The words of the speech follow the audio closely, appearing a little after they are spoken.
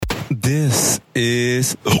This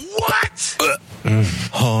is what?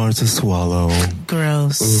 Hard to swallow.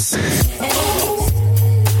 Gross.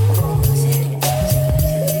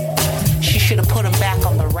 She should have put him back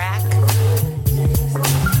on the rack.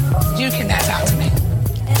 You cannot talk to me.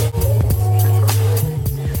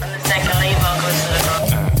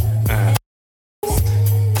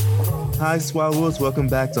 Hi, Swallowers. Welcome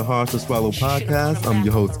back to Hard to Swallow podcast. I'm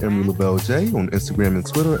your host, Emery LaBelle J, on Instagram and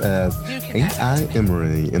Twitter as Ain't I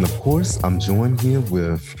Emery. And of course, I'm joined here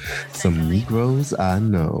with some Negroes I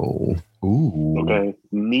know. Ooh. Okay,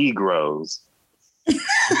 Negroes.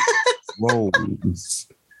 Rose.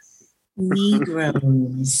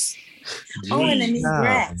 Negroes. Oh, and the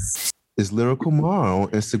Negress. It's Lyrical Mar on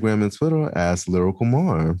Instagram and Twitter as Lyrical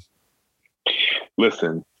Mar.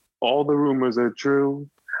 Listen, all the rumors are true.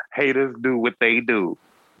 Haters do what they do.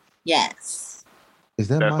 Yes. Is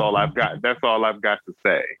that That's all I've got. That's all I've got to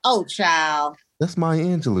say. Oh, child. That's Maya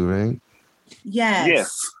Angelou, right?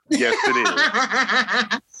 Yes. Yes,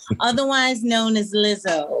 it is. Otherwise known as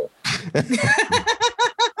Lizzo.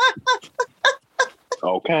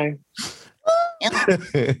 Okay.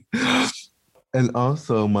 And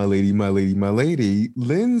also, my lady,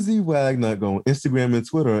 Lindsay Wagner on Instagram and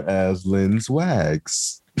Twitter as Lynn's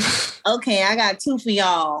Wags. Okay, I got two for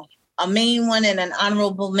y'all. A main one and an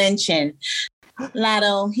honorable mention.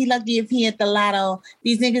 Lotto, he lucky if he hit the lotto.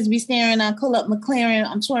 These niggas be staring. I pull up McLaren.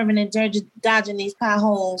 I'm swerving and dodging these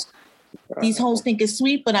potholes. These hoes think it's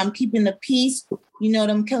sweet, but I'm keeping the peace. You know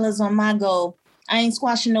them killers on my go. I ain't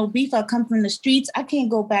squashing no beef. I come from the streets. I can't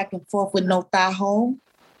go back and forth with no thigh hole.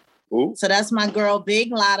 Ooh. So that's my girl,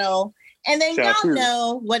 Big Lotto. And then y'all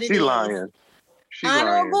know what it is. She lying.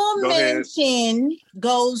 Honorable mention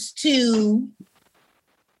goes to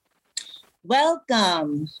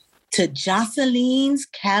welcome to Jocelyn's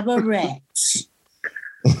Cabaret,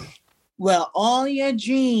 where all your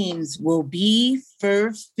dreams will be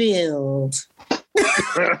fulfilled.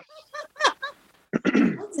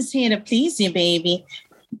 I'm just here to please you, baby.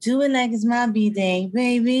 Do it like it's my B-day,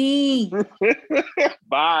 baby.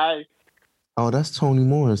 Bye. Oh, that's Toni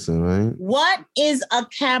Morrison, right? What is a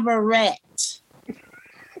cabaret?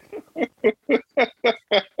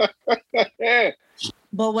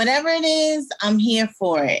 But whatever it is, I'm here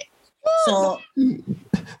for it. So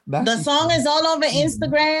the song is all over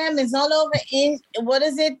Instagram. It's all over what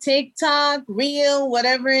is it? TikTok, Reel,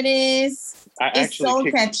 whatever it is. It's so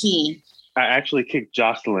catchy. I actually kicked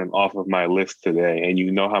Jocelyn off of my list today, and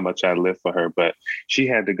you know how much I live for her, but she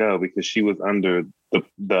had to go because she was under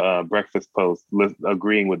the Breakfast Post list,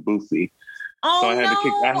 agreeing with Boosie. Oh, so I had no, to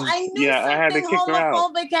kick, I had to kick her out.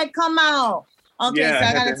 Homophobic had come out. Okay, so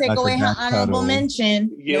I gotta take away her honorable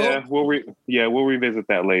mention. Yeah, nope. We'll revisit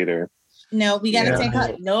that later. No, we gotta take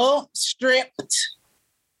her. No, stripped.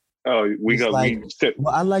 Oh, we it's go.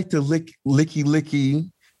 Well, I like to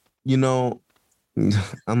licky. You know,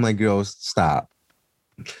 I'm like, girls, stop.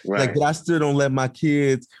 Right. Like, I still don't let my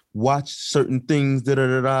kids watch certain things.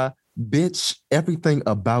 Bitch, everything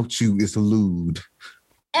about you is lewd.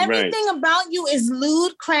 Everything about you is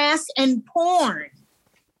lewd, crass, and porn.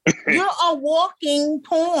 You're a walking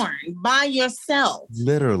porn by yourself.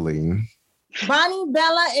 Literally. Bonnie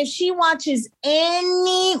Bella, if she watches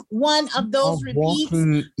any one of those repeats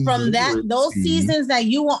from those seasons that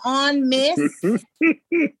you were on, miss.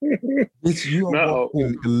 Bitch, you are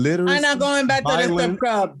literally. I'm not going back to the strip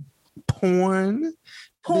club. Porn,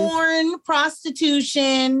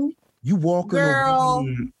 prostitution. You walk girl. in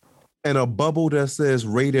a room and a bubble that says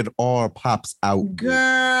rated R pops out.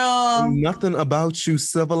 Girl. Nothing about you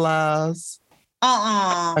civilized.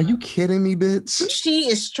 Are you kidding me, bitch? She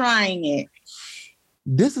is trying it.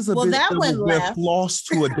 This is bitch that went lost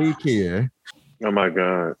to a daycare. Oh my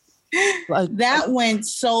God. That went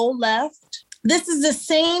so left. This is the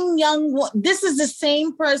same this is the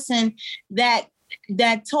same person that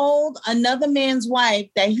told another man's wife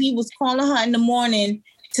that he was calling her in the morning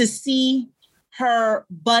to see her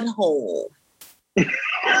butthole.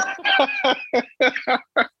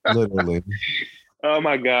 Literally. Oh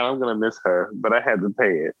my God, I'm gonna miss her, but I had to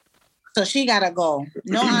pay it. So she gotta go.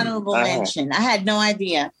 No honorable mention. I had no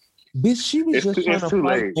idea. Bitch, she was just trying to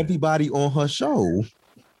fight everybody on her show.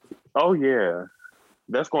 Oh yeah,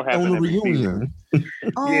 that's gonna happen on the every reunion.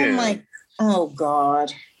 Oh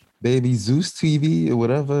God. Baby Zeus TV or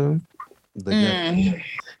whatever. The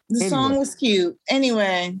song was cute.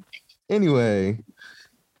 Anyway,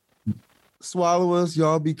 Swallowers,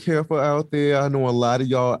 y'all be careful out there. I know a lot of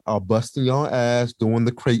y'all are busting y'all ass doing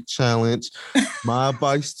the crate challenge. My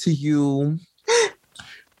advice to you,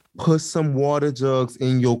 put some water jugs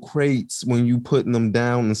in your crates when you putting them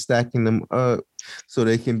down and stacking them up so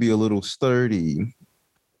they can be a little sturdy.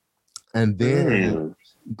 and then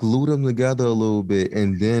glue them together a little bit,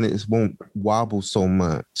 and then it won't wobble so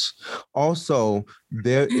much. Also,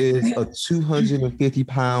 there is a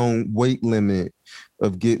 250-pound weight limit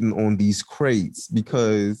of getting on these crates,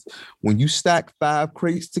 because when you stack 5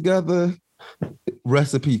 crates together,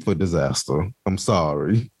 recipe for disaster. I'm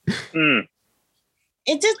sorry.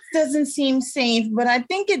 It just doesn't seem safe, but I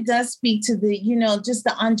think it does speak to the, just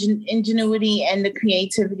the ingenuity and the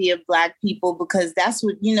creativity of Black people, because that's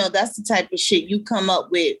what, that's the type of shit you come up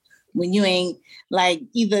with when you ain't, like,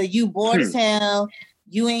 either you bored as hell,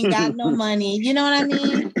 you ain't got no money, you know what I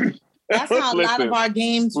mean? That's how a lot of our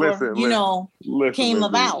games came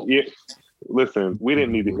about. Yeah. Listen, we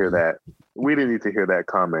didn't need to hear that. We didn't need to hear that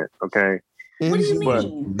comment, okay? What do you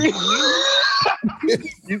mean?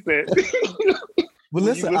 You said... But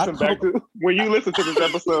listen, when you listen to this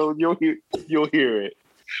episode, you'll hear it.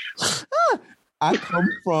 I come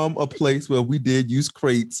from a place where we did use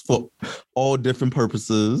crates for all different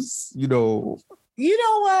purposes. You know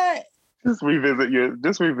what? Just revisit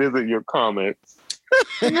your comments.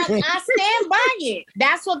 I stand by it.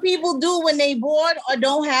 That's what people do when they bored or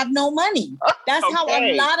don't have no money. That's how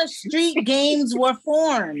a lot of street games were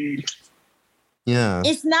formed. Yeah.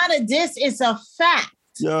 It's not a diss, it's a fact.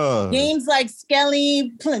 Yeah. Games like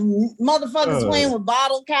Skelly, motherfuckers playing with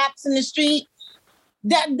bottle caps in the street.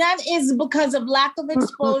 That is because of lack of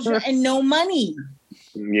exposure and no money.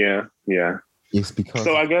 Yeah. It's because.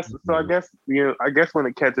 I guess when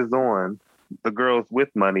it catches on, the girls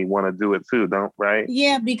with money want to do it too, right?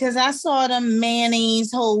 Yeah, because I saw them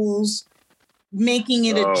mayonnaise hoes making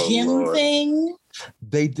it a gym thing.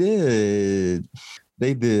 They did.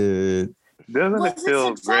 Doesn't it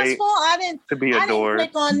feel great to be adored? I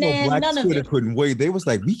didn't click on there. Black None Twitter of it. couldn't wait. They was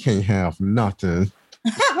like, we can't have nothing.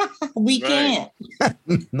 We can't.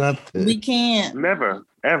 Nothing. We can't. Never,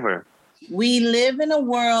 ever. We live in a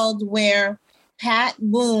world where Pat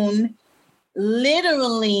Boone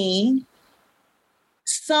literally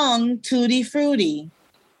sung Tutti Frutti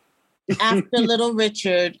after Little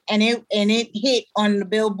Richard, and it hit on the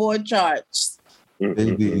Billboard charts.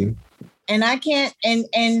 Baby. And I can't,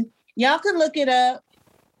 and y'all could look it up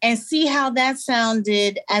and see how that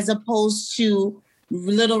sounded as opposed to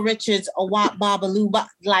Little Richard's A Wop Babaloo,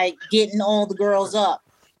 like getting all the girls up.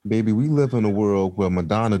 Baby, we live in a world where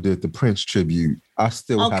Madonna did the Prince tribute. I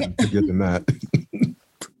still haven't forgiven that.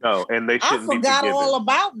 No, and they shouldn't be forgot all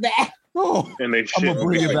about that. Oh, and they shouldn't. I'm gonna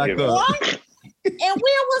bring it back up. What? And where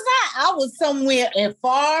was I? I was somewhere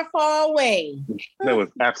far, far away. That was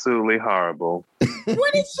absolutely horrible.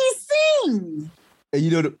 What did she sing?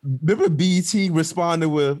 And remember BET responded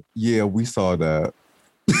with, "Yeah, we saw that."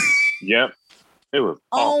 Yep. It was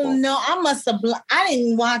awful. Oh no, I must have. I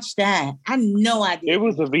didn't watch that. I know I did. It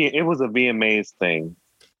was a VMAs thing.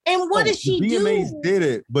 And what did she do? VMAs did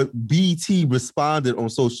it, but BET responded on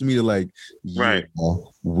social media like, "Yeah, right.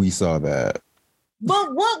 We saw that."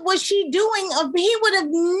 But what was she doing? He would have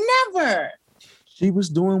never. She was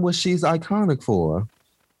doing what she's iconic for.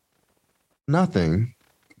 Nothing.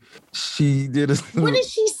 She did a. What did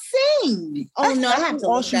she sing? Oh no, I have to.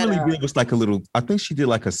 All she really did was like a little. I think she did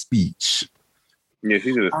like a speech. Yeah,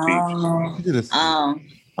 she did a speech. She did a speech.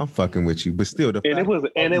 I'm fucking with you, but still, it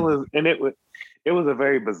was a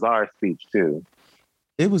very bizarre speech too.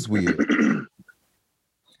 It was weird.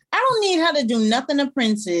 I don't need her to do nothing to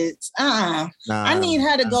Princess. I need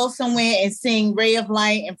her to go somewhere and sing Ray of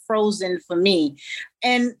Light and Frozen for me.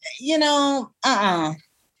 And those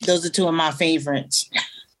are two of my favorites.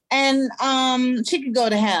 And she could go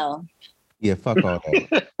to hell. Yeah, fuck all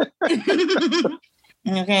that.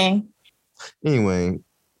 Okay. Anyway,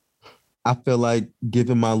 I feel like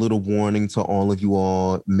giving my little warning to all of you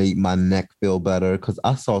all made my neck feel better because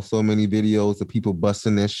I saw so many videos of people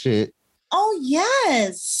busting their shit. Oh,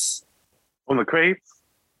 yes. From the crates?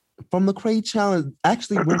 From the crate challenge.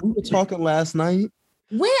 Actually, when we were talking last night.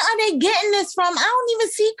 Where are they getting this from? I don't even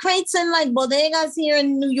see crates in like bodegas here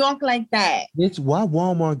in New York like that. Bitch, why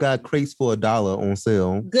Walmart got crates for $1 on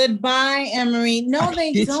sale? Goodbye, Emery. No,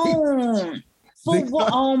 they don't. For what?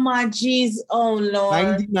 Oh my jeez. Oh Lord.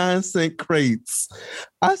 99-cent crates.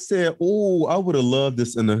 I said, oh, I would have loved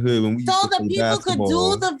this in the hood when we so the people basketball.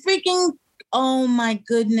 Could do the freaking. Oh my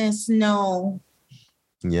goodness, no.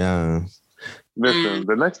 Yeah. Listen,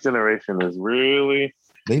 the next generation is really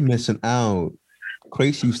they missing out.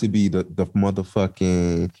 Crates used to be the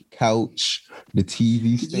motherfucking couch, the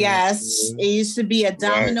TV stand. Yes, it used to be a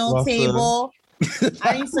domino table.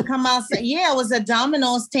 I used to come out. Yeah, it was a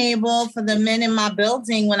Domino's table for the men in my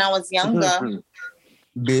building when I was younger.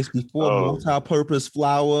 Bitch, before multi-purpose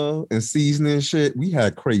flour and seasoning shit, we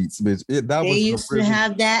had crates, bitch. They used to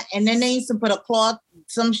have that, and then they used to put a cloth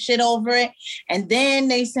some shit over it. And then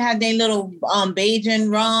they used to have their little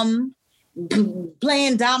Bajan rum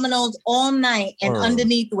playing dominoes all night, and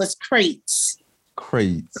underneath was crates.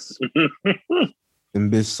 And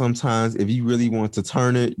bitch, sometimes if you really want to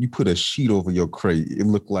turn it, you put a sheet over your crate. It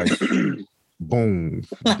looked like boom.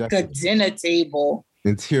 Like a dinner table.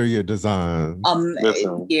 Interior design.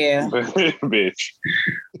 Listen, yeah. Bitch.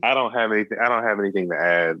 I don't have anything to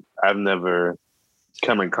add. I've never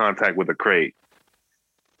come in contact with a crate.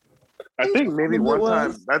 I think maybe one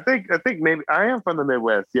time. I think maybe I am from the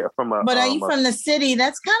Midwest. Yeah, But are you from the city?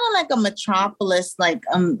 That's kind of like a metropolis, like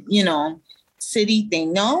city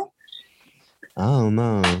thing. No. I don't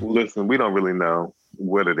know. Listen, we don't really know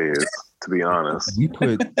what it is, to be honest. We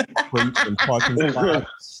put crates in parking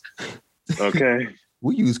spots. Okay.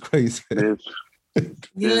 We use crates.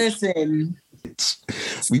 Listen.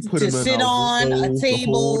 We put to them in sit on a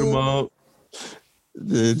table.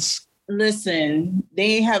 Listen,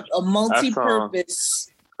 they have a multi-purpose.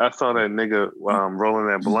 I saw that nigga rolling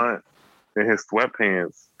that blunt in his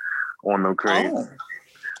sweatpants on them crates. Oh.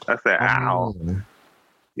 I said, ow.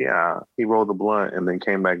 Yeah, he rolled the blunt and then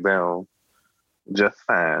came back down just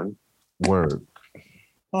fine. Word.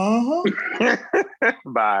 Uh-huh.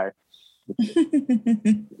 Bye.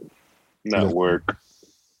 Not work.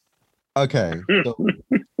 Okay. So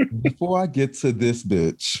before I get to this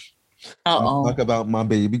bitch, I'll talk about my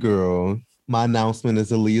baby girl. My announcement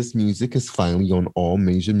is Aaliyah's music is finally on all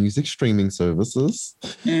major music streaming services.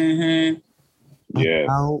 Mm-hmm. Yeah.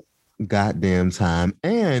 About goddamn time.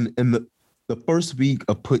 And in the first week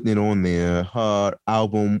of putting it on there, her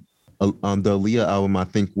album, the Aaliyah album, I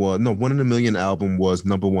think one in a Million album was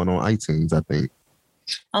number 1 on iTunes, I think.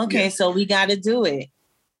 Okay, so we got to do it.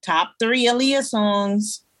 Top 3 Aaliyah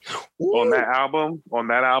songs. Ooh. On that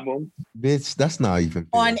album? Bitch, that's not even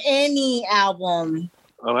fair. On any album.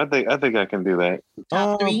 Oh, I think I can do that.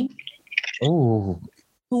 Top 3. Oh.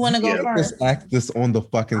 Who want to go first? Let's act this on the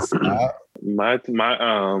fucking spot. My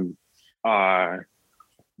are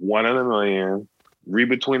 1 in a Million, Read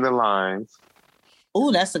Between the Lines.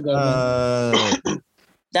 Oh, that's a good one.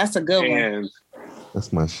 That's a good one.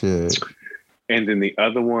 That's my shit. And then the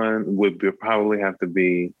other one would probably have to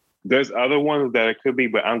be, there's other ones that it could be,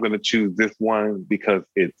 but I'm going to choose this one because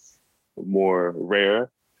it's more rare.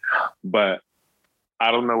 But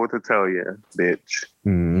I don't know what to tell you, bitch.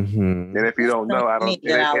 Mm-hmm. And if you don't know, I don't.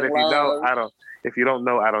 If you don't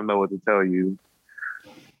know, I don't know what to tell you.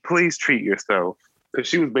 Please treat yourself, because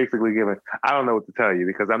she was basically giving, I don't know what to tell you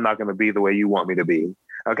because I'm not going to be the way you want me to be.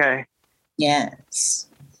 Okay. Yes.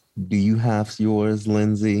 Do you have yours,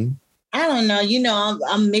 Lindsay? I don't know.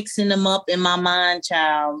 I'm mixing them up in my mind,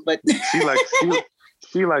 child. But she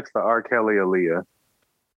likes the R. Kelly Aaliyah.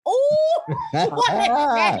 Oh, what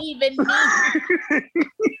does that even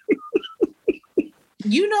mean?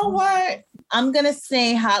 You know what? I'm gonna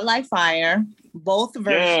say Hot Like Fire, both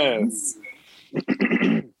versions.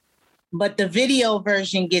 Yes. But the video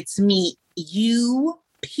version gets me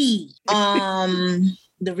UP. The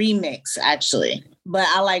remix, actually. But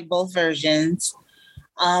I like both versions.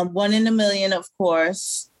 1 in a Million, of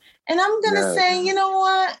course. And I'm going to say, you know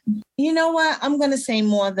what? I'm going to say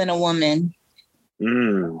More Than a Woman.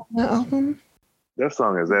 That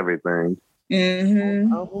song is everything.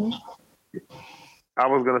 Mm-hmm. I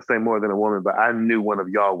was going to say More Than a Woman, but I knew one of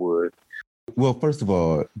y'all would. Well, first of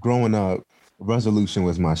all, growing up, Resolution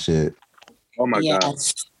was my shit. Oh my God.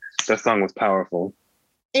 That song was powerful.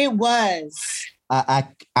 It was. I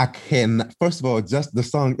can, first of all, just the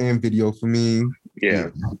song and video for me. Yeah.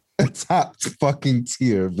 Top fucking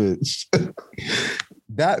tier, bitch.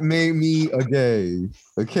 That made me a gay.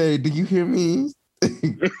 Okay, do you hear me?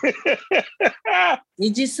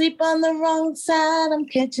 Did you sleep on the wrong side? I'm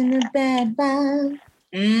catching a bad vibe.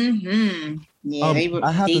 Mm-hmm. Yeah,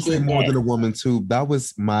 I have to say More Than a Woman too. That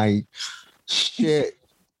was my shit.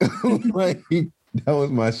 Like, that was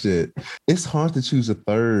my shit. It's hard to choose a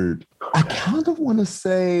third. I kind of want to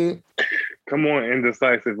say, come on,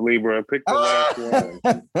 indecisive Libra. Pick the last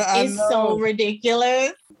one. It's so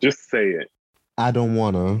ridiculous. Just say it. I Don't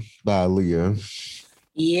Wanna by Aaliyah.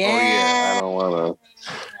 Yeah. Oh yeah, I don't wanna.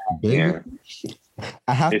 Yeah.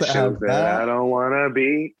 I have to shows that I don't wanna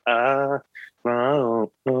be alone.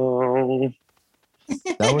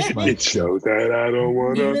 That was my it shows that I don't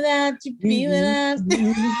wanna be without you, be without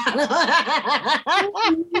you.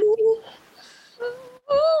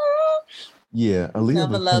 Yeah, Aaliyah.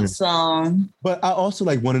 Another love song. But I also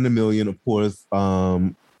like 1 in a Million, of course. All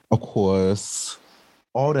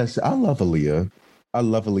that shit. I love Aaliyah. I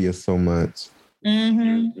love Aaliyah so much.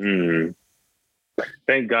 Mm-hmm.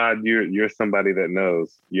 Thank God you're somebody that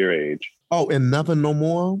knows your age. Oh, and Never No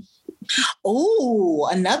More. Oh,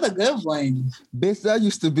 another good one. Bitch, that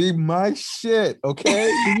used to be my shit. Okay,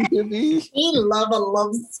 do you hear me? He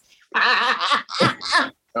loves.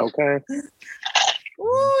 Okay.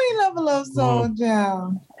 Ooh, he love song,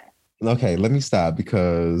 child. Okay, let me stop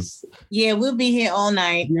because Yeah, we'll be here all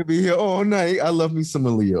night. we'll be here all night. I love me some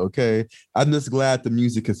Aaliyah. Okay, I'm just glad the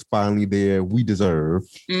music is finally there. We deserve.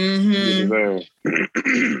 Mm-hmm.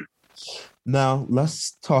 Now,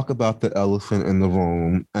 let's talk about the elephant in the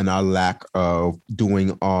room and our lack of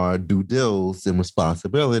doing our due diligence and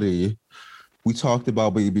responsibility. We talked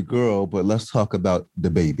about baby girl, but let's talk about the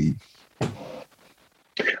baby.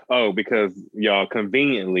 Oh, because y'all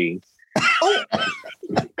conveniently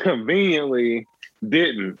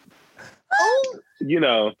didn't. Oh, You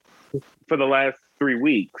know, for the last 3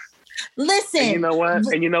 weeks. listen.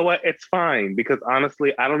 And you know what? It's fine because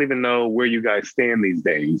honestly, I don't even know where you guys stand these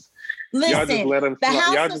days. Listen, Y'all just let him the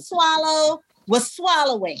House of Swallow was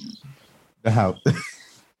swallowing. The house.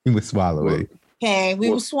 He was swallowing. Okay, we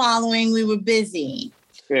were swallowing. We were busy.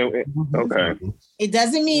 Okay. It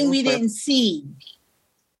doesn't mean we didn't see.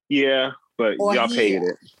 Yeah, but Or y'all hear. paid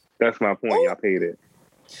it. That's my point. Y'all paid it.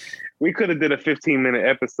 We could have did a 15-minute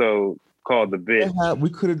episode called The Bit. We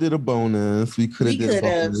could have did a bonus. We could have did a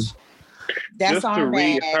bonus. That's just all to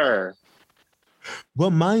read bad. her. Well,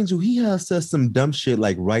 mind you, he has said some dumb shit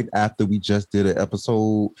like right after we just did an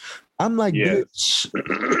episode. I'm like, Yes.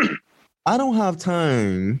 bitch, I don't have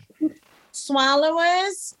time.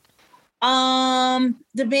 Swallowers,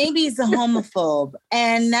 the baby's a homophobe,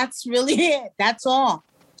 and that's really it. That's all.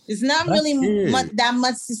 There's not really that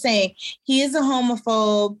much to say. He is a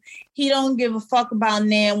homophobe. He don't give a fuck about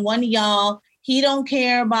one of y'all. He don't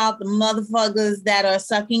care about the motherfuckers that are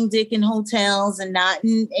sucking dick in hotels and not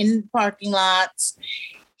in parking lots.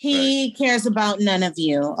 He cares about none of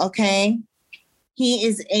you, okay? He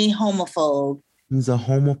is a homophobe. He's a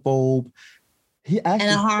homophobe. He actually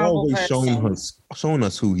and a horrible always person. showing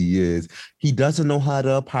us who he is. He doesn't know how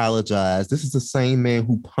to apologize. This is the same man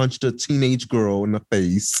who punched a teenage girl in the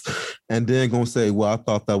face and then gonna say, well, I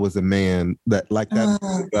thought that was a man that like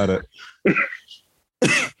that. Better.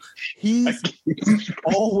 He's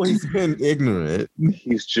always been ignorant.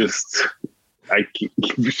 He's just, I keep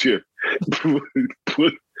shit.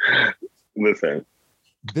 Listen.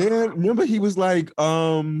 Then remember he was like,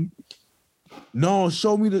 no,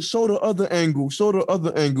 show the other angle. Show the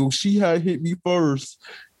other angle. She had hit me first.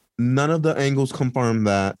 None of the angles confirm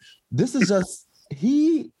that. This is just,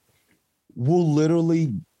 he will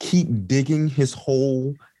literally keep digging his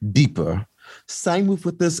hole deeper. Same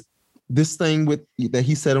with this thing with that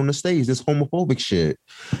he said on the stage, this homophobic shit.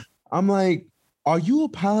 I'm like, are you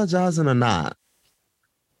apologizing or not?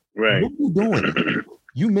 Right. What are you doing?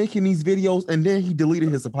 You making these videos, and then he deleted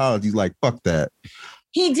his apologies. Like, fuck that.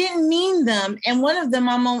 He didn't mean them. And one of them,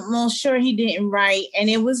 I'm almost sure he didn't write. And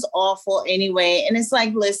it was awful anyway. And it's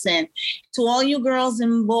like, listen, to all you girls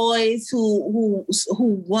and boys who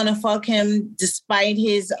want to fuck him despite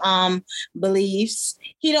his beliefs,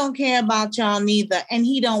 he don't care about y'all neither. And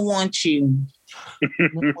he don't want you.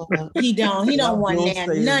 He don't want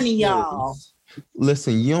none of y'all.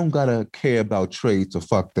 Listen, you don't gotta care about trade to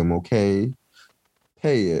fuck them, okay?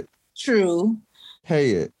 Pay it. True.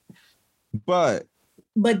 Pay it.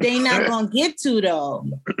 But they not gonna get to though.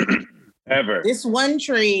 Ever. This one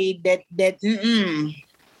trade that it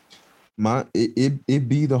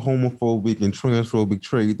be the homophobic and transphobic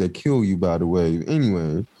trade that kill you, by the way.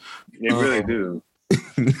 Anyway. It really do.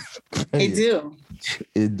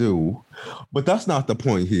 It do. But that's not the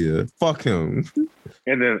point here. Fuck him.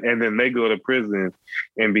 And then they go to prison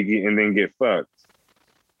and then get fucked.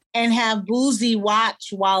 And have Boozy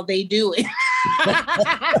watch while they do it.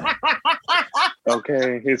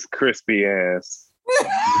 Okay, his crispy ass.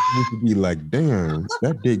 You could be like, damn,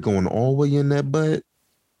 that dick going all the way in that butt.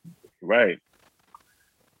 Right.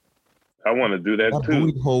 I want to do that too. That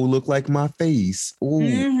booty hole look like my face. Ooh.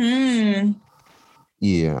 Mm-hmm.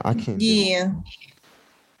 Yeah, I can't. Yeah.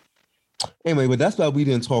 Anyway, but that's why we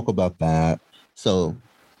didn't talk about that. So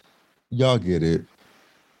y'all get it.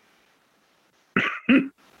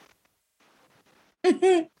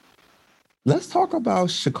 Let's talk about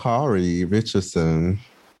Sha'Carri Richardson.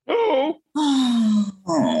 Oh.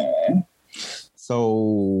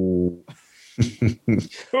 So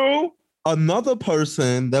who? Another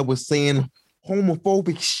person that was saying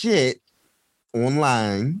homophobic shit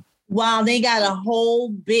online. Wow, they got a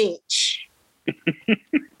whole bitch.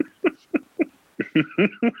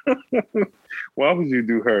 Why would you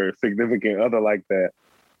do her significant other like that?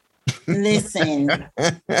 Listen.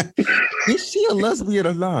 Is she a lesbian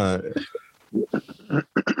or not?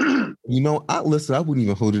 You know, I wouldn't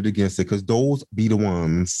even hold it against it because those be the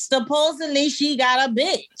ones. Supposedly she got a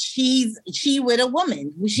bitch. She with a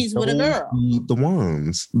woman. She's with a girl. Be the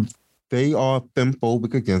ones. They are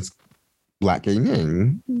femphobic against Black gay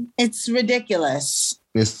men. It's ridiculous.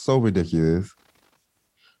 It's so ridiculous.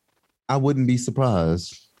 I wouldn't be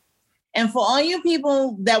surprised. And for all you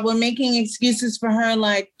people that were making excuses for her,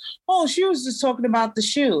 like, oh, she was just talking about the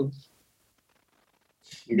shoe.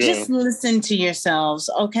 Yeah. Just listen to yourselves,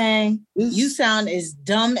 okay? You sound as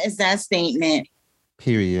dumb as that statement.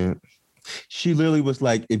 Period. She literally was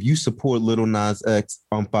like, if you support Lil Nas X,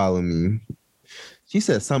 unfollow me. She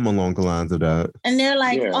said something along the lines of that. And they're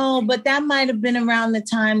like, oh, but that might have been around the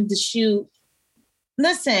time the shoe.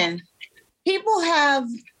 Listen, people have...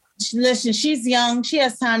 Listen, she's young. She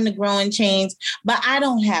has time to grow and change, but I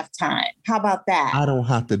don't have time. How about that? I don't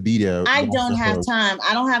have to be there. I don't have time.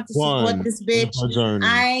 I don't have to support this bitch.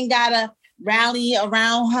 I ain't got to rally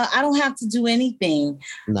around her. I don't have to do anything.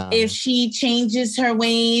 Nah. If she changes her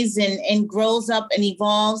ways and grows up and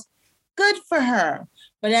evolves, good for her.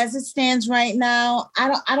 But as it stands right now,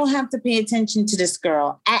 I don't have to pay attention to this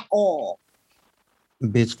girl at all.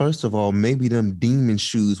 Bitch, first of all, maybe them demon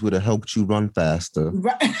shoes would have helped you run faster.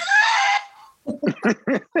 Right.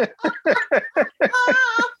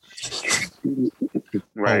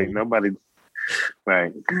 Right. Nobody.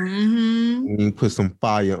 Right. Mm-hmm. You put some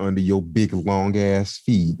fire under your big long ass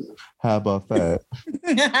feet. How about that?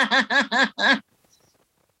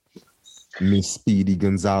 Miss Speedy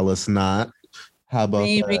Gonzalez not. How about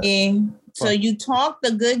that? So you talked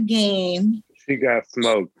a good game. She got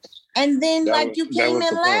smoked. And then, you came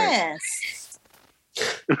in last.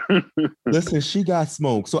 Listen, she got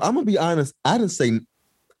smoked. So I'm gonna be honest. I didn't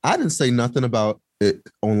say nothing about it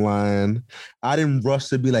online. I didn't rush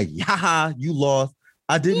to be like, "Yaha, you lost."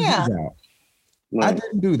 I didn't do that. Right. I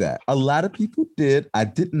didn't do that. A lot of people did. I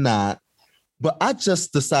did not. But I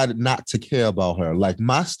just decided not to care about her. Like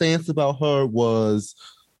my stance about her was,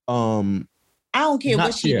 I don't care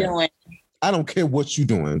what she's doing. I don't care what you're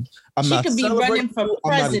doing. She could be running for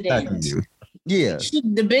president. Yeah.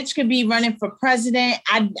 The bitch could be running for president.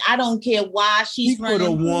 I don't care why she's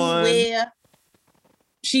running. Where.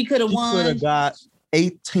 She could have won. She could have got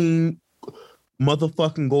 18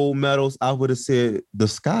 motherfucking gold medals. I would have said the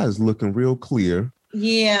sky is looking real clear.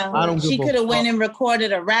 Yeah. She could have went and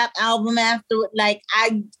recorded a rap album after. Like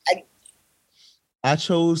I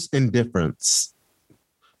chose indifference.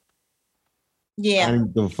 Yeah. I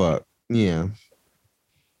didn't give a fuck. Yeah.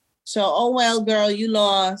 So, oh well, girl, you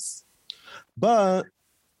lost. But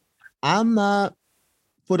I'm not,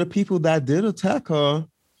 for the people that did attack her,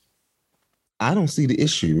 I don't see the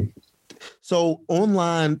issue. So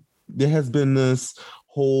online, there has been this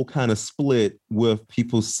whole kind of split with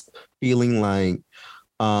people feeling like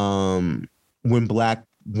when Black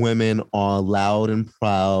women are loud and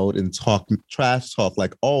proud and talk trash talk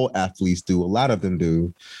like all athletes do, a lot of them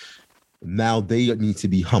do, now they need to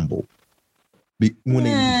be humble.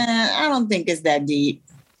 I don't think it's that deep.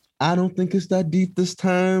 I don't think it's that deep this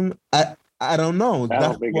time. I don't know. I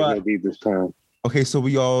don't think it's that deep this time. Okay, so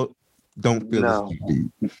we all don't feel it's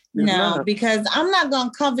deep. No, because I'm not gonna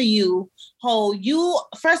cover you whole.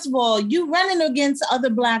 First of all, you running against other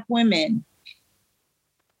Black women.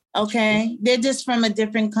 Okay, they're just from a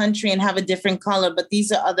different country and have a different color, but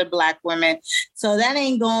these are other Black women. So that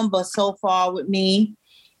ain't going but so far with me.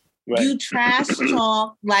 Right. You trash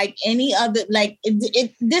talk like any other, like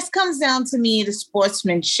this comes down to me the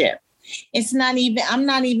sportsmanship. It's not even, I'm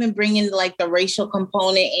not even bringing like the racial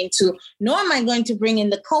component into, nor am I going to bring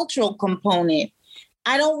in the cultural component.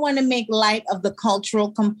 I don't want to make light of the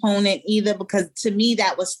cultural component either, because to me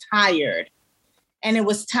that was tired. And it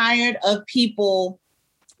was tired of people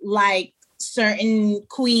like certain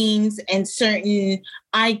queens and certain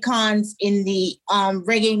icons in the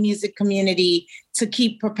reggae music community to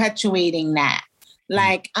keep perpetuating that.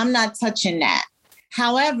 Like, I'm not touching that.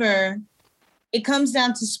 However, it comes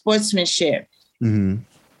down to sportsmanship. Mm-hmm.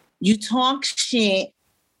 You talk shit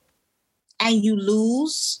and you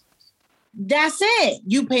lose. That's it.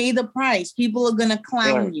 You pay the price. People are going to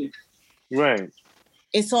clown you. Right.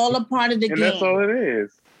 It's all a part of the game. That's all it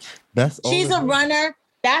is. She's a runner.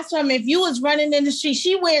 That's from, if you was running in the street,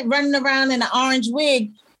 she went running around in an orange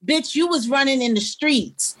wig. Bitch, you was running in the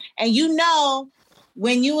streets. And you know,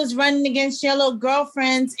 when you was running against your little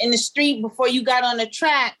girlfriends in the street before you got on the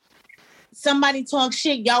track, somebody talk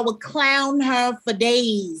shit, y'all would clown her for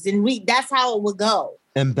days. And that's how it would go.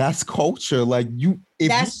 And that's culture. Like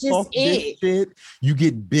that's you talk this shit, you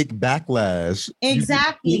get big backlash.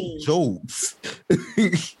 Exactly. Jokes.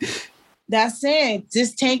 That's it.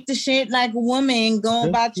 Just take the shit like a woman and go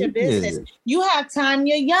about your business. You have time.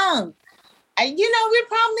 You're young. We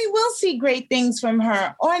probably will see great things from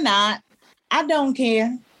her or not. I don't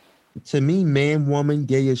care. To me, man, woman,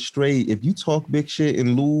 gay or straight, if you talk big shit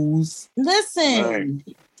and lose, listen,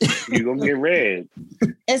 you're gonna get red.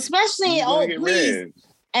 Especially please, red.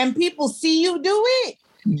 And people see you do it.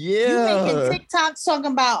 Yeah, you making TikToks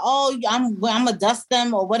talking about I'm gonna dust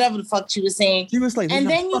them or whatever the fuck she was saying. She was like, and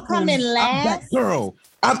then you come in last, girl.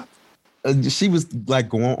 She was like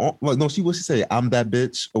going on. Well, no, she said, I'm that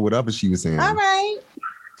bitch or whatever she was saying. All right,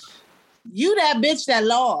 you that bitch that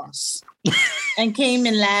lost and came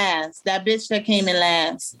in last. That bitch that came in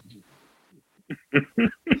last.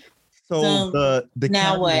 So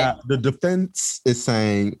the defense is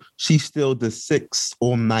saying she's still the 6th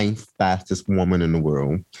or 9th fastest woman in the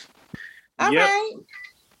world. All right.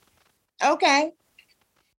 Okay.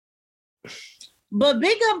 But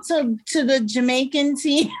big up to the Jamaican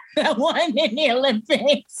team that won in the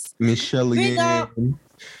Olympics. Michelle and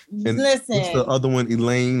listen. What's the other one?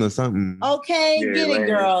 Elaine or something. Okay, yeah, get Elaine. It,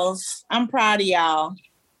 girls. I'm proud of y'all.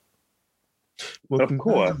 Well,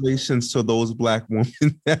 congratulations to those black women.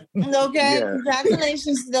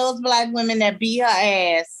 Congratulations to those black women that beat her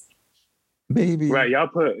ass. Baby. Right, y'all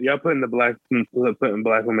putting black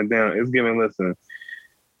women down. It's giving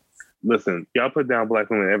listen, y'all put down black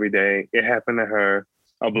women every day. It happened to her.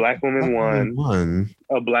 A black woman won.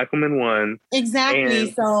 A black woman won.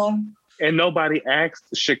 Exactly. And nobody asked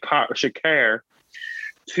Shakir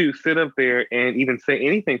to sit up there and even say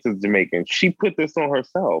anything to the Jamaicans. She put this on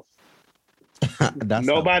herself.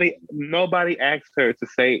 Nobody asked her to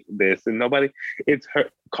say this, and it's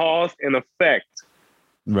her cause and effect.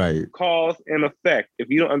 Right. Cause and effect.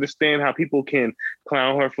 If you don't understand how people can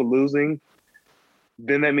clown her for losing,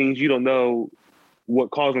 then that means you don't know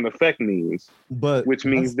what cause and effect means. Which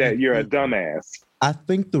means that you're a dumbass. I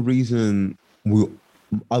think the reason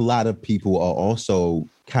a lot of people are also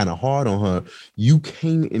kind of hard on her, you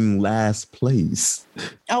came in last place.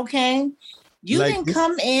 Okay. You didn't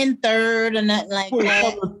come in third or nothing like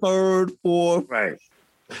that. Third, fourth. Right.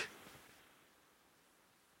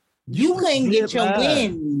 You couldn't get your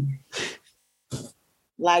win.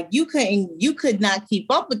 Like you could not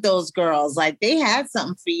keep up with those girls. Like they had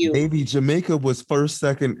something for you. Maybe Jamaica was first,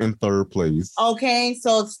 second, and third place. Okay,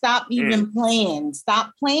 so stop even playing.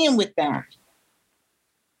 Stop playing with them.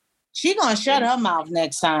 She gonna shut her mouth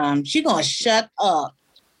next time. She gonna shut up.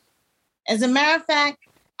 As a matter of fact,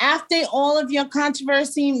 after all of your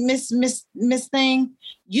controversy, Miss Thing,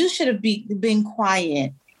 you should have been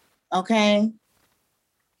quiet. Okay?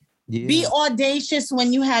 Yeah. Be audacious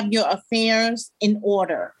when you have your affairs in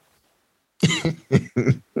order.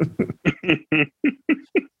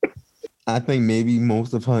 I think maybe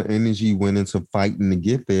most of her energy went into fighting to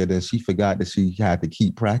get there, that she forgot that she had to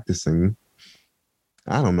keep practicing.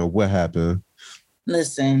 I don't know what happened.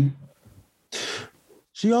 Listen.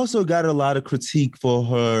 She also got a lot of critique for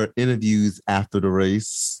her interviews after the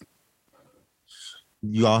race.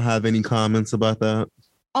 Y'all have any comments about that?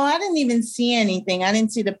 Oh, I didn't even see anything. I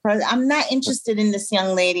didn't see the I'm not interested in this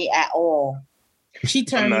young lady at all. She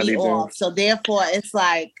turned me off. So therefore, it's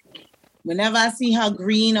like, whenever I see her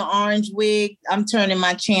green or orange wig, I'm turning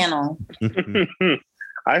my channel.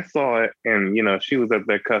 I saw it, and she was up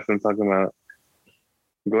there cussing, talking about,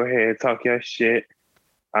 go ahead, talk your shit.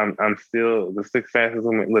 I'm still the 6th fastest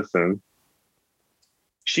woman. Listen,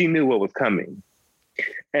 she knew what was coming.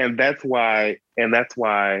 And that's why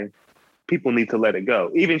people need to let it go.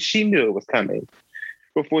 Even she knew it was coming.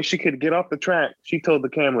 Before she could get off the track, she told the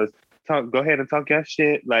cameras, go ahead and talk your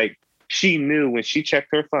shit. Like, she knew when she checked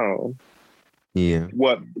her phone,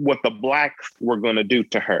 what the blacks were gonna do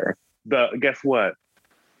to her. Guess what?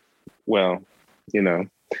 Well, the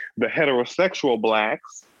heterosexual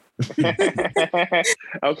blacks.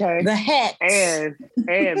 Okay. The heck.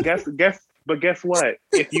 And guess what?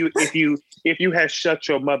 If you had shut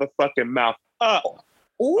your motherfucking mouth up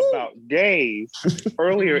about gays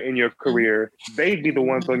earlier in your career, they'd be the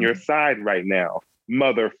ones on your side right now,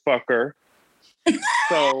 motherfucker.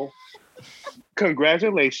 So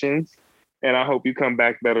congratulations, and I hope you come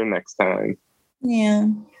back better next time. Yeah.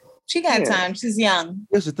 She got time. She's young.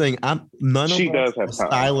 Here's the thing. None of us are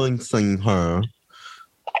silencing her.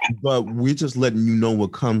 But we're just letting you know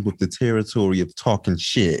what comes with the territory of talking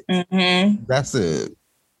shit. Mm-hmm. That's it.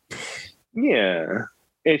 Yeah.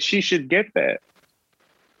 And she should get that.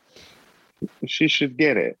 She should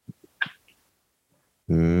get it.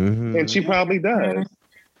 Mm-hmm. And she probably does.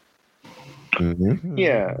 Mm-hmm.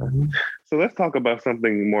 Yeah. So let's talk about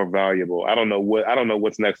something more valuable. I don't know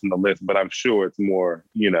what's next on the list, but I'm sure it's more,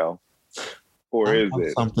 Or I is have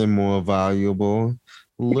it? something more valuable.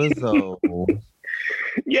 Lizzo.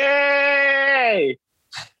 Yay!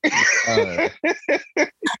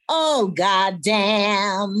 Oh,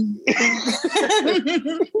 goddamn.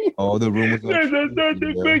 All the rumors are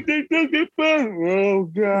Oh,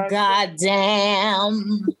 God.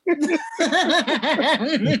 Goddamn.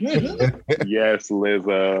 Yes,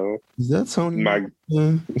 Lizzo. Is that Tony? My-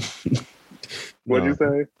 What'd you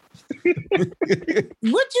say?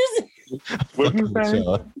 What you say? What'd you say?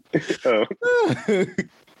 Oh.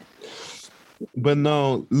 But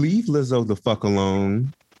no, leave Lizzo the fuck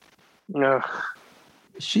alone. Ugh.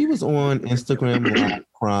 She was on Instagram Live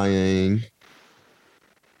crying.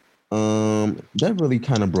 That really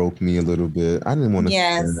kind of broke me a little bit. I didn't want to say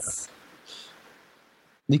that. Yes.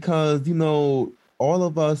 Because, all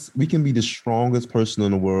of us, we can be the strongest person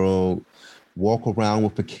in the world, walk around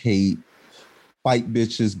with a cape, fight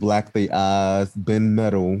bitches, black their eyes, bend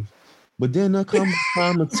metal. But then there comes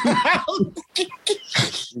time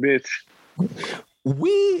Bitch.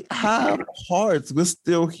 we have hearts. We're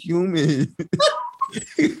still human.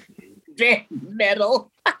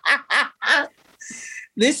 Metal.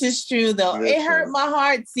 This is true though. It hurt my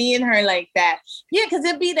heart seeing her like that. Yeah, because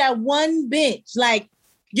it'd be that one bitch. Like,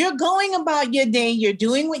 you're going about your day, you're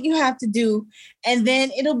doing what you have to do, and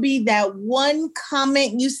then it'll be that one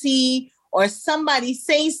comment you see or somebody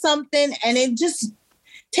say something, and it just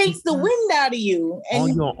takes the wind out of you. And all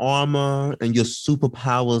your armor and your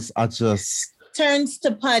superpowers are just turns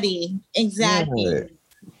to putty. Exactly. Yeah.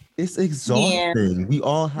 It's exhausting. Yeah. We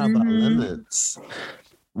all have our limits.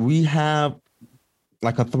 We have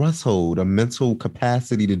like a threshold, a mental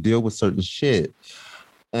capacity to deal with certain shit.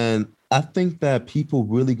 And I think that people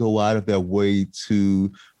really go out of their way to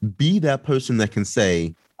be that person that can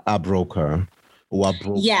say, I broke her. Or I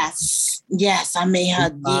broke Yes. Yes. I made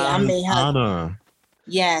her. I made her. Honor.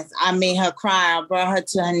 Yes. I made her cry. I brought her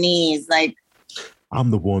to her knees. Like, I'm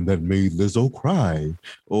the one that made Lizzo cry.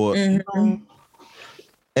 Or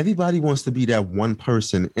everybody wants to be that one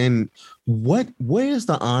person. And where's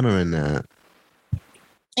the honor in that?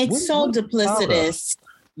 It's so duplicitous.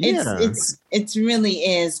 Yeah. It really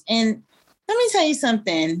is. And let me tell you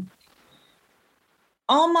something.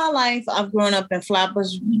 All my life, I've grown up in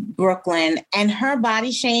Flatbush, Brooklyn, and her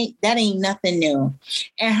body shape, that ain't nothing new.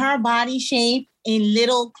 And her body shape in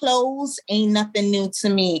little clothes ain't nothing new to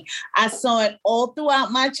me. I saw it all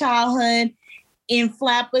throughout my childhood. In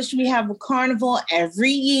Flatbush, we have a carnival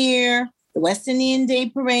every year, the West Indian Day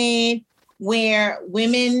Parade, where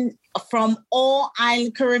women from all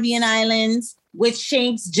Caribbean islands with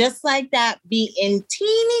shapes just like that be in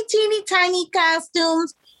teeny tiny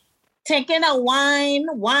costumes, taking a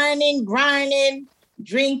whining, grinding,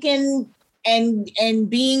 drinking, and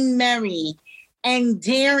being merry, and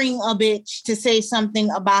daring a bitch to say something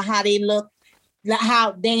about how they look,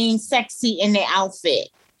 how they ain't sexy in their outfit.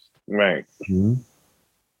 Right. Mm-hmm.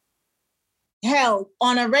 Hell,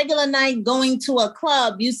 on a regular night going to a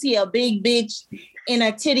club, you see a big bitch in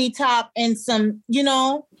a titty top and some,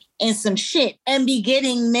 and some shit, and be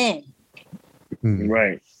getting men.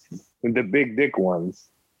 Right. The big dick ones.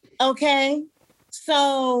 Okay.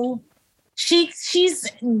 So she's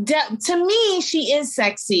to me, she is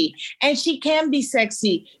sexy, and she can be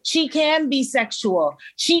sexy. She can be sexual.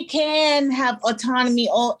 She can have autonomy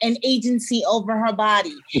and agency over her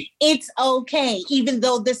body. It's okay, even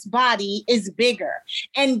though this body is bigger.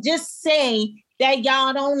 And just say that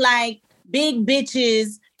y'all don't like big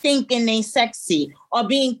bitches thinking they sexy or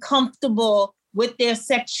being comfortable with their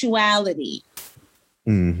sexuality.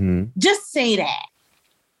 Mm-hmm. Just say that.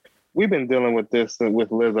 We've been dealing with this with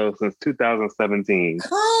Lizzo since 2017.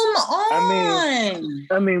 Come on.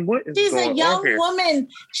 I mean, what is She's going a young on here? woman.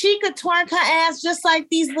 She could twerk her ass just like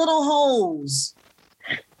these little hoes.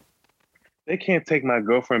 They can't take my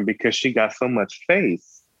girlfriend because she got so much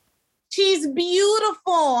face. She's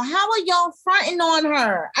beautiful. How are y'all fronting on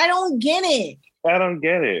her? I don't get it. I don't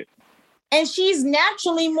get it. And she's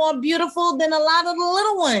naturally more beautiful than a lot of the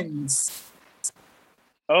little ones.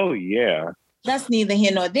 Oh, yeah. That's neither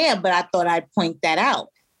here nor there, but I thought I'd point that out.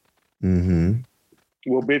 Mm-hmm.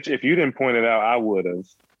 Well, bitch, if you didn't point it out, I would have.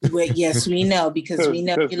 Well, yes, we know, because we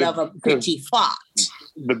know you love a pretty fart.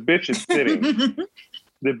 The bitch is sitting.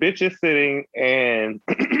 The bitch is sitting, and,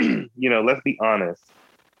 let's be honest.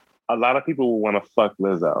 A lot of people will want to fuck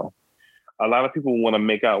Lizzo. A lot of people will want to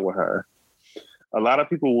make out with her. A lot of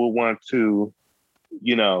people will want to,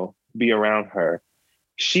 be around her.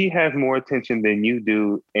 She has more attention than you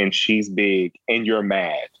do, and she's big, and you're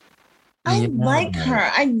mad. I like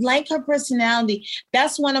her. I like her personality.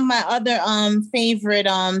 That's one of my other favorite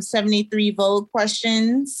 73 Vogue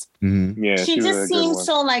questions. Mm-hmm. Yeah, She just seems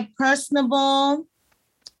so like personable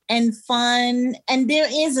and fun. And there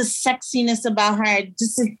is a sexiness about her,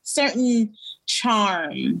 just a certain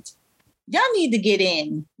charm. Y'all need to get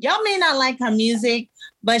in. Y'all may not like her music,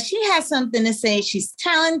 but she has something to say. She's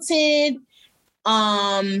talented.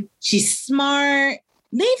 She's smart.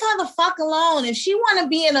 Leave her the fuck alone. If she want to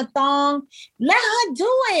be in a thong, let her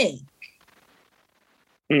do it.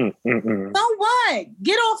 So what?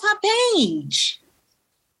 Get off her page.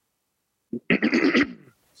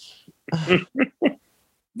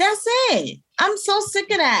 That's it. I'm so sick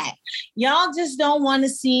of that. Y'all just don't want to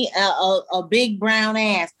see a big brown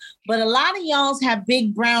ass. But a lot of y'all have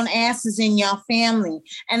big brown asses in your family.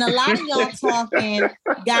 And a lot of y'all talking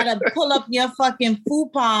gotta pull up your fucking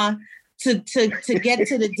fupa to get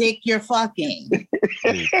to the dick you're fucking.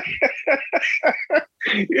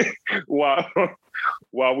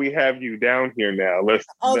 While we have you down here now, let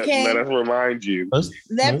us remind you.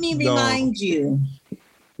 Let me remind you.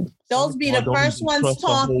 Those be the first ones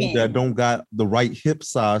talking. That don't got the right hip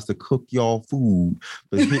size to cook y'all food.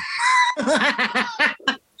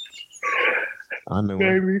 I know.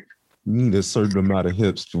 Baby. You need a certain amount of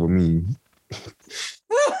hips for me.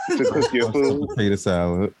 To cook your food. Potato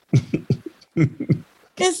salad.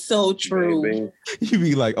 It's so true. Baby. You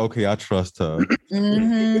be like, okay, I trust her.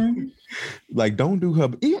 Mm-hmm. Like, don't do her.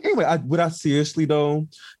 Anyway, would I seriously though?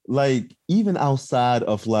 Like, even outside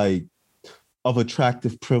of like of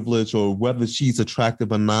attractive privilege or whether she's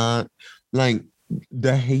attractive or not, like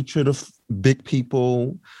the hatred of big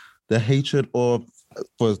people, the hatred of,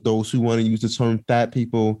 for those who want to use the term fat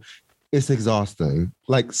people, it's exhausting.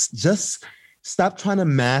 Like, just stop trying to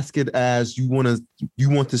mask it as you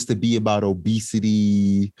want this to be about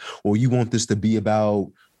obesity or you want this to be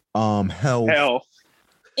about health.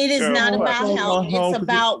 It is not about health. It's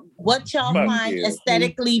about what y'all find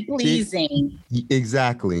aesthetically pleasing.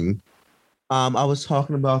 Exactly. I was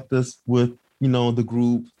talking about this with, the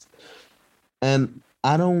group, and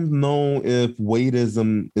I don't know if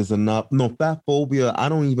weightism is enough. No, fat phobia, I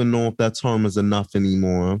don't even know if that term is enough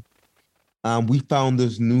anymore. We found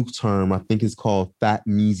this new term. I think it's called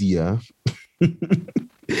fatmesia.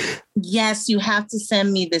 Yes, you have to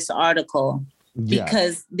send me this article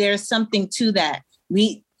because there's something to that.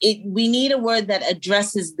 We need a word that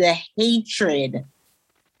addresses the hatred.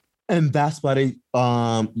 And that's why they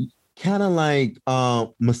kind of like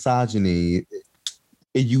misogyny.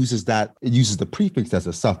 It uses the prefix as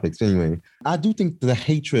a suffix anyway. I do think the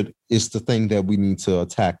hatred is the thing that we need to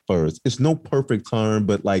attack first. It's no perfect term,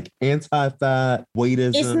 but like anti-fat,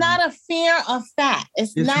 weightism. It's not a fear of fat.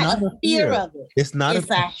 It's not a fear of it. It's not a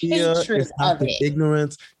fear. Hatred it's not of the it.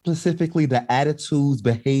 ignorance, specifically the attitudes,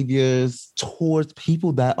 behaviors towards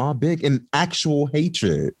people that are big and actual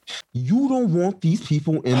hatred. You don't want these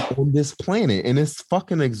people on this planet, and it's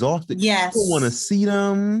fucking exhausting. Yes. You don't want to see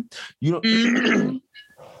them. You don't. Mm-hmm.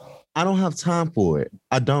 I don't have time for it.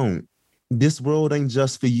 I don't. This world ain't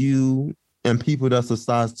just for you and people that's a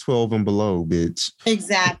size 12 and below, bitch.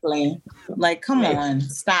 Exactly. Like, come on,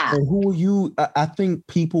 stop. And who are you? I think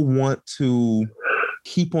people want to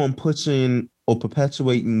keep on pushing or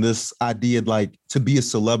perpetuating this idea, like, to be a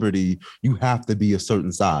celebrity, you have to be a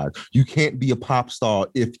certain size. You can't be a pop star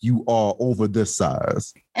if you are over this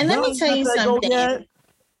size. And let me tell you something.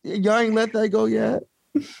 Y'all ain't let that go yet?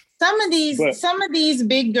 Some of these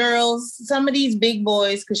big girls, some of these big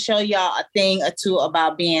boys could show y'all a thing or two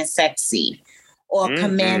about being sexy or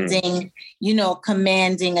commanding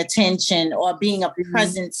attention or being a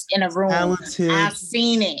presence in a room. Talented. I've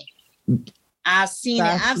seen it. I've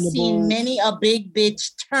seen many a big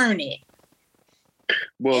bitch turn it.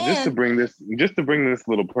 Well, just to bring this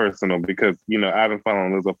little personal, because I've been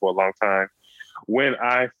following Lizzo for a long time. When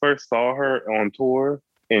I first saw her on tour,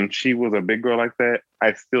 and she was a big girl like that,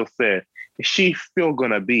 I still said, she's still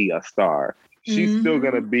going to be a star. She's still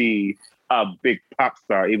going to be a big pop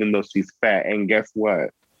star, even though she's fat. And guess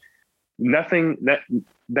what? Nothing,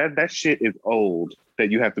 that shit is old, that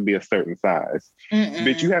you have to be a certain size.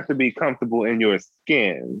 But you have to be comfortable in your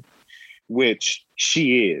skin, which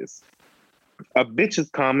she is. A bitch's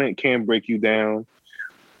comment can break you down,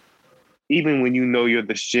 even when you know you're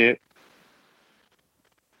the shit.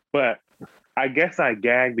 But I guess I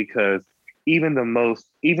gag because even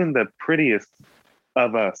the prettiest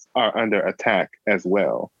of us are under attack as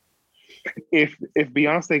well. If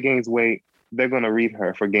Beyonce gains weight, they're going to read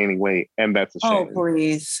her for gaining weight, and that's a shame. Oh,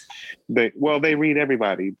 please. They read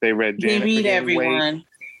everybody. They read Janet. They read everyone. Weight.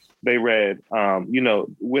 They read,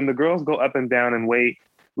 when the girls go up and down in weight,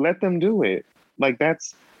 let them do it. Like,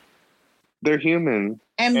 that's They're human.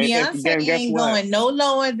 And Beyonce ain't going no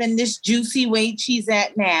lower than this juicy weight she's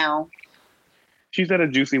at now. She's at a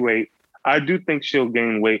juicy weight. I do think she'll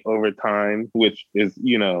gain weight over time, which is,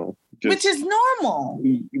 which is normal.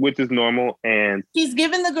 Which is normal. And she's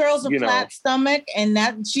giving the girls a flat stomach, and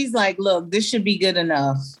that she's like, look, this should be good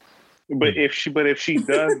enough. But if she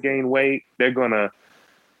does gain weight, they're gonna.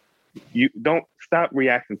 You don't stop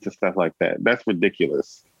reacting to stuff like that. That's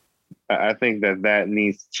ridiculous. I think that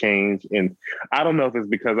needs to change, and I don't know if it's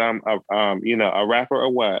because I'm a rapper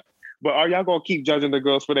or what. But are y'all gonna keep judging the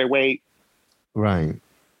girls for their weight? Right.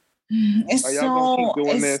 It's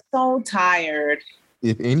so tired.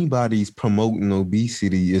 If anybody's promoting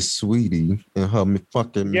obesity, it's Sweetie and her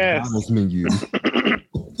fucking McDonald's menu.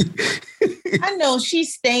 I know she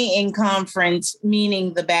stay in conference,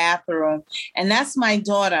 meaning the bathroom, and that's my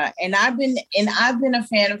daughter. And I've been a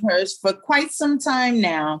fan of hers for quite some time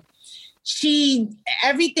now.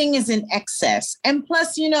 Everything is in excess, and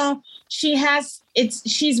plus, she's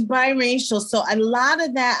biracial, so a lot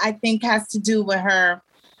of that I think has to do with her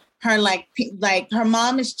like her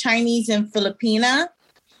mom is Chinese and Filipina,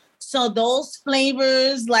 so those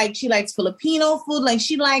flavors, like she likes Filipino food, like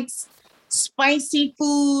she likes spicy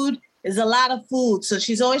food. There's a lot of food, so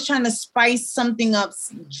she's always trying to spice something up,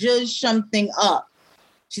 judge something up.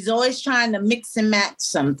 She's always trying to mix and match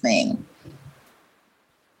something.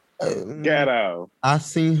 Ghetto. I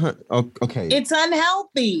seen her. Okay, it's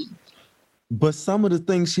unhealthy. But some of the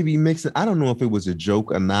things she be mixing, I don't know if it was a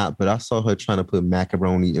joke or not, but I saw her trying to put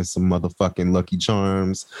macaroni in some motherfucking Lucky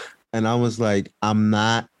Charms. And I was like, I'm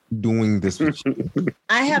not doing this with you.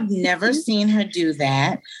 I have never seen her do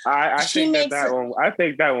that. I think that one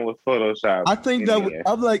was Photoshopped. I think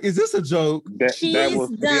I'm like, is this a joke?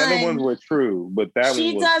 The other ones were true, but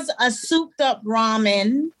she does a souped up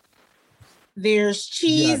ramen. There's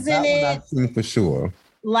cheese in it. I've seen for sure.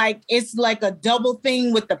 Like it's like a double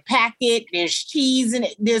thing with the packet. There's cheese in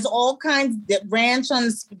it. There's all kinds of ranch on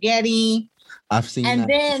the spaghetti. I've seen and that.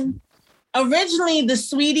 Then originally the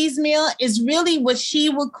Sweeties meal is really what she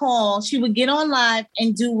would get on live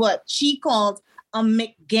and do what she called a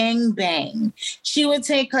McGangbang. She would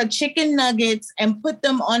take her chicken nuggets and put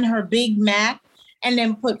them on her Big Mac and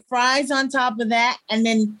then put fries on top of that and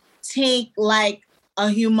then take like a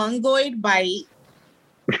humongoid bite.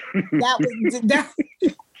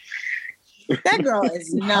 That girl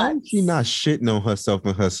is nuts. How is she not shitting on herself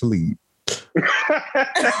in her sleep?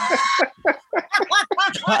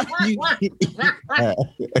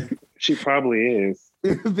 She probably is.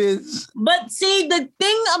 But see, the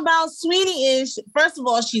thing about Sweetie is, first of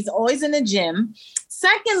all, she's always in the gym.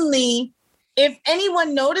 Secondly, if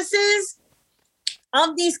anyone notices,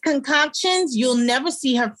 of these concoctions, you'll never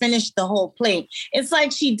see her finish the whole plate. It's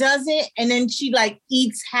like she does it and then she like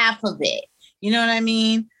eats half of it. You know what I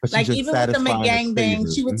mean? Like even with the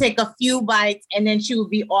McGangbang, she would take a few bites and then she would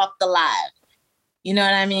be off the live. You know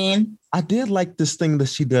what I mean? I did like this thing that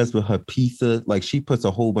she does with her pizza. Like she puts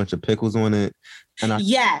a whole bunch of pickles on it. And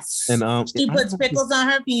she puts pickles on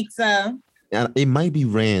her pizza. And it might be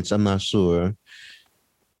ranch. I'm not sure.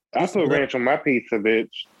 I put ranch on my pizza, bitch.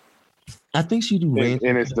 I think she do ranch,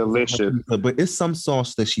 and it's delicious. Pizza, but it's some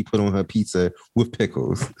sauce that she put on her pizza with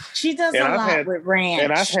pickles. She does a lot with ranch.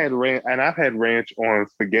 And I've had ranch on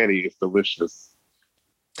spaghetti. It's delicious.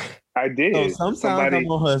 I did. So sometimes I'm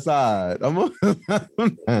on her side.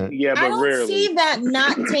 Yeah, but I don't rarely. see that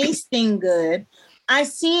not tasting good. I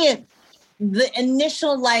see it. The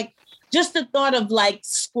initial just the thought of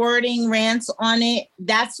squirting ranch on it.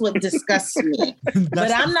 That's what disgusts me.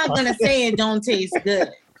 But I'm not gonna say it don't taste good.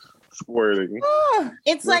 Squirting.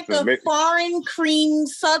 It's like a foreign cream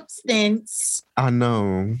substance. I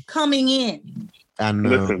know. Coming in. I know.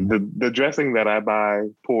 Listen, the dressing that I buy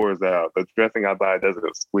pours out. The dressing I buy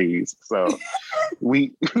doesn't squeeze. So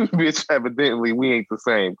evidently we ain't the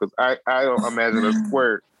same because I don't imagine a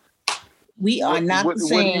squirt. We are not the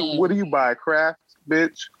same. What do you buy? Kraft,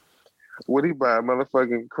 bitch? What do you buy?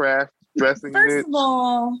 Motherfucking Kraft dressing, First of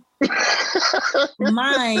all,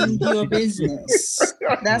 mind your business.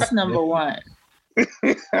 That's number one.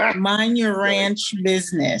 Mind your ranch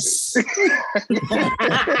business.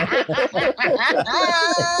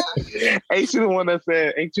 Ain't you the one that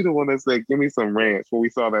said, give me some ranch when we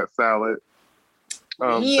saw that salad?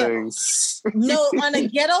 Yes. No, on a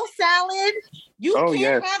ghetto salad, you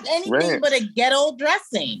can't have anything ranch. But a ghetto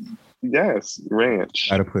dressing. Yes, ranch.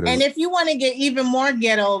 And if you want to get even more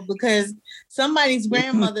ghetto, because somebody's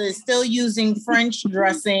grandmother is still using French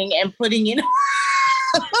dressing and putting it.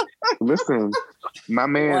 Listen, my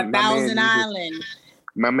man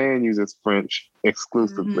uses French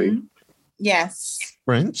exclusively. Mm-hmm. Yes.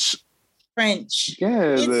 French French.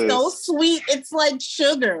 Yeah, It's so sweet. It's like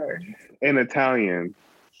sugar. In Italian.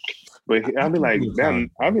 But I'll be like,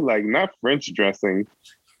 not French dressing.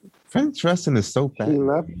 French dressing is so bad.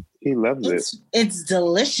 He loves it. It's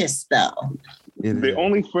delicious though. The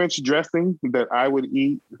only French dressing that I would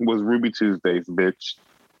eat was Ruby Tuesdays, bitch.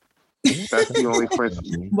 That's the only French.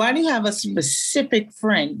 Why do you have a specific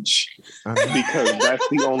French? Because that's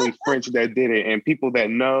the only French that did it, and people that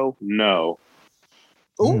know.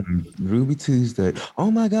 Ruby Tuesday.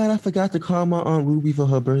 Oh my God, I forgot to call my Aunt Ruby for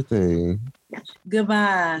her birthday.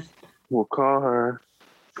 Goodbye. We'll call her.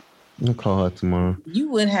 I'll call her tomorrow. You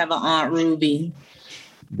would have an Aunt Ruby.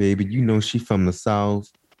 Baby, you know she from the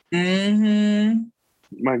South. Mm-hmm.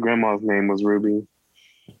 My grandma's name was Ruby.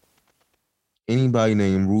 Anybody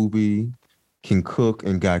named Ruby can cook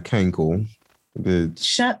and got cankle. Bitch.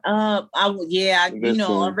 Shut up. Already I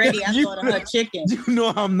thought of her chicken. You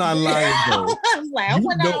know I'm not lying though. I'm like, I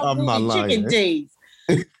went out I'm not lying. Chicken days.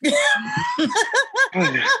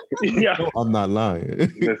 Yeah. No, I'm not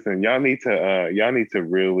lying. Listen, y'all need to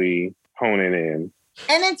really hone it in.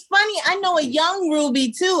 And it's funny, I know a young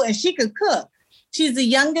Ruby too, and she could cook. She's the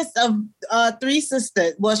youngest of 3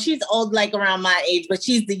 sisters. Well, she's old, like around my age, but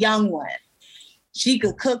she's the young one. She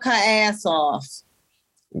could cook her ass off.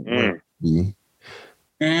 Mm-hmm.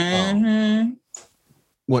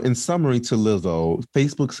 Well, in summary to Lizzo,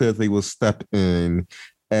 Facebook says they will step in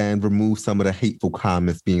and remove some of the hateful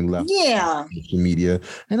comments being left on social media.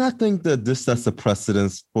 And I think that this sets a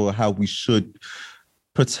precedence for how we should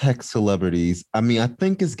protect celebrities. I mean, I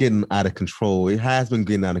think it's getting out of control. It has been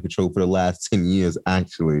getting out of control for the last 10 years,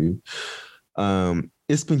 actually.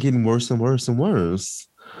 It's been getting worse and worse and worse.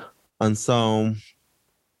 And so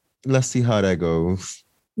let's see how that goes.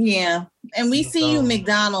 Yeah. And we see you,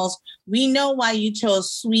 McDonald's. We know why you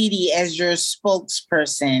chose Sweetie as your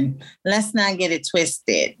spokesperson. Let's not get it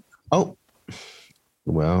twisted. Oh,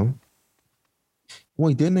 well.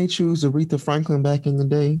 Wait, didn't they choose Aretha Franklin back in the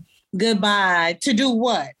day? Goodbye. To do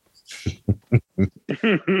what?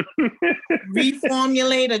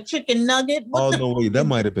 Reformulate a chicken nugget? No, wait. That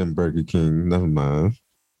might have been Burger King. Never mind.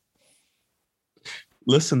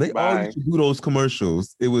 Listen, they all used to do those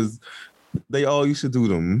commercials. They all used to do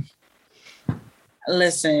them.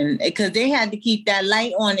 Listen, because they had to keep that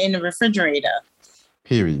light on in the refrigerator.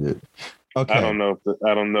 Period. Okay. I don't know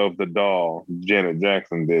if the doll Janet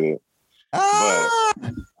Jackson did it. But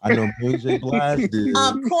I know Mary J. Blige did.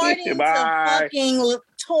 According to fucking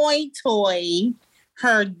Toy,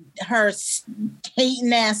 her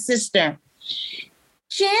hating ass sister.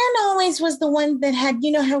 Jan always was the one that had,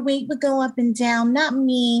 her weight would go up and down, not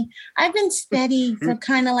me. I've been steady for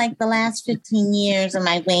kind of like the last 15 years of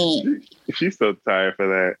my weight. She's so tired for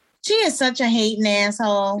that. She is such a hating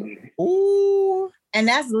asshole. Ooh. And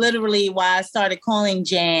that's literally why I started calling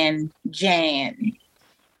Jan.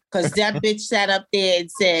 Because that bitch sat up there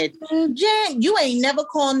and said, Jan, you ain't never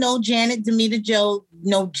called no Janet Demita Jo,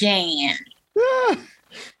 no Jan.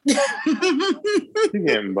 She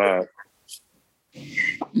getting bopped.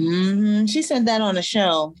 Mm-hmm. She said that on a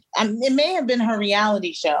show. It may have been her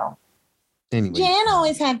reality show. Anyway, Jan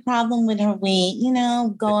always had problem with her weight,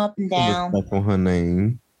 go up and down. Respect on her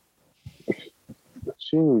name.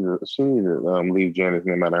 She needs to leave Janet's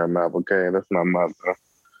name out of her mouth. Okay, that's my mother.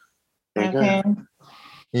 Okay.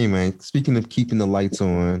 Anyway, speaking of keeping the lights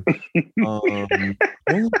on,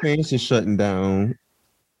 OnlyFans is shutting down.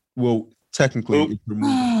 Well, technically, it's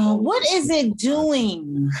removed. What is it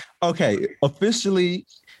doing? Okay, officially,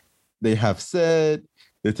 they have said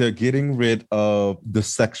that they're getting rid of the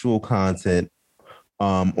sexual content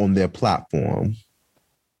on their platform.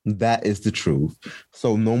 That is the truth.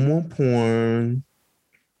 So no more porn.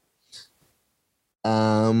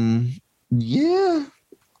 Yeah.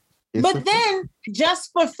 But then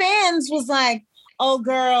Just for Fans was like, oh,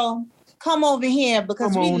 girl, come over here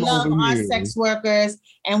because we love our sex workers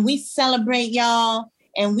and we celebrate y'all.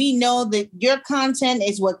 And we know that your content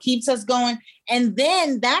is what keeps us going. And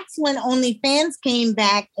then that's when OnlyFans came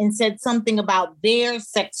back and said something about their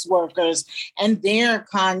sex workers and their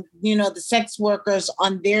the sex workers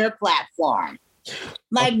on their platform.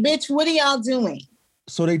 Like, bitch, what are y'all doing?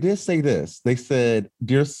 So they did say this. They said,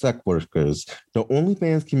 dear sex workers, the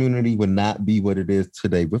OnlyFans community would not be what it is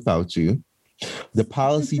today without you. The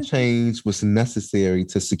policy change was necessary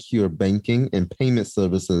to secure banking and payment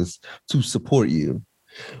services to support you.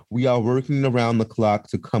 We are working around the clock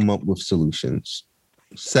to come up with solutions.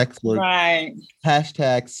 Sex work, right?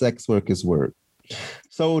 Hashtag sex workers work.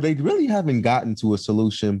 So they really haven't gotten to a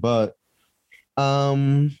solution, but I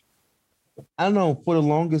don't know. For the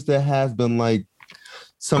longest, there has been like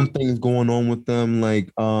some things going on with them.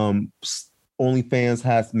 Like OnlyFans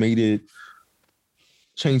has made it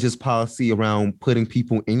change his policy around putting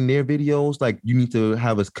people in their videos. Like you need to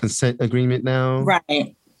have a consent agreement now.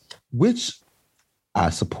 Right. Which I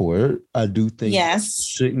support. I do think yes,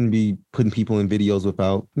 shouldn't be putting people in videos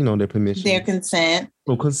without, their permission. Their consent.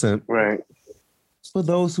 No consent. Right. For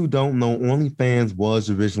those who don't know, OnlyFans was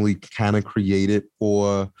originally kind of created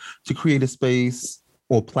to create a space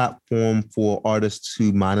or platform for artists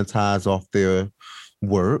to monetize off their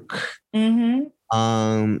work. Mm-hmm.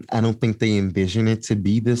 I don't think they envision it to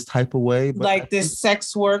be this type of way. But like this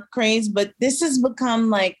sex work craze, but this has become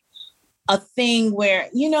like a thing where,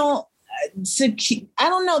 I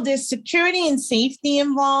don't know, there's security and safety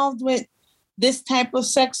involved with this type of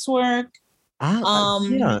sex work.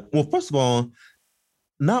 Yeah. Well, first of all,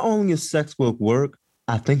 not only is sex work,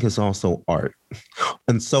 I think it's also art.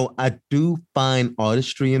 And so I do find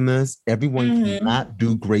artistry in this. Everyone cannot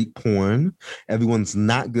do great porn. Everyone's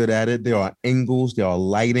not good at it. There are angles, there are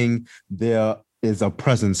lighting, there is a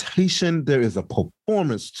presentation, there is a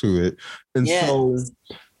performance to it. And so,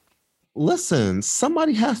 listen,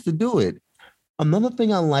 somebody has to do it. Another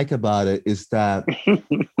thing I like about it is that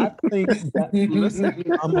I think that, listen,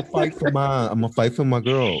 I'm gonna fight for my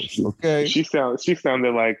girls. Okay. She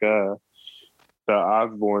sounded like the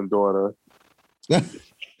Osborne daughter.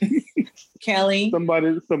 Kelly.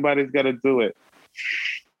 Somebody's got to do it.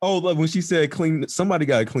 Oh, like when she said clean, somebody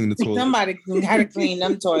got to clean the toilet. Somebody got to clean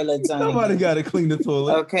them toilets. Somebody got to clean the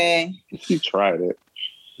toilet. Okay. She tried it.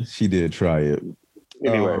 She did try it.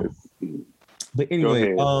 Anyways. But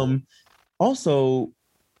anyway, also,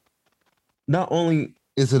 not only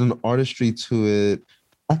is it an artistry to it,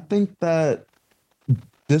 I think that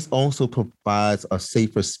this also provides a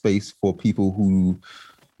safer space for people who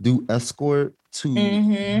do escort to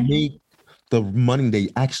make the money they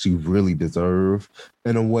actually really deserve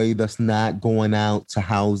in a way that's not going out to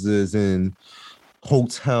houses and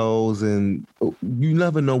hotels, and you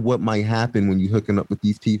never know what might happen when you're hooking up with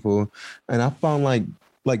these people. And I found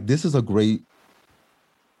like this is a great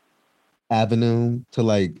avenue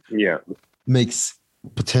to make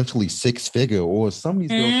potentially six-figure, or some of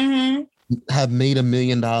these girls have made $1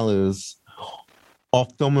 million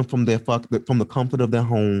off filming from the comfort of their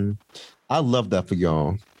home. I love that for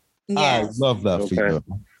y'all. Yes. I love that for y'all.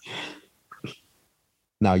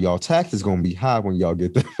 Now y'all taxes gonna be high when y'all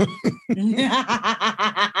get there.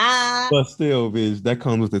 But still, bitch, that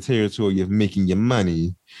comes with the territory of making your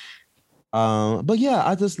money. But yeah,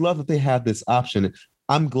 I just love that they have this option.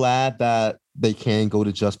 I'm glad that they can go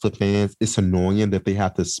to Just for Fans. It's annoying that they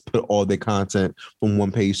have to put all their content from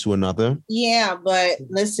one page to another. Yeah, but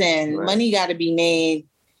listen, money got to be made.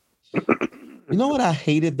 You know what I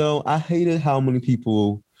hated, though? I hated how many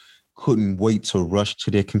people couldn't wait to rush to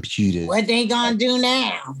their computers. What they gonna do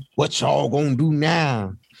now? What y'all gonna do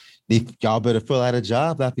now? Y'all better fill out a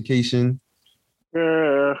job application.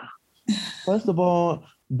 First of all,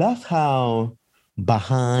 that's how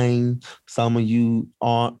behind some of you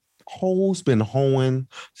are. Hoes been hoeing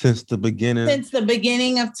since the beginning. Since the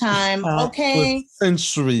beginning of time, okay? For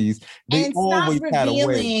centuries. They and always stop had a way.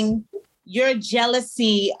 revealing your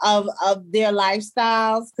jealousy of their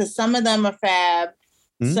lifestyles, because some of them are fab.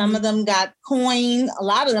 Some of them got coin. A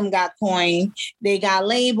lot of them got coin. They got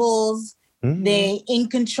labels. They in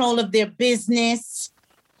control of their business.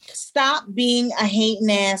 Stop being a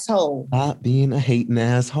hating asshole. Stop being a hating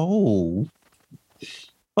asshole.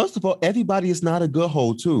 First of all, everybody is not a good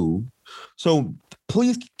hoe too. So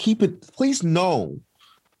please please know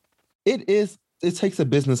it takes a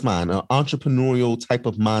business mind, an entrepreneurial type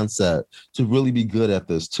of mindset to really be good at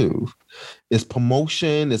this too. It's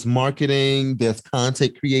promotion, it's marketing, there's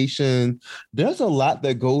content creation. There's a lot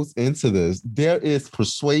that goes into this. There is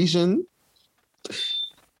persuasion.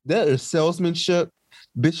 There is salesmanship.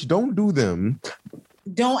 Bitch, don't do them.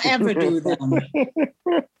 Don't ever do them.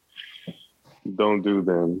 Don't do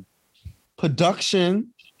them.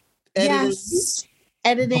 Production. Yes.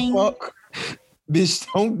 Editing. Bitch,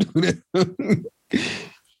 don't do that.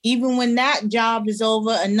 Even when that job is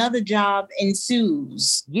over, another job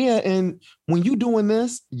ensues. Yeah, and when you're doing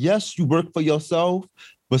this, yes, you work for yourself,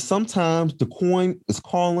 but sometimes the coin is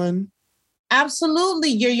calling. Absolutely.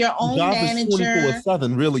 You're your own manager.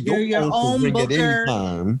 24/7, really. You're your own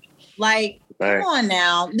booker. Like, come on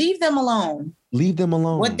now. Leave them alone. Leave them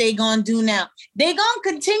alone. What they gonna do now? They gonna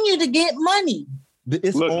continue to get money.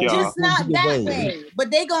 It's just not that way,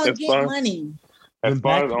 but they gonna get money. As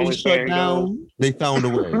far as OnlyFans goes, they found a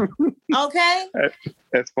way. Okay.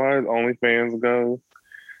 As far as OnlyFans goes,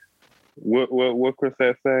 what Chris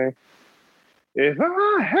had say? If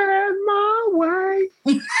I had my way.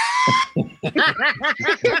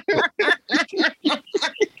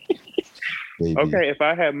 Baby. Okay, if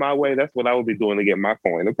I had my way, that's what I would be doing to get my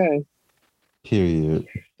coin. Okay. Period.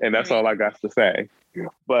 And that's all I got to say.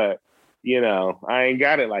 But, I ain't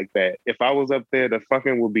got it like that. If I was up there, the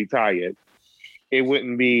fucking would be tired. It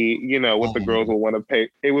wouldn't be, what the girls would want to pay.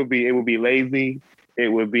 It would be lazy. It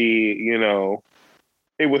would be,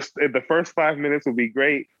 the first 5 minutes would be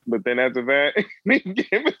great, but then after that,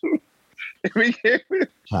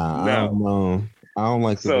 I don't know. I don't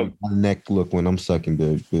like the neck look when I'm sucking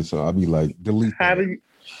dick, so I'll be like, delete. How do you,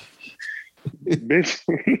 bitch?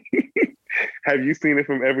 Have you seen it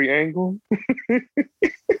from every angle?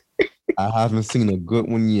 I haven't seen a good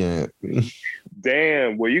one yet.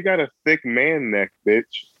 Damn, well, you got a thick man neck,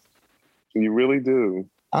 bitch. You really do.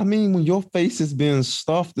 I mean, when your face is being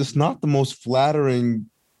stuffed, it's not the most flattering.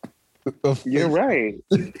 You're right.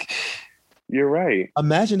 You're right.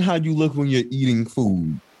 Imagine how you look when you're eating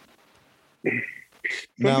food.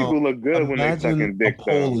 Some people look good when they're sucking dick. A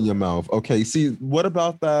hole in your mouth. Okay, see, what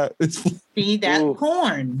about that? See, that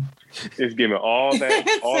porn. It's giving all that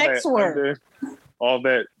all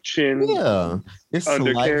that chin. Yeah, it's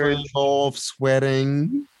saliva involved,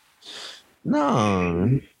 sweating.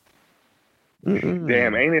 No.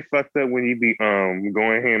 Damn, ain't it fucked up when you be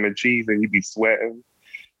going ham and cheese and you be sweating?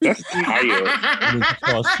 That's tired. You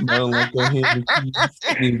start smelling like a ham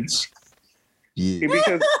and cheese. Yeah.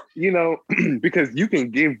 Because because you can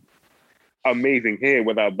give amazing head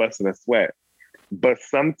without busting a sweat, but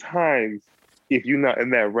sometimes if you're not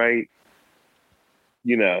in that right,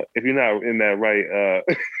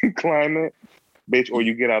 climate, bitch, or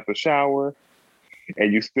you get out the shower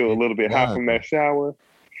and you still a little bit hot from that shower,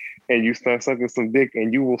 and you start sucking some dick,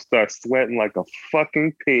 and you will start sweating like a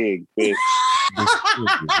fucking pig, bitch. Especially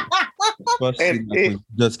like when he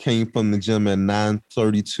just came from the gym at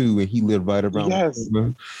 9:32 and he lived right around. Yes.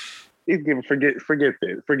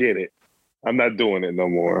 Forget it. I'm not doing it no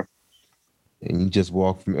more. And you just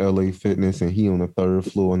walk from LA Fitness and he on the 3rd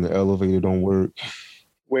floor and the elevator don't work.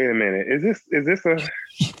 Wait a minute. Is this a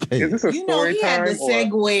story he time? Had to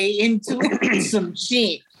segue into some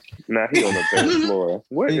shit. Nah, he on the 3rd floor.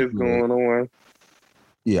 What is going on?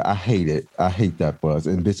 Yeah, I hate it. I hate that buzz.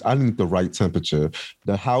 And bitch, I need the right temperature.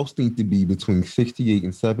 The house needs to be between 68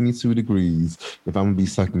 and 72 degrees if I'm gonna be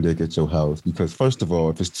sucking dick at your house. Because first of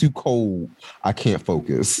all, if it's too cold, I can't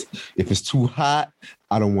focus. If it's too hot,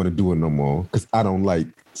 I don't want to do it no more because I don't like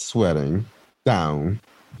sweating down.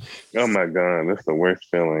 Oh my God, that's the worst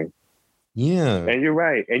feeling. Yeah. And you're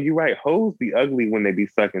right. Hoes be ugly when they be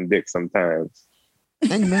sucking dick sometimes.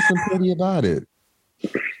 Ain't nothing pretty about it.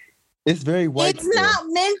 It's very white. It's not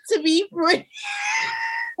meant to be pretty.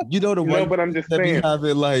 You know the one, but I'm just saying, have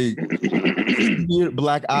it like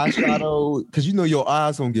black eyeshadow because your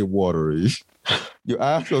eyes gonna get watery. Your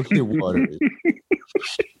eyes gonna get watery.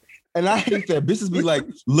 And I hate that. Bitches be like,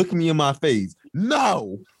 look me in my face.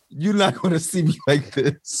 No, you're not gonna see me like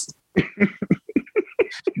this.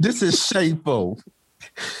 This is shameful.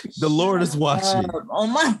 The Lord is watching. Oh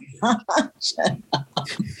my gosh.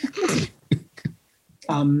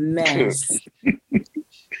 A mess.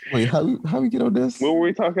 Wait, how we get on this? What were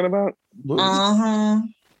we talking about? Uh-huh.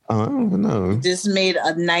 I don't even know. Just made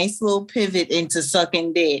a nice little pivot into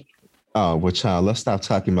sucking dick. Oh, well, child, let's stop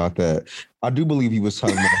talking about that. I do believe he was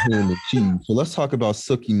talking about ham and cheese. So let's talk about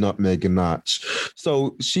Sookie Nutmeg Ganache.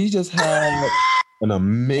 So she just had an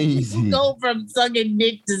amazing... Go from sucking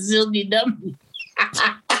dick to Sookie Nutmeg.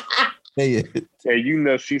 Hey,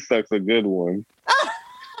 she sucks a good one.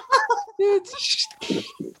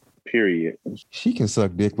 Period. She can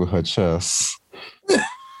suck dick with her chest. That'd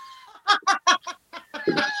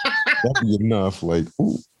be enough. Like,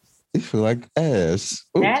 ooh, it feel like ass.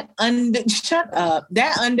 Ooh. Shut up.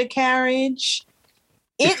 That undercarriage.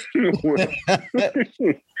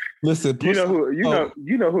 Listen, you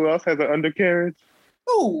know who else has an undercarriage?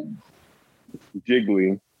 Who?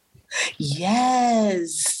 Jiggly.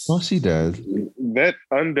 Yes. Oh, she does. That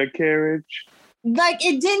undercarriage. Like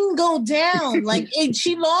it didn't go down.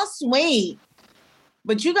 She lost weight.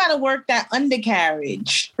 But you gotta work that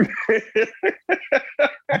undercarriage.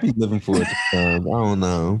 I be living for it sometimes. I don't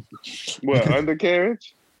know. What,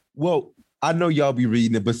 undercarriage? Well, I know y'all be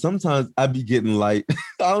reading it, but sometimes I be getting like,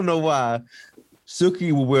 I don't know why.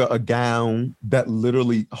 Sookie will wear a gown that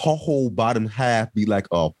literally her whole bottom half be like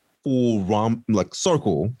a full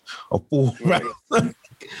circle, a full round.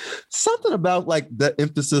 Something about like the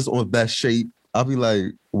emphasis on that shape. I'll be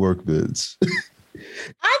like, work bids.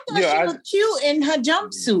 I thought she looked cute in her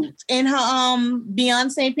jumpsuit, in her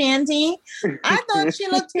Beyonce panty. I thought she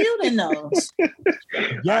looked cute in those.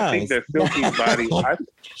 Yeah, I think that Silky's body.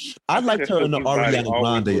 I liked her in the Ariana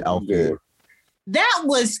Grande outfit. That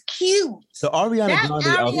was cute. The Ariana That Grande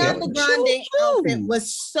Ariana Grande outfit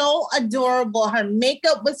was so adorable. Her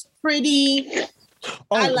makeup was pretty.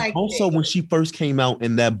 I liked also it. when she first came out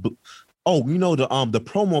in that you know the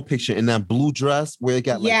promo picture in that blue dress where it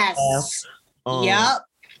got like yes. half,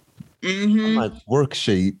 Mm-hmm. like work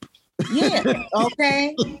shape. Yeah.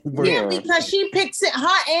 Okay. Yeah, because she picks it.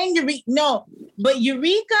 Her and Eureka. No, but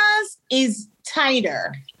Eureka's is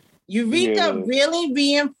tighter. Eureka really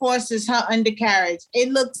reinforces her undercarriage. It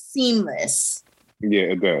looks seamless. Yeah,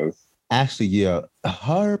 it does. Actually, yeah,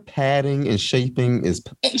 her padding and shaping is.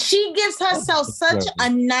 She gives herself such a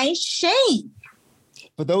nice shape.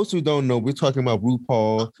 For those who don't know, we're talking about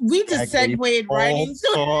RuPaul. We just segued right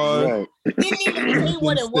into it. Didn't even say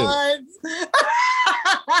what it was.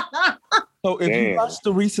 So if you watched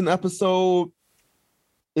the recent episode,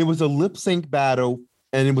 it was a lip sync battle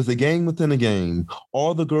and it was a game within a game.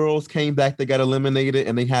 All the girls came back, they got eliminated,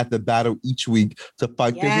 and they had to battle each week to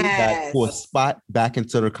fight their way back for a spot back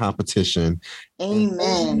into their competition.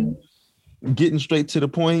 Amen. And getting straight to the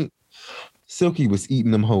point, Silky was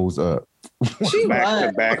eating them hoes up. She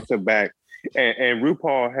was. Back to back. And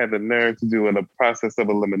RuPaul had the nerve to do in a process of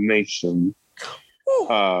elimination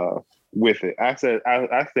with it. I said,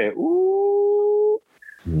 ooh,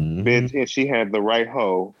 bitch, and she had the right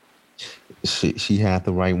hoe. She had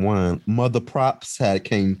the right one. Mother Props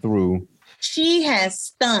came through. She has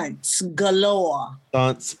stunts galore.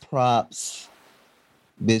 Stunts, props.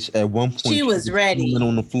 Bitch, at one point she was ready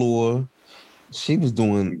on the floor. She was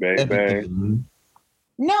doing everything.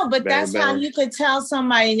 No, but that's how you could tell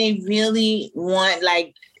somebody they really want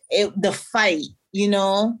the fight, you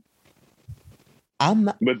know? I'm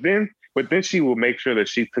not. But then she will make sure that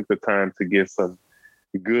she took the time to get some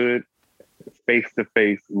good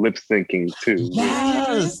face-to-face lip syncing too.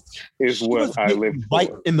 Yes, is what I live for.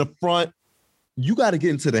 Right in the front. You got to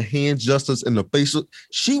get into the hand gestures and the facial.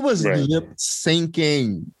 She was lip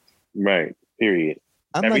syncing. Right. Period.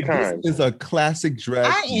 I'm every like, time. This is a classic drag.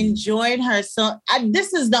 I enjoyed her so.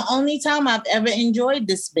 This is the only time I've ever enjoyed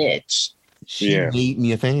this bitch. She made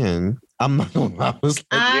me a fan. I'm not gonna lie.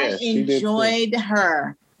 I enjoyed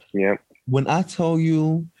her. Yep. When I tell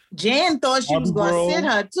you, Jan thought she was going to sit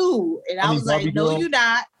her too, and I was like, "No, you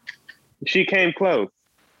not." She came close.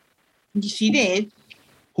 She did.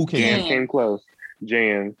 Who came? Jan came close.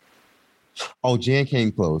 Jan. Oh, Jan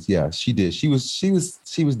came close. Yeah, she did. She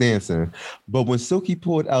was dancing. But when Silky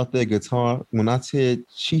pulled out that guitar, when I said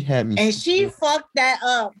she had me, and she fucked that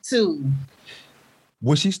up too.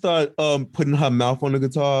 When she started putting her mouth on the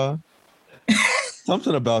guitar,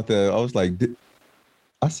 something about that, I was like,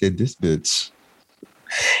 I said, this bitch.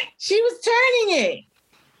 She was turning it.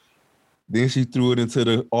 Then she threw it into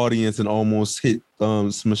the audience and almost hit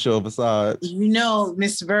Michelle Visage. You know,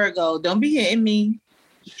 Miss Virgo, don't be hitting me.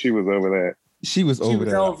 She was over that. She was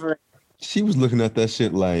over it. She was looking at that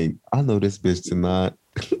shit like, I know this bitch tonight.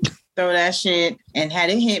 Throw that shit. And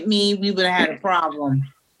had it hit me, we would have had a problem.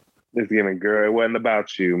 It's giving, girl, it wasn't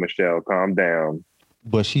about you, Michelle. Calm down.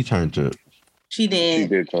 But she turned it. She did. She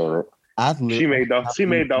did turn it. She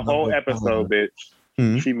made the whole episode, bitch.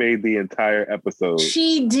 Mm-hmm. She made the entire episode.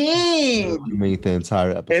 She did. She made the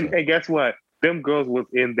entire episode. And guess what? Them girls was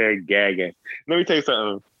in there gagging. Let me tell you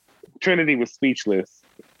something. Trinity was speechless.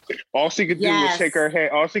 All she could do was shake her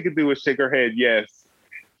head. All she could do was shake her head. Yes.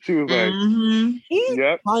 She was like,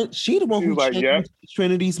 yep. She the one who changed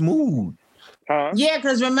Trinity's mood. Huh? Yeah,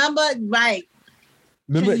 because remember, right.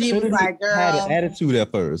 Remember, Trinity like, girl, had an attitude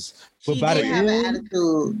at first. But by the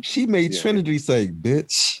end, she made Trinity say,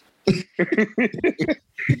 bitch.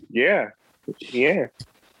 Yeah.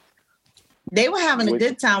 They were having a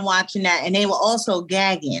good time watching that, and they were also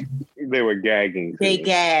gagging. They were gagging. They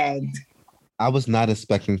gagged. I was not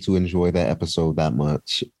expecting to enjoy that episode that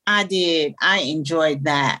much. I did. I enjoyed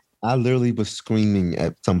that. I literally was screaming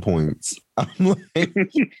at some points. I'm like, I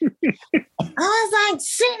was like,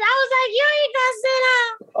 sit. I was like, you ain't gonna sit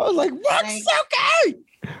down. I was like, what's okay?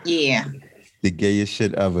 Yeah. The gayest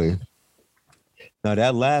shit ever. Now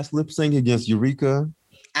that last lip sync against Eureka.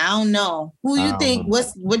 I don't know. Who you think?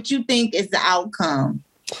 What you think is the outcome?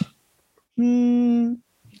 I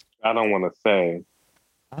don't want to say.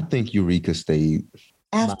 I think Eureka stayed.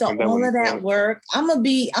 After all of that work, I'm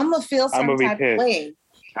gonna feel some type of way.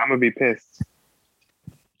 I'm gonna be pissed.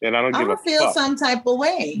 And I don't give a fuck. I'm gonna feel some type of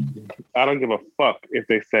way. I don't give a fuck if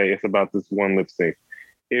they say it's about this one lip sync.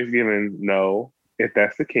 It's given no. If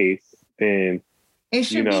that's the case, then it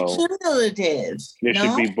should be cumulative. It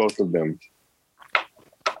should be both of them.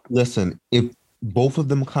 Listen, if both of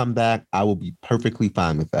them come back, I will be perfectly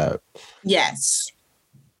fine with that. Yes.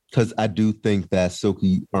 because I do think that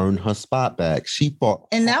Silky earned her spot back. She fought,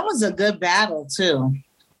 and that was a good battle too.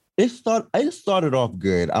 it started off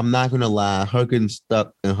good. I'm not gonna lie. Her getting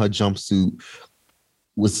stuck in her jumpsuit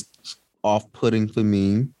was off-putting for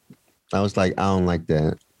me. I was like, I don't like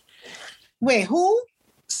that. Wait, who?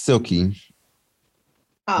 Silky.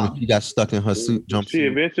 Oh, When she got stuck in her suit jumpsuit.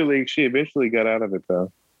 She eventually got out of it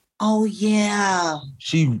though. oh yeah.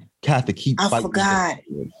 She had to keep I fighting. forgot.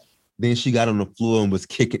 Then she got on the floor and was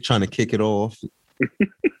trying to kick it off.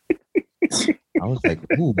 I was like,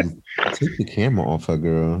 ooh, take the camera off her,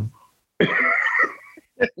 girl.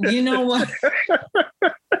 You know what?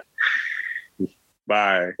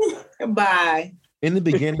 Bye. Bye. In the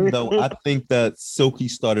beginning, though, I think that Silky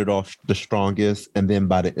started off the strongest, and then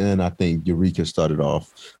by the end, I think Eureka started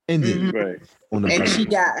off. And then Right. on the And she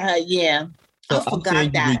got her, yeah. So I I'm forgot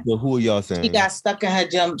saying that. Eureka. Who are y'all saying? She got stuck in her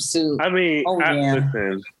jumpsuit. I mean, Oh, yeah.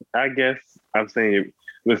 listen, I guess I'm saying,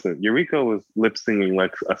 listen, Eureka was lip singing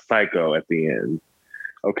like a psycho at the end.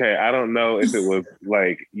 Okay, I don't know if it was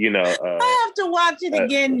like, I have to watch it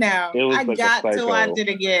again now. it was I like a got to psycho watch it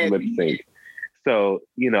again. lip sync. So,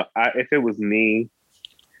 if it was me,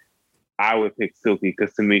 I would pick Silky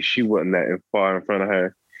because to me, she wasn't that far in front of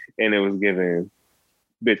her. And it was given,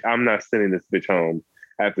 bitch, I'm not sending this bitch home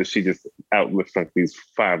after she just out lip synced these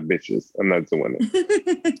 5 bitches. I'm not doing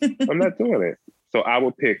it. I'm not doing it. So I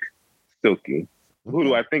would pick Silky. Who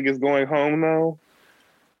do I think is going home though?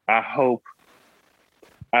 I hope.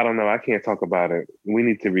 I don't know. I can't talk about it. We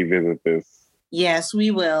need to revisit this. Yes, we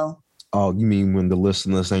will. Oh, you mean when the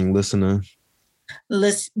listeners ain't listening?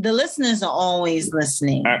 The listeners are always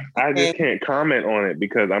listening. I just can't comment on it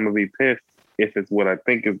because I'm gonna be pissed if it's what I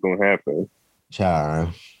think is gonna happen. Child.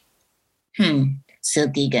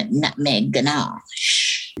 Silky got nutmeg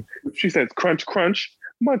ganache. She says crunch, crunch,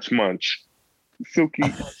 munch, munch. Silky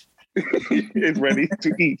is ready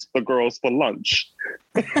to eat the girls for lunch.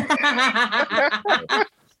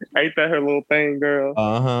 Ain't that her little thing, girl?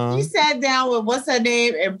 She sat down with what's her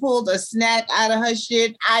name and pulled a snack out of her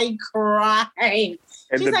shit. I cried. And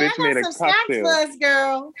She's the like, bitch I made got a some snacks cocktail. for us,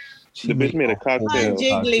 girl. The bitch made a cocktail.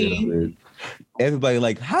 Jiggly. Everybody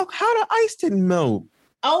like, how the ice didn't melt?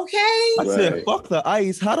 Okay. I said, fuck the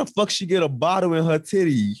ice. How the fuck she get a bottle in her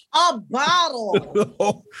titty? A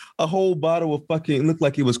bottle. A whole bottle of fucking, looked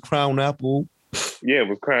like it was Crown Apple. Yeah, it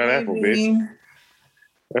was Crown Apple, bitch.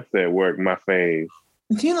 That's that work, my fave.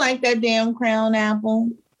 Do you like that damn Crown Apple?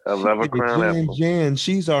 I love a Crown Apple. Jan,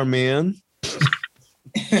 she's our man.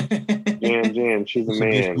 Jan, she's a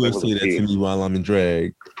man. Will say that to me while I'm in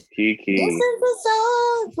drag. Kiki. This is the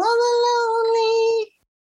song for the lonely.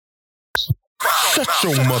 Shut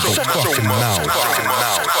your motherfucking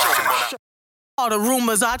mouth. All the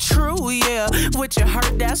rumors are true, yeah. What you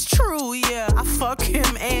heard, that's true, yeah. I fuck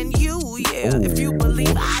him and you, yeah. If you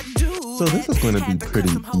believe I do. So this is going to be pretty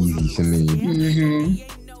easy to me. Mm-hmm.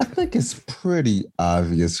 I think it's pretty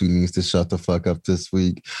obvious who needs to shut the fuck up this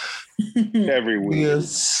week. Every week.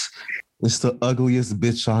 Yes, it's the ugliest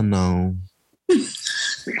bitch I know.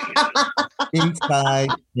 Inside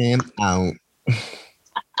and out.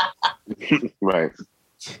 Right.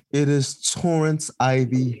 It is Torrance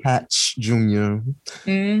Ivy Hatch Jr.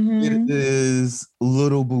 Mm-hmm. It is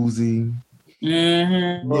Little Boozy,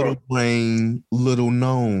 Little Brain, Little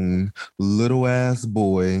Known, Little Ass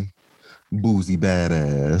Boy, Boozy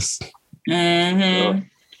Badass.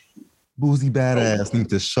 Boozy Badass needs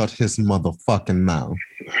to shut his motherfucking mouth.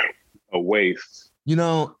 A waste.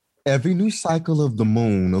 Every new cycle of the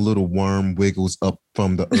moon, a little worm wiggles up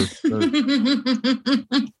from the earth.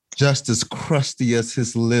 Just as crusty as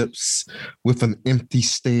his lips, with an empty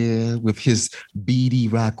stare, with his beady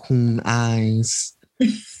raccoon eyes.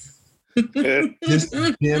 This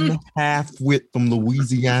dim half-wit from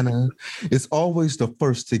Louisiana is always the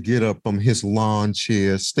first to get up from his lawn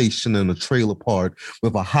chair, stationed in a trailer park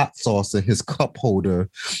with a hot sauce in his cup holder,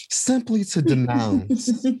 simply to denounce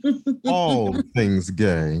all things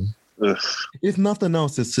gay. Ugh. If nothing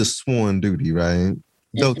else, it's his sworn duty, right?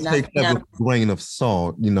 Though take that with a grain of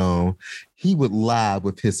salt, he would lie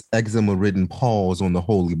with his eczema-ridden paws on the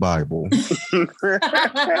Holy Bible. This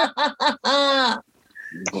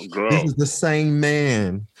is the same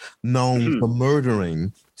man known for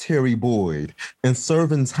murdering Terry Boyd and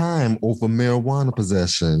serving time over marijuana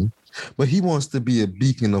possession, but he wants to be a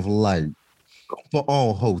beacon of light for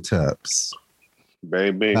all hoteps.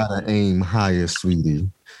 Baby. Gotta aim higher, sweetie.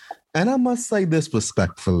 And I must say this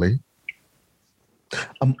respectfully.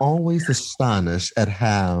 I'm always astonished at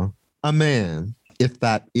how a man, if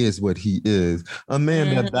that is what he is, a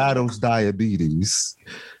man that battles diabetes,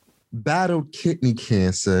 battled kidney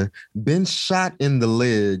cancer, been shot in the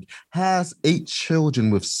leg, has 8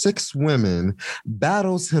 children with 6 women,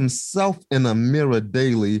 battles himself in a mirror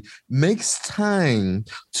daily, makes time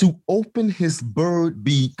to open his bird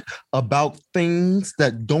beak about things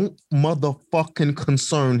that don't motherfucking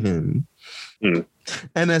concern him.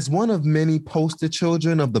 And as one of many poster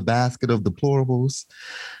children of the basket of deplorables,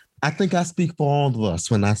 I think I speak for all of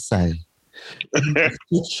us when I say,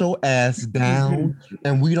 sit your ass down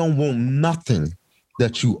and we don't want nothing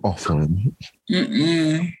that you offering.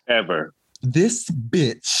 Ever. This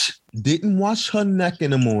bitch didn't wash her neck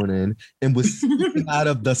in the morning and was sticking out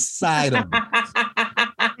of the side of it.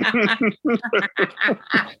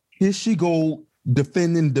 Here she go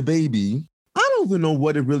defending the baby. I don't even know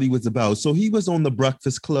what it really was about. So he was on the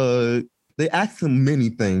Breakfast Club. They asked him many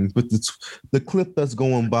things, but the clip that's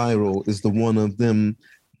going viral is the one of them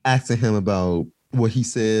asking him about what he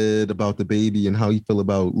said about the baby and how he feel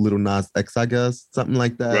about Lil Nas X, I guess, something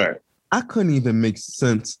like that. Right. I couldn't even make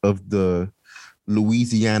sense of the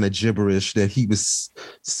Louisiana gibberish that he was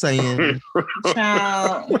saying.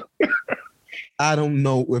 Child. I don't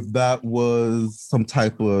know if that was some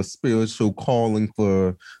type of spiritual calling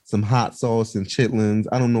for some hot sauce and chitlins.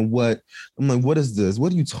 I don't know what. I'm like, what is this?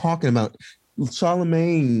 What are you talking about?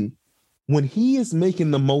 Charlamagne, when he is making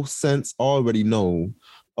the most sense, I already know.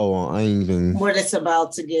 Oh, I ain't even. What it's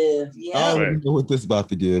about to give. Yeah. I already know what this about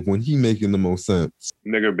to give when he making the most sense.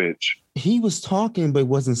 Nigger bitch. He was talking but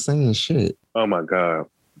wasn't saying shit. Oh my God.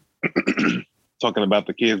 Talking about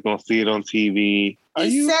the kids gonna see it on TV.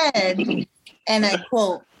 He said, and I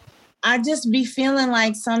quote, I just be feeling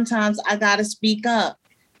like sometimes I gotta speak up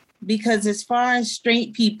because as far as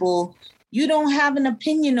straight people, you don't have an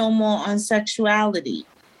opinion no more on sexuality.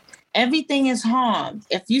 Everything is harmed.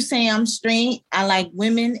 If you say I'm straight, I like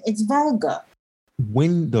women, it's vulgar.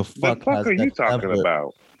 When the fuck are you talking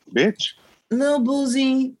about, bitch? Lil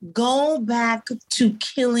Boozy, go back to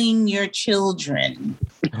killing your children.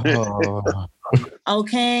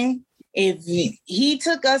 Okay? If he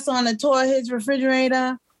took us on a tour of his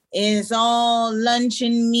refrigerator, it's all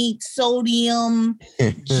luncheon meat, sodium,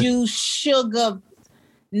 juice, sugar,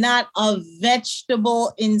 not a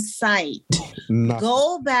vegetable in sight.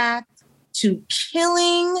 Go back to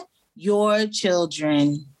killing your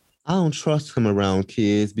children. I don't trust him around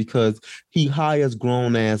kids because he hires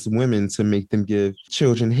grown-ass women to make them give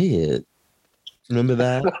children head. Remember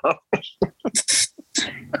that?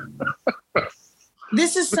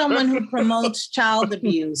 This is someone who promotes child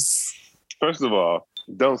abuse. First of all,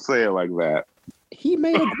 don't say it like that. He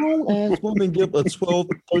made a grown-ass woman give a 12,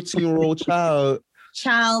 13-year-old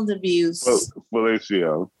child abuse.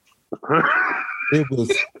 Felicio. It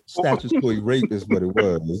was statutory rape is what it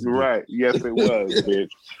was. Right. Yes, it was, bitch.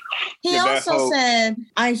 He also said,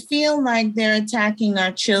 I feel like they're attacking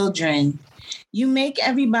our children. You make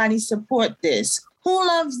everybody support this. Who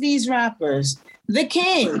loves these rappers? The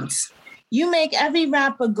kids. You make every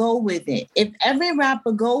rapper go with it. If every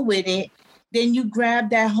rapper go with it, then you grab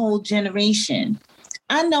that whole generation.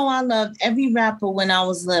 I know I loved every rapper when I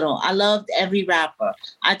was little. I loved every rapper.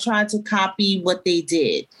 I tried to copy what they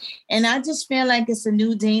did. And I just feel like it's a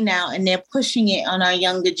new day now and they're pushing it on our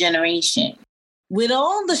younger generation. With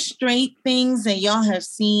all the straight things that y'all have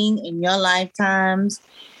seen in your lifetimes,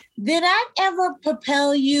 did that ever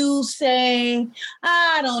propel you, say,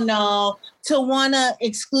 I don't know, to want to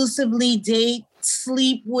exclusively date,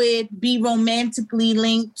 sleep with, be romantically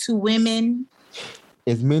linked to women?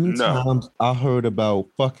 As many times I heard about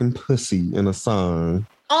fucking pussy in a song.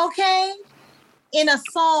 Okay. In a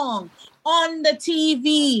song, on the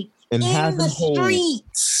TV, and in the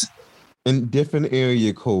streets. In different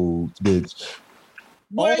area codes, bitch.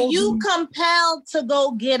 Were you compelled to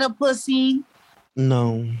go get a pussy?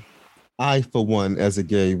 No. I, for one, as a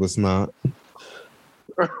gay, was not.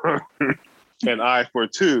 And I, for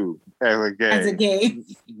two, as a gay.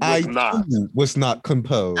 Was not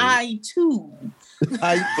compelled. I, too.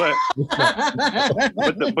 But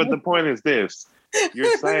the point is this: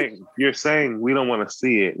 you're saying we don't want to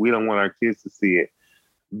see it. We don't want our kids to see it.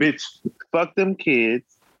 Bitch, fuck them kids.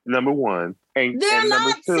 Number one, and they're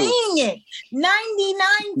not seeing it.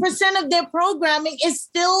 99% of their programming is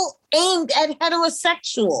still aimed at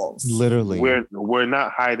heterosexuals. Literally, we're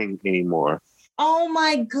not hiding anymore. Oh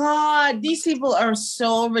my God, these people are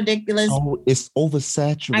so ridiculous. Oh, it's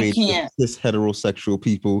oversaturated with this heterosexual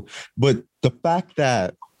people. But the fact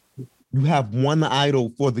that you have one idol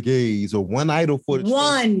for the gays or one idol for the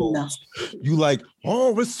folks, you like,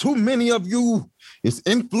 oh, it's too many of you. It's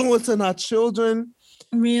influencing our children.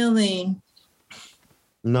 Really?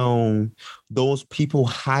 No, those people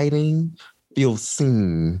hiding feel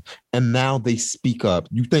seen, and now they speak up.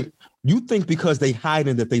 You think because they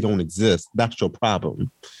hiding that they don't exist, that's your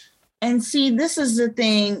problem. And see, this is the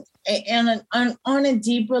thing, and on a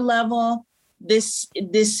deeper level, this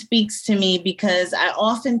speaks to me because I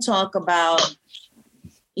often talk about,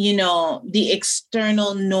 the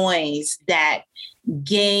external noise that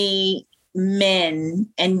gay men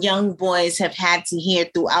and young boys have had to hear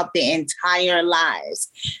throughout their entire lives.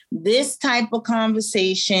 This type of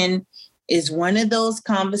conversation is one of those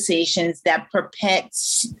conversations that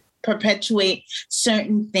perpetuate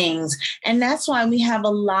certain things. And that's why we have a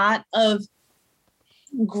lot of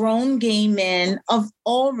grown gay men of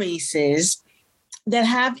all races that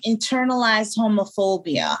have internalized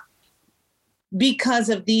homophobia because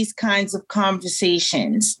of these kinds of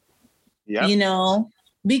conversations. Yep.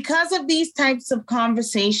 Because of these types of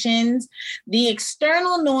conversations, the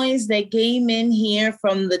external noise that gay men hear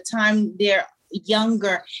from the time they're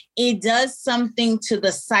younger, it does something to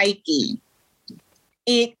the psyche.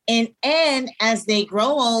 And as they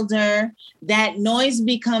grow older, that noise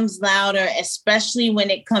becomes louder, especially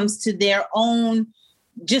when it comes to their own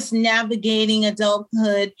just navigating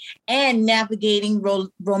adulthood and navigating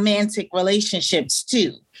romantic relationships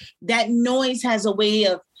too. That noise has a way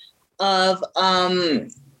of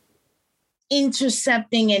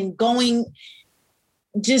intercepting and going,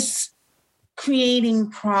 just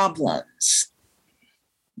creating problems.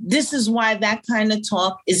 This is why that kind of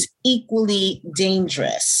talk is equally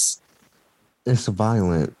dangerous. It's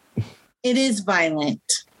violent. It is violent.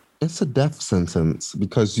 It's a death sentence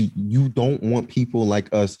because you don't want people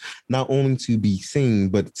like us not only to be seen,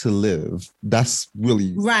 but to live. That's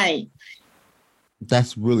really... Right.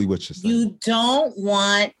 That's really what you're saying. You don't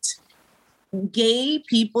want gay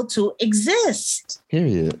people to exist.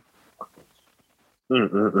 Period.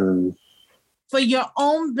 For your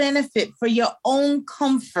own benefit, for your own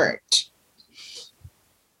comfort.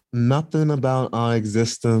 Nothing about our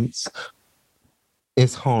existence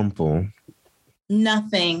is harmful.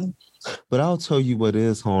 Nothing. But I'll tell you what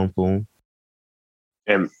is harmful.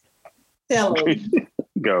 And Tell him.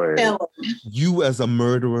 Go ahead. Tell him. You as a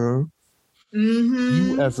murderer.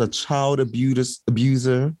 Mm-hmm. You as a child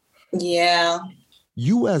abuser. Yeah.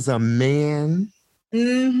 You as a man.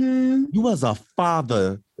 Mm-hmm. You as a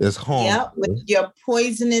father is harmful. Yep, with your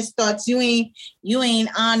poisonous thoughts. You ain't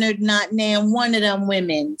honored not name one of them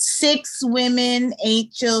women. 6 women,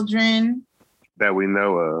 8 children. That we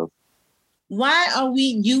know of. Why are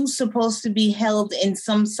you supposed to be held in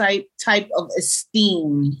some type of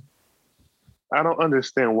esteem? I don't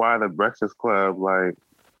understand why the Breakfast Club,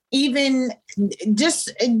 even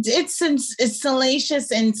just it's salacious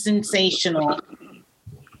and sensational.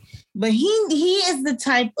 But he is the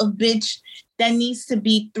type of bitch that needs to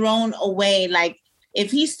be thrown away. Like,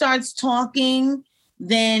 if he starts talking,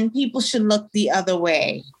 then people should look the other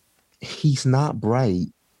way. He's not bright.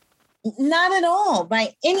 Not at all,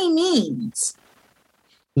 by any means.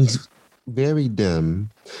 He's very dim.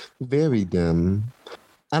 Very dim.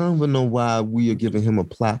 I don't even know why we are giving him a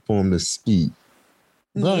platform to speak.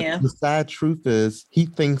 But the sad truth is, he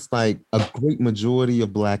thinks like a great majority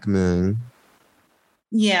of Black men.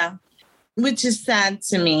 Yeah, which is sad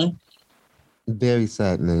to me. Very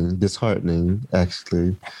saddening, disheartening,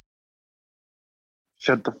 actually.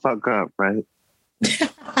 Shut the fuck up, right?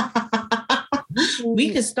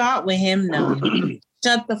 We could start with him now.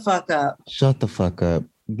 Shut the fuck up. Shut the fuck up.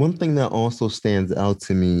 One thing that also stands out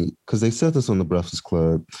to me, because they said this on the Breakfast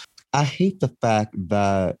Club, I hate the fact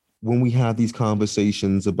that when we have these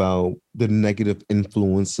conversations about the negative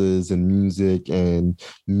influences in music and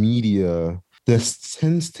media, there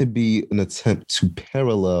tends to be an attempt to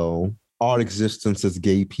parallel our existence as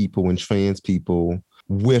gay people and trans people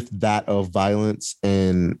with that of violence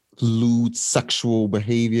and lewd sexual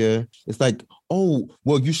behavior. It's like, oh,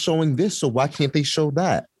 well, you're showing this, so why can't they show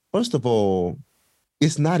that? First of all,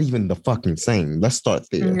 it's not even the fucking same. Let's start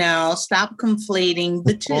there. No, stop conflating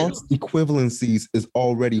the two. False equivalencies is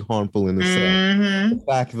already harmful in itself. Mm-hmm. In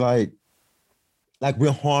fact, like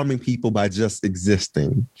we're harming people by just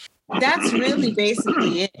existing. That's really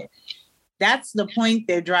basically it. That's the point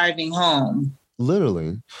they're driving home.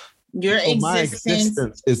 Literally. Your so my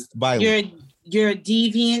existence is violent. Your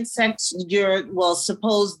deviant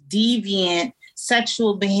supposed deviant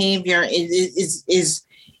sexual behavior is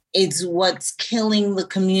what's killing the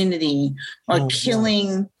community or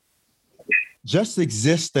killing. Just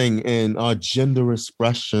existing in our gender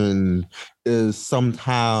expression is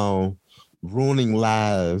somehow ruining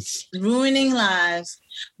lives.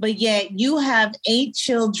 But yet you have 8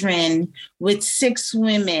 children with 6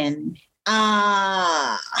 women.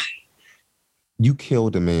 You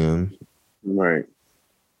killed a man. Right.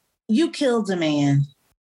 You killed a man.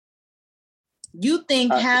 You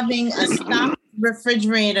think having a stocked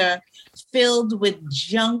refrigerator filled with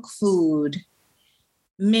junk food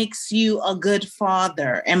makes you a good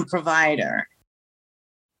father and provider.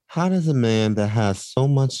 How does a man that has so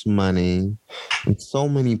much money and so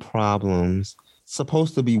many problems,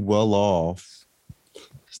 supposed to be well off,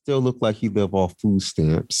 still look like he live off food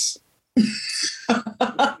stamps?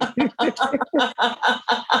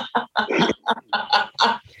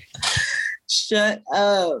 Shut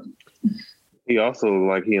up. He also look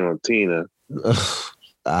like he on Tina.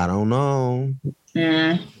 I don't know.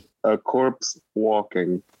 A corpse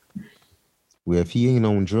walking. Well, if he ain't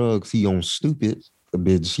on drugs, he on stupid.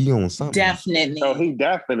 Bitch, he on something. Definitely. Oh, he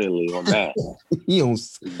definitely on that. He on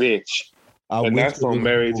Bitch. And that's on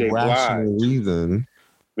Mary J. Blige. Reason.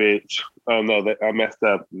 Bitch. Oh no, I messed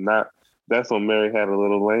up. That's on Mary Had a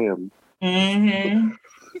Little Lamb. Mm-hmm.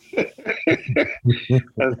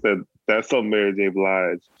 I said that's on Mary J.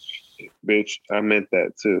 Blige. Bitch, I meant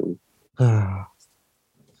that too.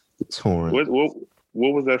 Torn.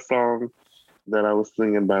 What was that song that I was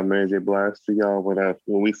singing by Mary J. Blige to y'all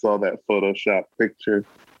when we saw that Photoshop picture?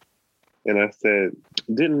 And I said,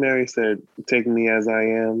 didn't Mary said, "Take me as I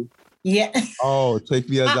am"? Yeah. Oh, take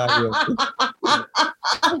me as I am.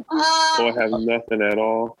 Or have nothing at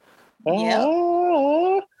all. Yep.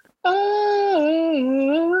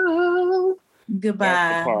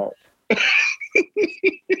 Goodbye.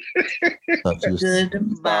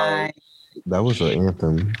 Goodbye. That was an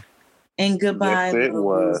anthem. And goodbye. Yes, it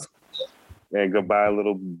was. And goodbye,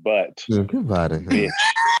 little butt. Yeah, goodbye to him.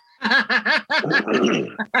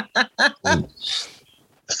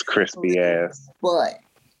 It's crispy ass. What?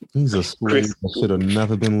 He's a slave that should have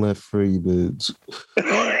never been let free, bitch.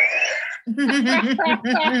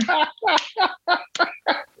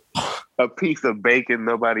 A piece of bacon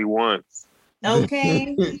nobody wants.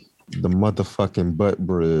 Okay. The motherfucking butt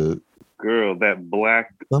bread. Girl, that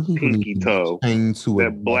black pinky toe.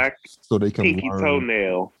 That black so they can pinky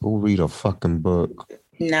toenail. Go read a fucking book.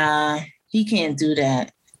 Nah, he can't do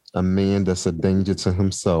that. A man that's a danger to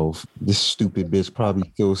himself. This stupid bitch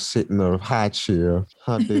probably still sitting in a high chair.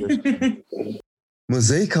 How dare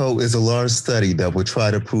Mosaico is a large study that will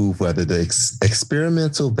try to prove whether the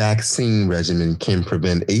experimental vaccine regimen can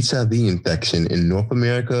prevent HIV infection in North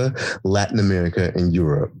America, Latin America, and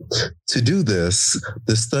Europe. To do this,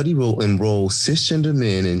 the study will enroll cisgender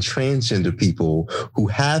men and transgender people who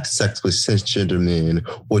have sex with cisgender men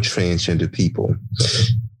or transgender people.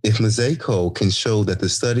 If Mosaico can show that the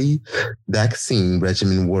study vaccine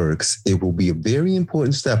regimen works, it will be a very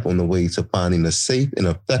important step on the way to finding a safe and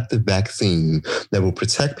effective vaccine that will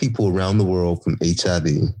protect people around the world from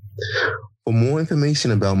HIV. For more information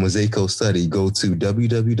about Mosaico's study, go to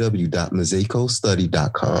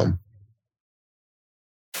www.mosaicostudy.com.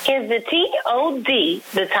 Is the TOD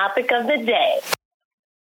the topic of the day?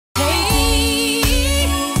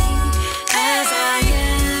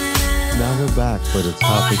 Now we're back for the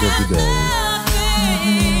topic of the day.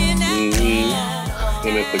 Mm-hmm.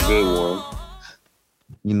 And it's a good one.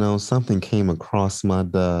 You know, something came across my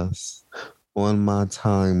desk on my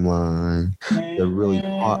timeline that really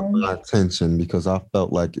caught my attention because I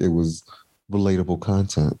felt like it was relatable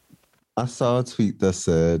content. I saw a tweet that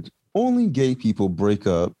said, only gay people break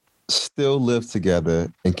up, still live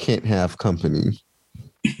together, and can't have company.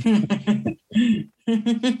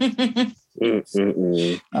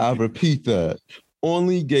 I repeat that.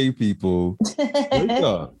 Only gay people break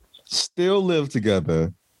up, still live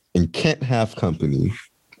together, and can't have company.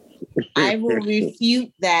 I will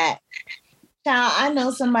refute that. Child, I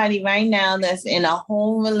know somebody right now that's in a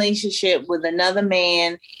whole relationship with another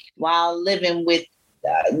man while living with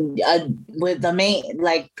the man.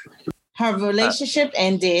 Like, her relationship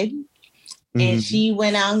ended, and she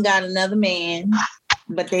went out and got another man,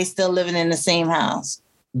 but they still living in the same house.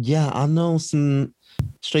 Yeah, I know some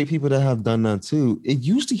straight people that have done that too. It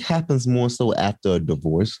usually happens more so after a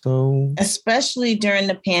divorce, though. Especially during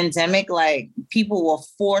the pandemic, like people were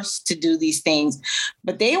forced to do these things,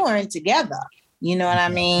 but they weren't together. You know what I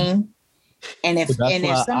mean? And if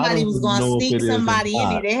somebody was going to sneak somebody in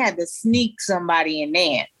there, they had to sneak somebody in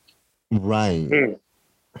there. Right.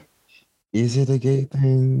 Is it a gay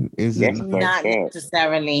thing? Is it not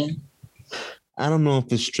necessarily? I don't know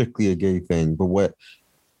if it's strictly a gay thing, but what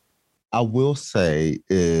I will say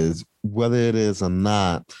is whether it is or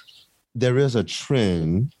not, there is a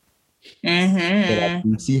trend that I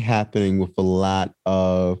can see happening with a lot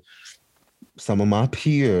of some of my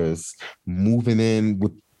peers moving in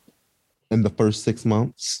the first 6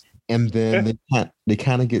 months, and then they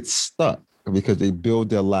kind of get stuck because they build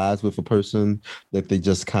their lives with a person that they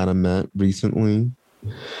just kind of met recently.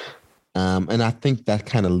 And I think that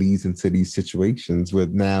kind of leads into these situations where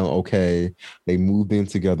now, okay, they moved in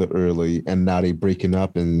together early and now they breaking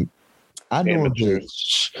up. And I know a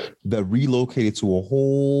bitch that relocated to a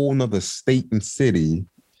whole nother state and city.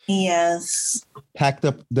 Yes. Packed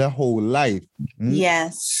up their whole life.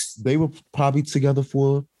 Yes. They were probably together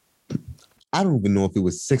for, I don't even know if it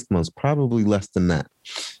was 6 months, probably less than that.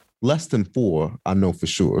 Less than 4, I know for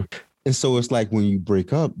sure. And so it's like when you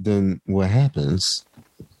break up, then what happens?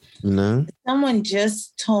 You know? Someone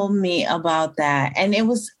just told me about that. And it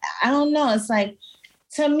was, I don't know, it's like,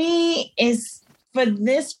 to me, it's for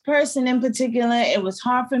this person in particular, it was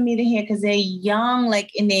hard for me to hear because they're young,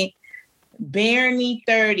 like in their barely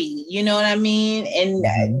 30, you know what I mean?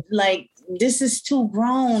 And like, this is too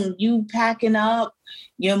grown. You packing up,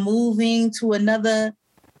 you're moving to another,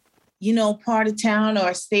 you know, part of town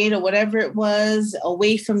or state or whatever it was,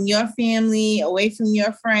 away from your family, away from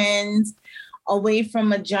your friends, away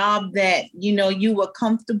from a job that, you know, you were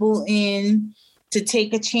comfortable in, to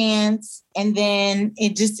take a chance, and then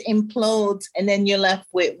it just implodes, and then you're left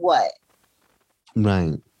with what?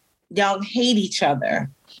 Right. Y'all hate each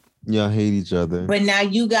other. Y'all hate each other. But now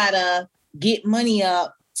you gotta get money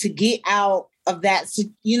up to get out of that.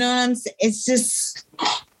 You know what I'm saying? It's just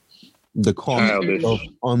the cost of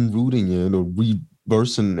unrooting it or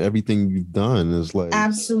reversing everything you've done is like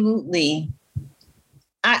absolutely.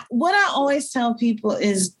 What I always tell people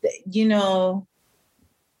is, you know,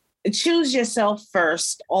 choose yourself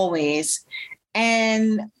first, always,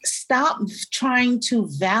 and stop trying to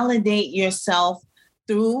validate yourself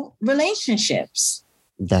through relationships.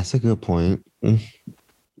 That's a good point.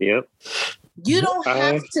 Yep. You don't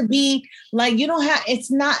have to be like, you don't have,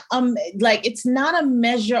 it's not like, it's not a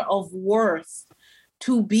measure of worth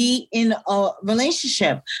to be in a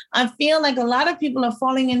relationship. I feel like a lot of people are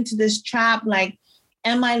falling into this trap, like,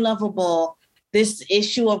 am I lovable? This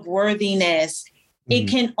issue of worthiness. It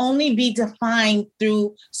can only be defined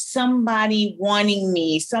through somebody wanting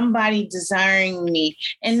me, somebody desiring me,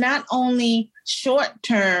 and not only short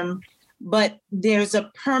term, but there's a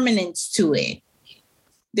permanence to it.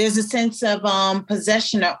 There's a sense of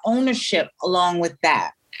possession or ownership along with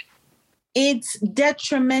that. It's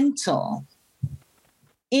detrimental.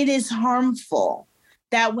 It is harmful.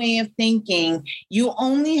 That way of thinking, you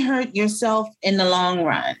only hurt yourself in the long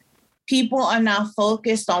run. People are now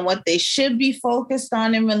focused on what they should be focused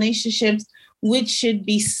on in relationships, which should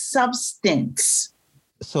be substance.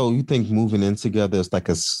 So you think moving in together is like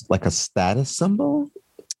a status symbol?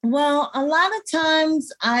 Well, a lot of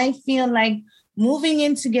times I feel like moving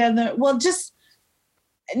in together, well, just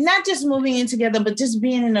not just moving in together, but just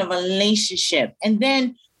being in a relationship. And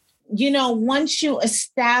then, you know, once you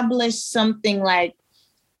establish something like,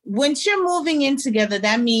 once you're moving in together,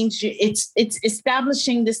 that means it's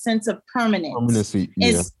establishing the sense of permanence. Permanency,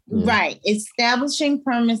 yeah. Right. Establishing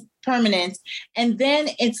permanence. And then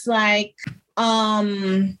it's like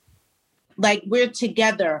we're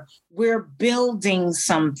together. We're building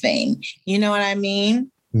something. You know what I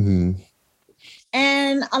mean? Mm-hmm.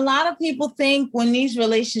 And a lot of people think when these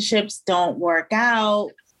relationships don't work out,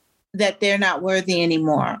 that they're not worthy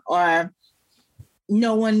anymore, or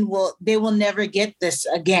they will never get this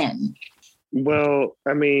again. Well,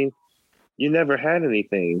 I mean, you never had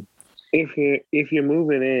anything. If you're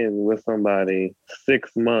moving in with somebody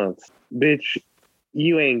 6 months, bitch,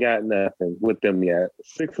 you ain't got nothing with them yet.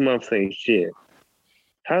 6 months ain't shit.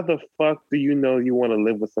 How the fuck do you know you want to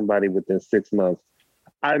live with somebody within 6 months?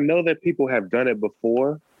 I know that people have done it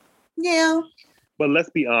before. Yeah. But let's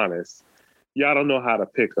be honest. Y'all don't know how to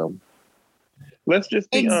pick them. Let's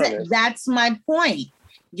just be honest. That's my point.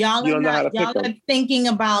 Y'all are thinking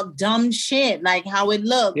about dumb shit, like how it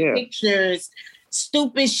looks, pictures,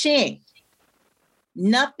 stupid shit.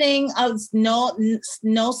 Nothing of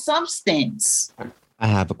no substance. I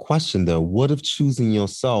have a question though. What if choosing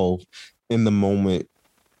yourself in the moment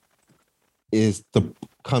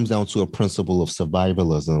comes down to a principle of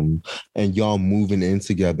survivalism, and y'all moving in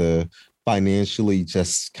together financially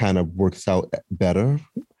just kind of works out better?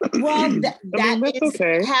 Well, that is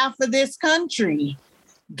okay. Half of this country,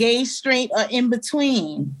 gay, straight, or in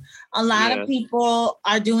between. A lot of people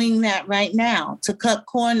are doing that right now to cut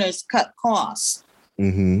corners, cut costs.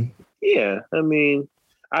 Mm-hmm. Yeah, I mean,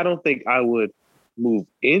 I don't think I would move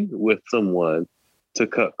in with someone to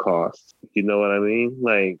cut costs. You know what I mean?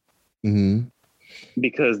 Like,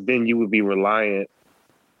 because then you would be reliant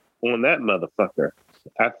on that motherfucker.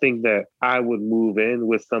 I think that I would move in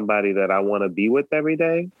with somebody that I want to be with every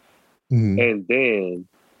day. And then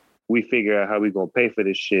we figure out how we're going to pay for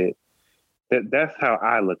this shit. That's how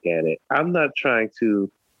I look at it. I'm not trying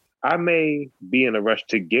to, I may be in a rush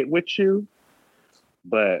to get with you,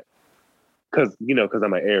 but because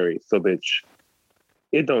I'm an Aries, so bitch,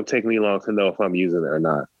 it don't take me long to know if I'm using it or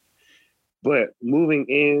not. But moving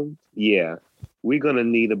in, yeah, we're gonna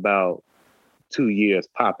need about 2 years,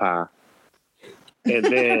 Papa, and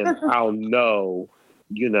then I'll know,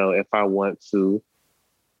 if I want to.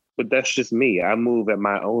 But that's just me. I move at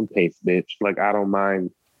my own pace, bitch. Like I don't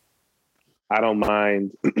mind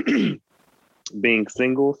being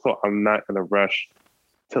single, so I'm not gonna rush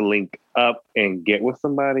to link up and get with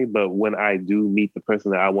somebody. But when I do meet the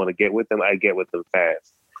person that I want to get with them, I get with them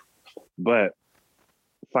fast. But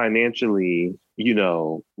financially,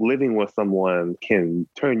 living with someone can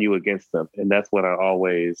turn you against them. And that's what I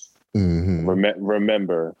always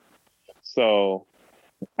remember. So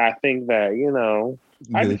I think that,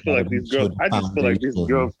 I just feel like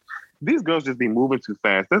these girls just be moving too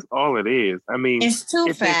fast. That's all it is. I mean, it's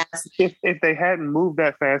too fast. If they hadn't moved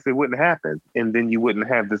that fast, it wouldn't happen. And then you wouldn't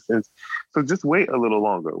have this sense. So just wait a little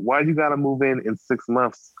longer. Why you got to move in 6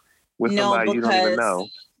 months with somebody you don't even know?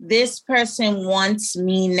 This person wants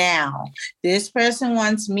me now. This person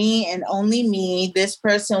wants me and only me. This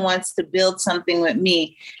person wants to build something with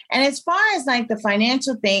me. And as far as like the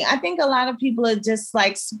financial thing, I think a lot of people are just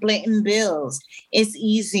like splitting bills. It's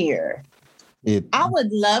easier. I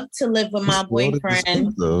would love to live with my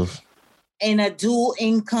boyfriend in a dual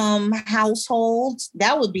income household.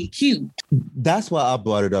 That would be cute. That's why I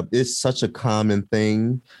brought it up. It's such a common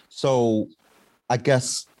thing. So I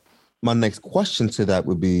guess my next question to that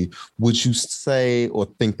would be, would you say or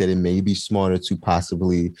think that it may be smarter to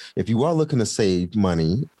possibly, if you are looking to save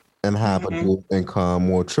money and have a dual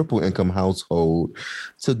income or triple income household,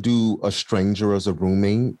 to do a stranger as a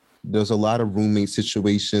roommate? There's a lot of roommate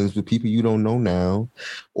situations with people you don't know now,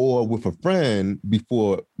 or with a friend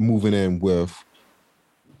before moving in with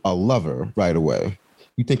a lover right away.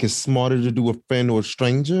 You think it's smarter to do a friend or a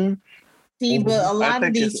stranger? See, but a lot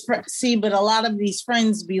of these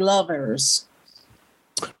friends be lovers.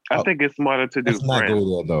 I think it's smarter to do friends. Not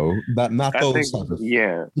go there though. Not those.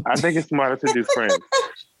 I think it's smarter to do friends.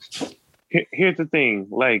 Here's the thing,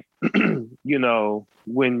 like,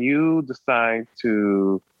 when you decide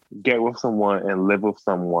to get with someone and live with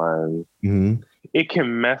someone, it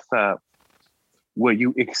can mess up what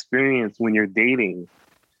you experience when you're dating.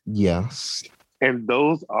 Yes. And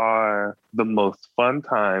those are the most fun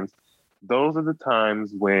times. Those are the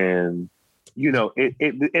times when,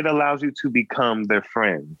 it allows you to become their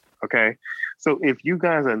friend. Okay. So if you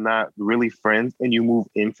guys are not really friends and you move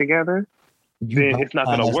in together, then it's not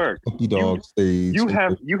going to work. You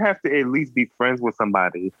have to at least be friends with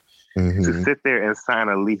somebody to sit there and sign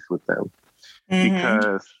a lease with them.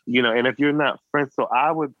 Because, and if you're not friends, so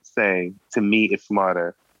I would say, to me, it's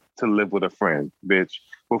smarter to live with a friend, bitch,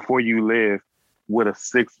 before you live with a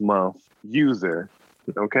 6-month user.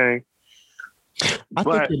 Okay. I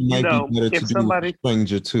think it might be better to do a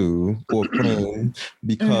stranger too, or friend,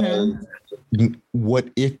 because what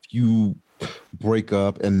if you break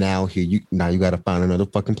up and now you got to find another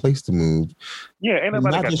fucking place to move? Yeah, ain't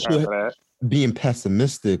nobody got time for that. Being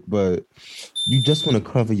pessimistic, but you just want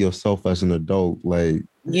to cover yourself as an adult, like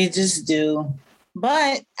you just do.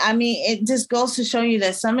 But I mean, it just goes to show you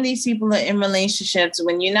that some of these people are in relationships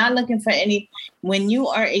when you're not looking for when you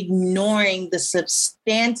are ignoring the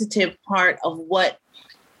substantive part of what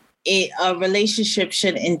a relationship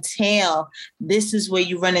should entail. This is where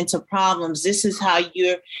you run into problems. This is how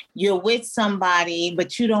you're with somebody,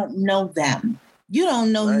 but you don't know them. You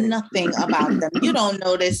don't know nothing about them. You don't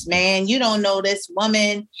know this man. You don't know this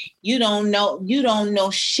woman. You don't know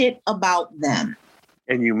shit about them.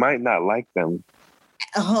 And you might not like them.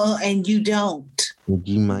 And you don't.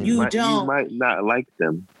 You might not like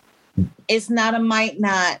them. It's not a might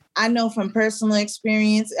not. I know from personal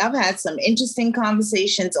experience, I've had some interesting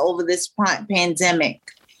conversations over this pandemic.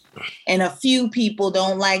 And a few people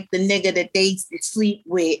don't like the nigga that they sleep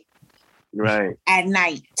with at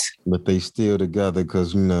night. But they still together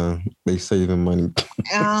because, they saving money.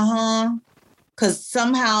 Because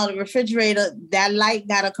somehow the refrigerator, that light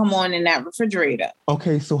got to come on in that refrigerator.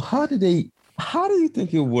 Okay, so how do you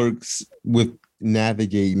think it works with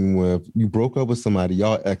navigating with, you broke up with somebody,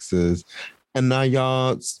 y'all exes, and now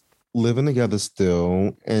y'all living together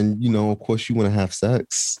still, and, of course you want to have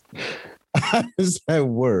sex. How does that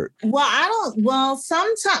work? Sometimes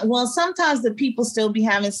the people still be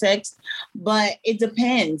having sex, but it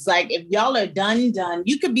depends. Like if y'all are done,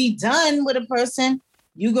 you could be done with a person.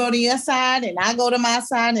 You go to your side and I go to my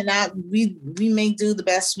side, and we may do the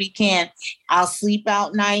best we can. I'll sleep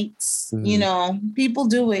out nights. People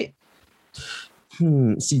do it.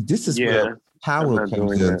 See, this is where power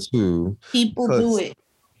comes in too. People do it.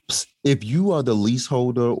 if you are the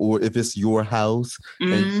leaseholder or if it's your house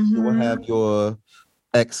and you will have your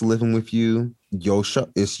ex living with you,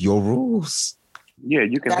 it's your rules. Yeah,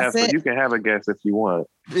 you can have a guest if you want.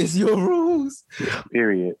 It's your rules.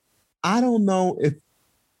 Period. I don't know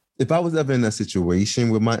if I was ever in a situation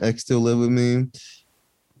where my ex still lived with me.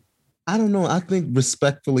 I don't know. I think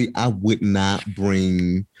respectfully, I would not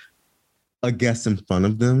bring a guest in front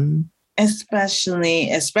of them.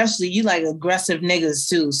 Especially you like aggressive niggas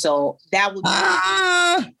too. So that would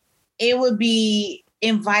be, it would be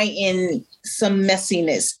inviting some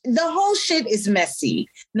messiness. The whole shit is messy,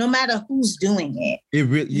 no matter who's doing it. It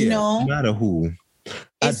really, yeah, no matter who.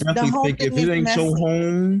 I definitely think if it ain't your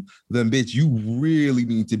home, then bitch, you really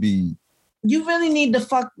need to be. You really need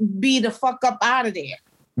to be the fuck up out of there.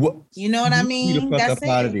 What? You know what I mean? That's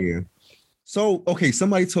out of there. So, okay,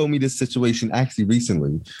 somebody told me this situation actually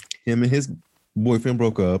recently. Him and his boyfriend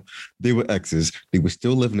broke up. They were exes. They were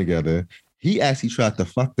still living together. He actually tried to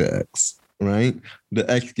fuck the ex, right? The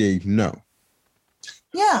ex gave no.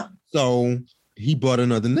 Yeah. So he brought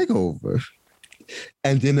another nigga over.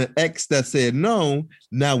 And then the ex that said no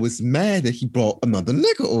now is mad that he brought another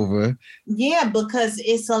nigga over. Yeah, because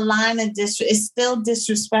it's a line of it's still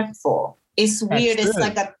disrespectful. It's weird. It's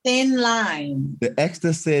like a thin line. The ex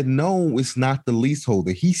that said no is not the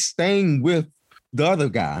leaseholder. He's staying with the other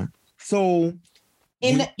guy. So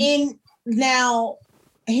now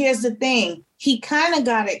here's the thing. He kind of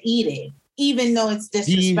gotta eat it, even though it's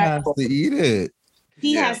disrespectful. He has to eat it.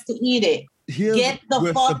 He has to eat it. Get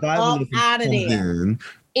the fuck up out of there.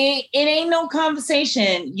 It ain't no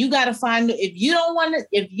conversation. You gotta find if you don't want to,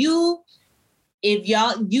 if you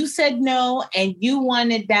said no and you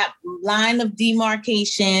wanted that line of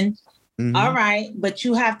demarcation, all right, but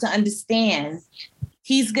you have to understand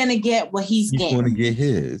he's gonna get what he's getting. He's gonna get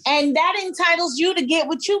his. And that entitles you to get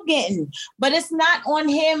what you're getting. But it's not on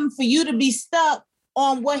him for you to be stuck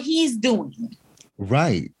on what he's doing.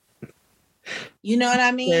 Right. You know what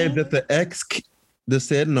I mean? Said that the ex that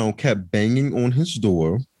said no kept banging on his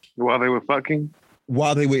door. While they were fucking?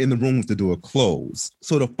 While they were in the room with the door closed.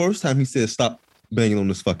 So the first time he said, stop banging on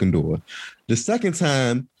this fucking door. The second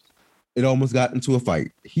time, it almost got into a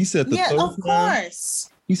fight. He said the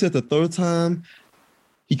third time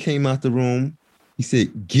he came out the room, he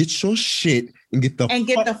said, get your shit and get the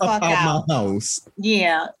fuck out my house.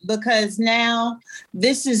 Yeah, because now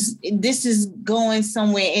this is going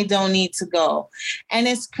somewhere it don't need to go. And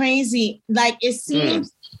it's crazy. Like it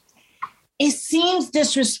seems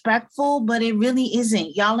disrespectful, but it really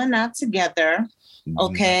isn't. Y'all are not together.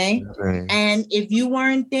 Okay. And if you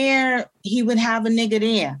weren't there, he would have a nigga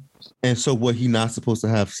there. And so what, he not supposed to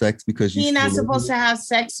have sex because he not supposed to have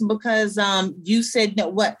sex because you said no.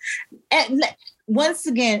 What? Once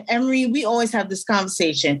again, Emery, we always have this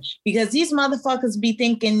conversation because these motherfuckers be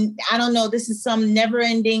thinking, I don't know, this is some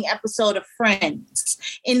never-ending episode of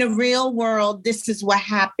Friends. In the real world, this is what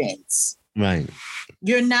happens. Right.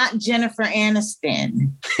 You're not Jennifer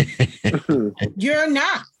Aniston. You're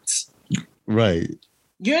not. Right.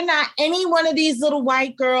 You're not any one of these little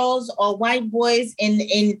white girls or white boys in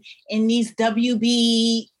these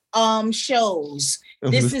WB shows.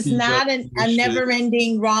 This is not a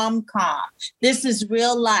never-ending rom-com. This is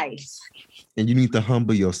real life. And you need to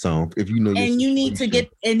humble yourself if you know. And you need to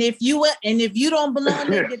get. And if you don't belong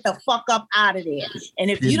there, get the fuck up out of there. And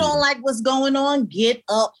if you don't like what's going on, get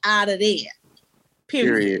up out of there.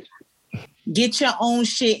 Period. Get your own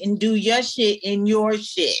shit and do your shit and your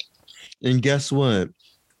shit. And guess what?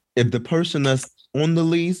 If the person that's on the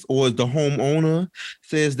lease or the homeowner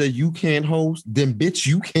says that you can't host, then bitch,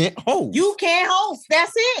 you can't host. You can't host.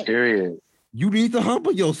 That's it. Period. You need to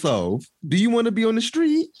humble yourself. Do you want to be on the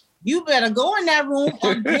street? You better go in that room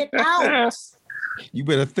or get out. You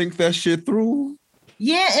better think that shit through.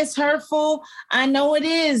 Yeah, it's hurtful. I know it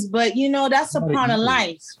is, but you know, that's a part of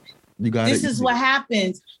life. This is what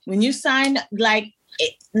happens when you sign,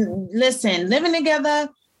 listen, living together,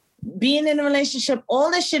 being in a relationship,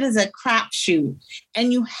 all this shit is a crapshoot,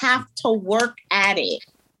 and you have to work at it.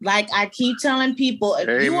 Like I keep telling people,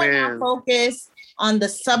 if you are not focused on the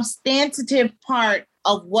substantive part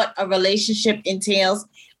of what a relationship entails,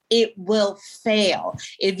 it will fail.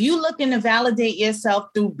 If you looking to validate yourself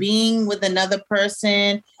through being with another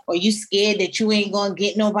person, or you scared that you ain't gonna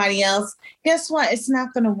get nobody else, guess what? It's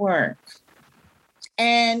not gonna work.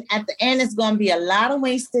 And at the end, it's going to be a lot of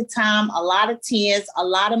wasted time, a lot of tears, a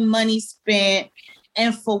lot of money spent.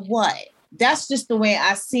 And for what? That's just the way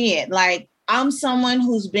I see it. Like, I'm someone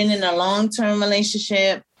who's been in a long-term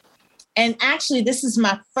relationship. And actually, this is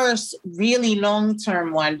my first really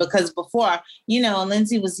long-term one because before,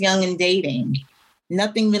 Lindsay was young and dating.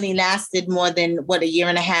 nothing really lasted more than a year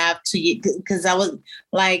and a half, 2 years, because I was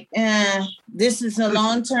like, this is a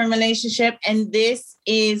long-term relationship and this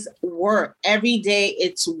is work. Every day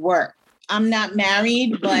it's work. I'm not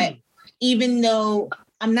married, but even though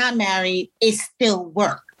I'm not married, it's still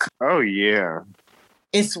work. Oh, yeah.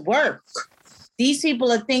 It's work. These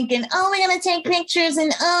people are thinking, oh, we're going to take pictures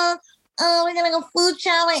and we're going to go food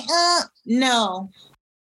shopping. No.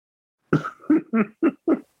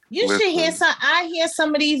 You should hear I hear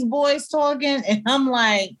some of these boys talking and I'm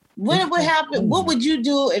like, what would happen? What would you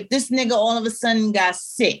do if this nigga all of a sudden got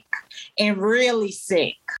sick and really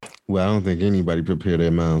sick? Well, I don't think anybody prepared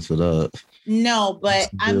their minds for that. No, but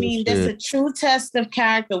I mean, that's a true test of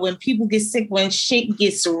character when people get sick, when shit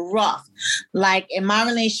gets rough. Like in my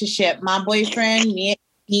relationship, my boyfriend,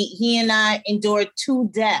 he and I endured 2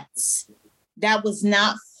 deaths. That was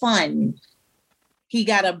not fun. He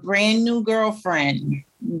got a brand new girlfriend.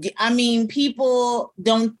 I mean, people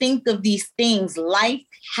don't think of these things. Life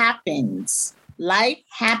happens. Life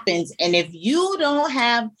happens. And if you don't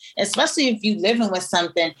have, especially if you're living with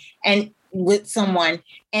something and with someone,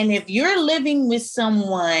 and if you're living with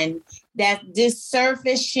someone that this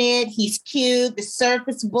surface shit, he's cute, the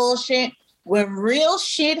surface bullshit, when real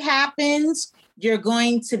shit happens, you're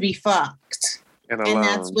going to be fucked. And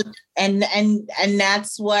that's what and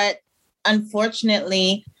that's what,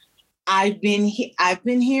 unfortunately, I've been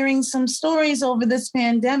hearing some stories over this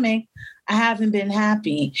pandemic. I haven't been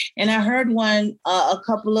happy. And I heard one a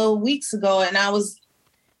couple of weeks ago and I was,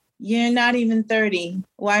 you're not even 30.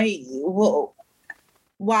 Why?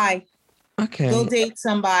 Why? Okay. Go date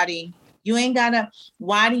somebody. You ain't gotta,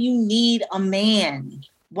 why do you need a man?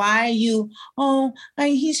 Why are you,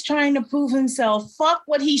 he's trying to prove himself. Fuck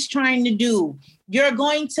what he's trying to do. You're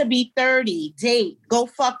going to be 30. Date. Go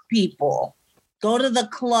fuck people. Go to the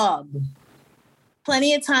club.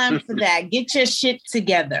 Plenty of time for that. Get your shit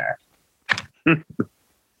together.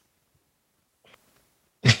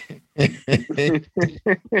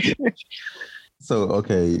 So,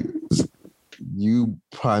 okay, you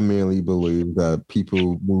primarily believe that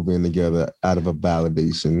people move in together out of a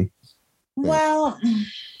validation. Well,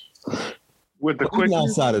 with the quickness,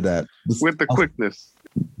 outside of that, with the quickness.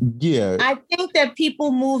 Yeah. I think that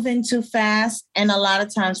people move in too fast and a lot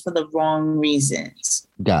of times for the wrong reasons.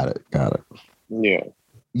 Got it. Yeah.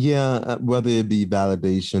 Yeah, whether it be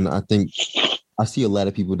validation, I think I see a lot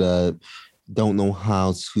of people that don't know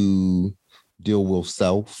how to deal with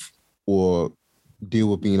self or deal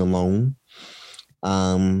with being alone.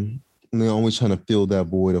 They're always trying to fill that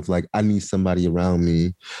void of like, I need somebody around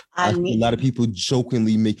me. I see a lot of people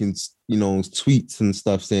jokingly making, tweets and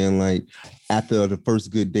stuff saying like, after the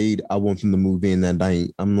first good date, I want them to move in that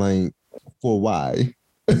night. I'm like, for why?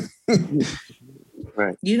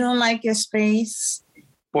 Right. You don't like your space?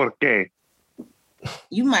 ¿Por qué?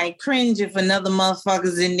 You might cringe if another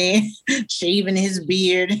motherfucker's in there shaving his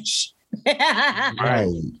beard.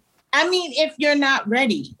 Right. I mean, if you're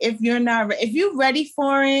ready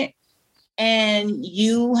for it and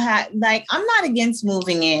you have, like, I'm not against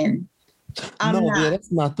moving in. Yeah, that's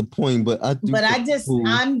not the point, but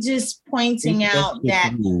I'm just pointing out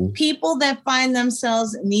that people that find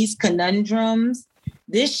themselves in these conundrums,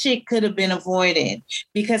 this shit could have been avoided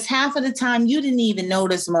because half of the time you didn't even know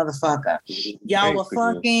this motherfucker. Y'all were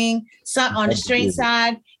fucking on the straight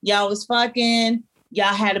side. Y'all was fucking.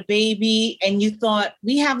 Y'all had a baby and you thought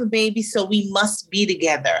we have a baby, so we must be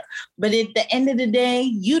together. But at the end of the day,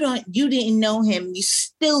 you didn't know him. You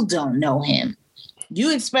still don't know him.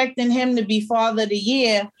 You expecting him to be father of the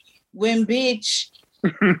year when, bitch,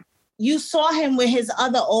 you saw him with his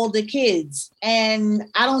other older kids. And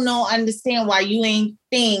I don't understand why you ain't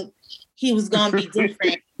think he was going to be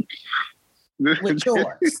different with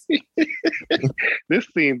yours. This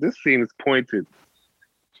scene is pointed.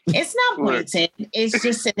 It's not pointed. It's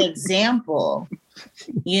just an example.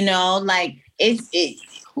 Like it's.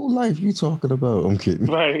 Who life you talking about? I'm kidding.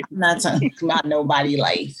 Right. I'm not talking about nobody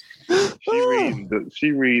life.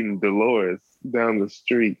 She reading Dolores down the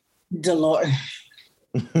street. Dolores.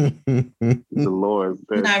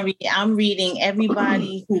 I'm reading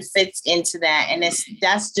everybody who fits into that, and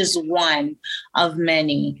that's just one of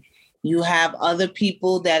many. You have other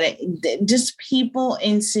people that are just people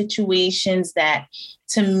in situations that,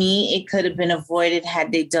 to me, it could have been avoided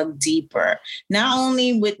had they dug deeper, not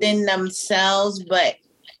only within themselves, but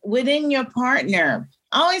within your partner.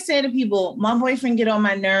 I always say to people, my boyfriend get on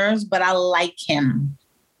my nerves, but I like him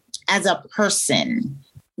as a person.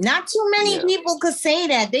 Not too many people could say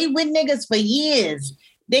that. They with niggas for years.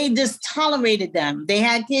 They just tolerated them. They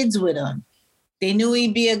had kids with him. They knew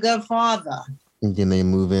he'd be a good father. And then they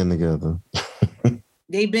move in together.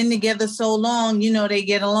 They've been together so long, they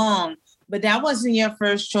get along. But that wasn't your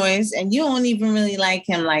first choice, and you don't even really like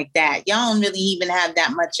him like that. Y'all don't really even have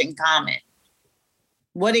that much in common.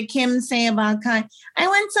 What did Kim say about Kanye? I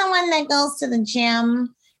want someone that goes to the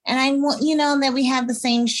gym, and I want, that we have the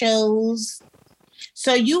same shows.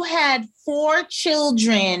 So you had 4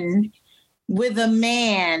 children with a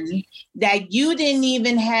man that you didn't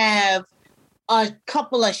even have a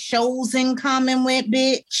couple of shows in common with,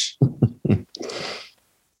 bitch.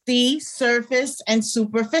 See, surface and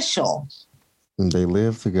superficial. They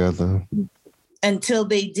lived together. Until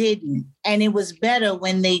they didn't. And it was better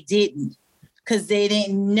when they didn't. Because they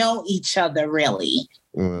didn't know each other really.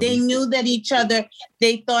 They knew that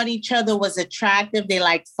they thought each other was attractive. They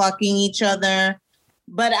liked fucking each other.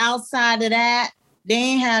 But outside of that, they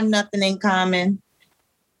ain't have nothing in common.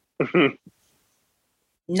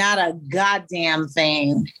 Not a goddamn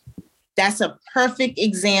thing. That's a perfect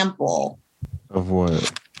example. Of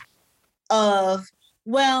what?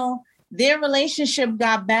 Their relationship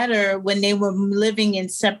got better when they were living in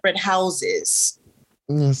separate houses.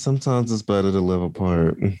 Yeah, sometimes it's better to live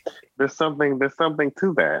apart. There's something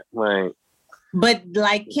to that. But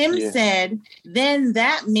like Kim said, then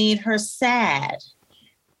that made her sad.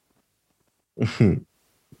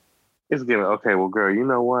 It's getting okay. Well, girl, you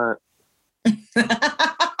know what?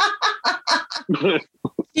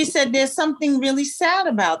 She said there's something really sad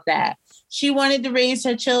about that. She wanted to raise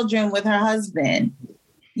her children with her husband.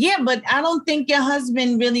 Yeah, but I don't think your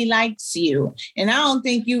husband really likes you. And I don't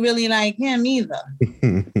think you really like him either.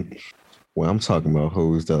 Well, I'm talking about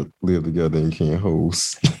hoes that live together and can't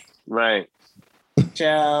host. Right.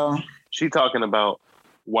 Joe. She talking about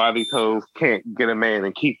why these hoes can't get a man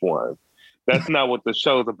and keep one. That's not what the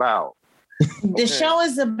show's about. The show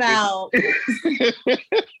is about...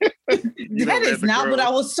 That is not what I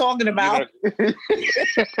was talking about. That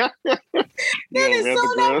is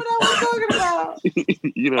so not what I was talking about.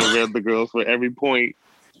 You don't read the girls for every point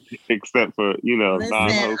except for, Listen,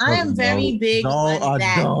 I am very big on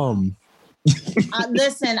that.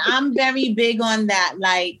 Listen, I'm very big on that.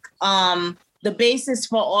 Like, the basis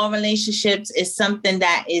for all relationships is something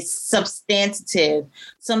that is substantive,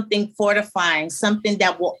 something fortifying, something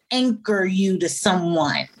that will anchor you to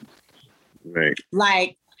someone. Right.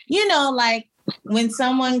 Like, like when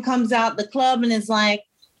someone comes out the club and is like,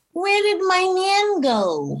 where did my man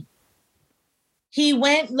go? He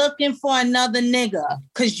went looking for another nigga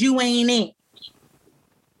because you ain't it.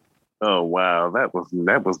 Oh, wow. That was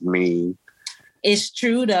mean. It's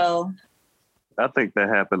true, though. I think that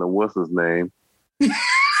happened to what's his name? He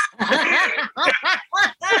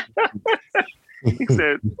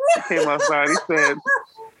said, he came outside, he said,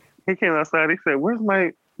 where's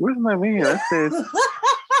my man?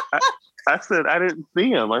 I said, I didn't see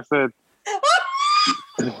him. I said,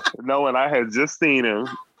 no, and I had just seen him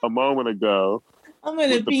a moment ago. I'm going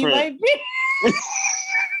to be my bitch.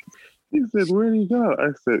 He said, where'd he go?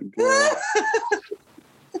 I said, girl.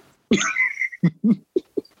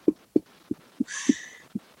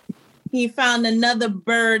 He found another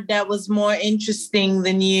bird that was more interesting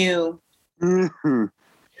than you. Mm-hmm.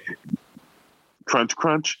 Crunch,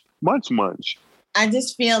 crunch, munch, munch. I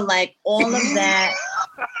just feel like all of that,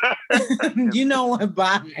 you know what,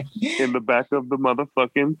 bye. In the back of the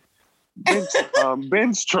motherfucking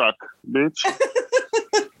Benz truck, bitch.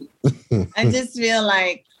 I just feel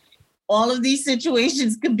like all of these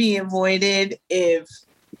situations could be avoided if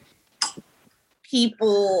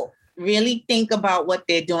people really think about what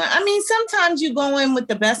they're doing. I mean, sometimes you go in with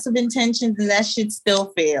the best of intentions and that shit still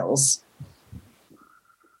fails.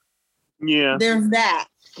 Yeah. There's that.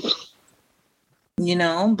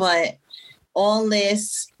 But all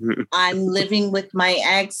this, I'm living with my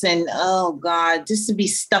ex and oh God, just to be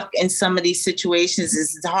stuck in some of these situations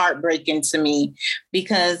is heartbreaking to me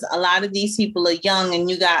because a lot of these people are young and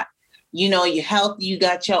you got your health, you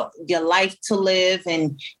got your life to live,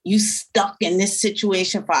 and you stuck in this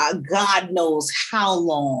situation for God knows how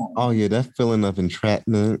long. Oh, yeah, that feeling of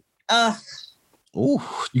entrapment. Oh,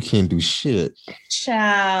 you can't do shit.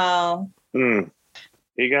 Ciao.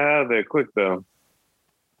 He got out of there quick, though.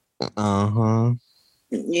 Uh-huh.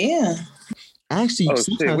 Yeah. Actually,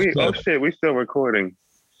 we still recording.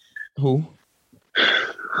 Who?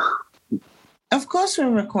 Of course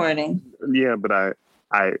we're recording. Yeah, but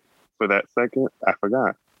I for that second, I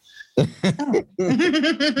forgot.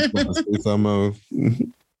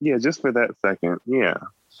 Yeah, just for that second. Yeah.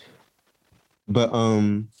 But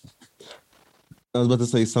I was about to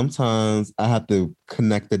say sometimes I have to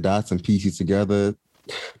connect the dots and piece it together.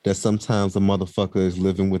 That sometimes a motherfucker is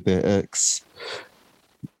living with their ex.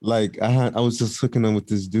 Like I was just hooking up with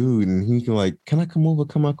this dude, and he can like, "Can I come over?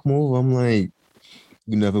 Come over." I'm like,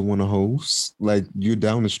 You never want to host? Like, you're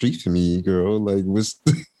down the street from me, girl. Like, what's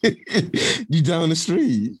you down the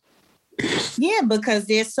street? Yeah, because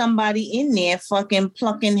there's somebody in there fucking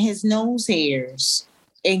plucking his nose hairs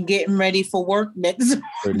and getting ready for work next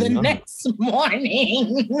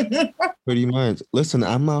morning. Pretty much. Listen,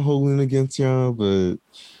 I'm not holding against y'all, but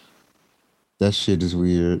that shit is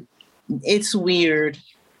weird. It's weird.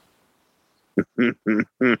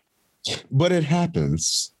 But it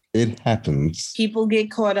happens. It happens. People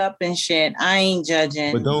get caught up in shit. I ain't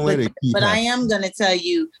judging. But don't let it keep But happening. I am going to tell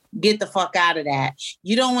you, get the fuck out of that.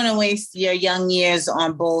 You don't want to waste your young years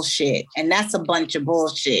on bullshit. And that's a bunch of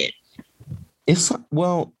bullshit. It's,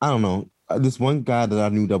 well, I don't know. This one guy that I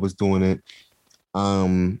knew that was doing it,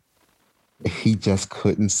 he just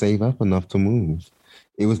couldn't save up enough to move.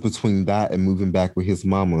 It was between that and moving back with his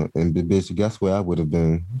mama. And bitch, guess where I would have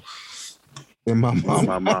been? In my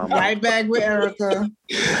mama. Right back with Erica.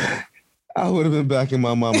 I would have been back in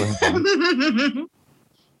my mama.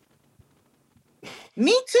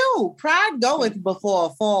 Me too. Pride goeth before a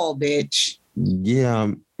fall, bitch.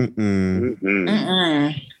 Yeah.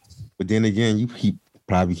 But then again, he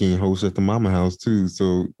probably can't host at the mama house too.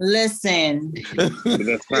 So listen. But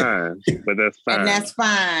that's fine. And that's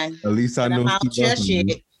fine. At least I know I'm out your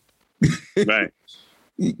shit. Right.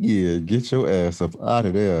 Yeah, get your ass up out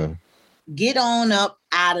of there. Get on up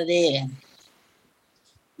out of there.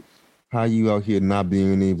 How you out here not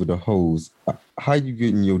being able to host? How you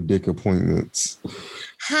getting your dick appointments?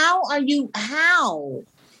 How?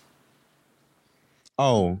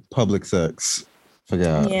 Oh, public sex.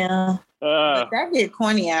 Forgot. Yeah. But that get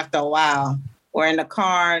corny after a while. Or in the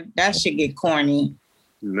car, that shit get corny.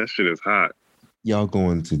 That shit is hot. Y'all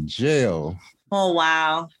going to jail. Oh,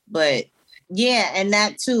 wow. But yeah, and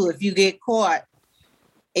that too, if you get caught,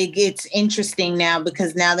 it gets interesting now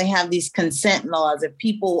because now they have these consent laws. If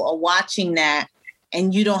people are watching that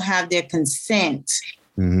and you don't have their consent,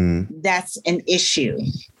 that's an issue.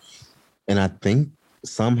 And I think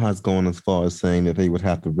some has gone as far as saying that they would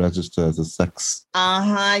have to register as a sex.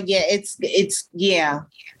 Yeah, it's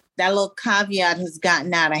that little caveat has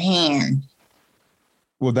gotten out of hand.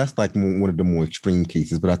 Well, that's like one of the more extreme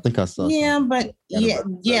cases, but I think I saw. But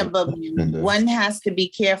one has to be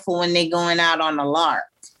careful when they're going out on a lark.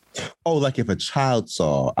 Oh, like if a child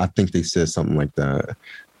saw, I think they said something like that.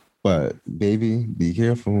 But baby, be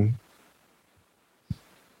careful.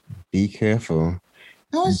 Be careful.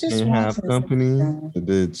 I was just have company,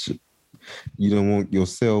 bitch. You don't want your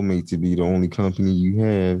cellmate to be the only company you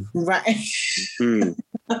have. Right.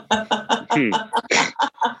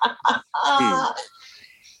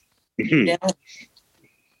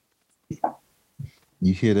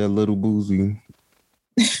 You hear that, little boozy?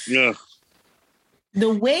 Yeah.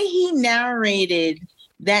 The way he narrated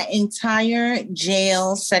that entire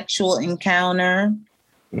jail sexual encounter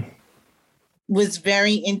was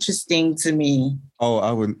very interesting to me. Oh,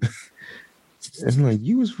 I would. It's like,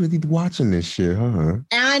 you was really watching this shit, huh?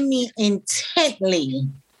 I mean, intently.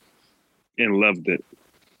 And loved it.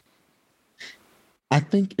 I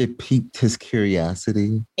think it piqued his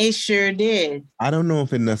curiosity. It sure did. I don't know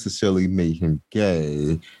if it necessarily made him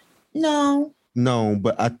gay. No,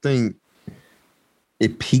 but I think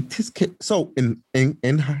it piqued his so in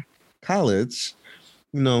college,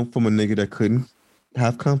 from a nigga that couldn't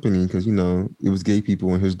have company because it was gay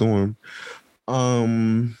people in his dorm.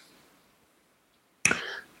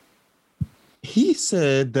 He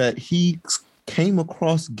said that he came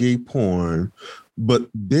across gay porn,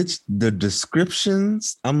 but bitch, the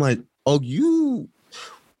descriptions, I'm like, oh, you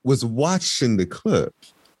was watching the clip.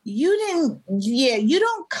 You didn't. Yeah, you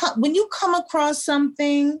don't. When you come across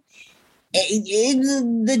something,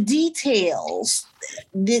 the details,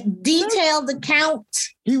 the detailed account.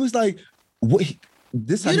 He was like, "What?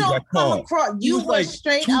 This how you got caught?" You were like,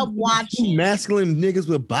 straight up watching two masculine niggas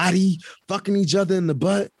with body fucking each other in the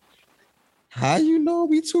butt. How you know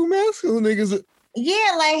we two masculine niggas?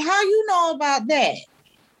 Yeah, like how you know about that?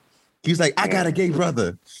 He's like, I got a gay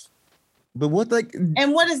brother. But what, like,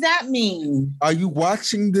 and what does that mean? Are you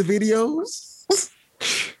watching the videos?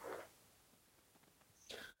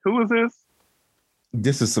 Who is this?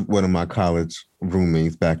 This is one of my college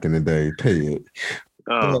roommates back in the day. Pay it.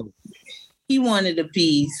 He wanted a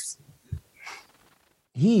piece.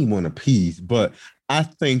 He didn't want a piece, but I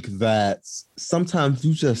think that sometimes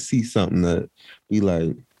you just see something that be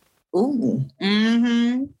like, ooh,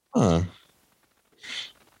 mm-hmm. Huh.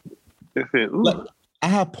 Like, I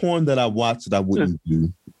have porn that I watch that I wouldn't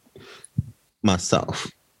do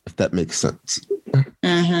myself, if that makes sense.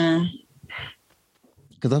 Mm-hmm.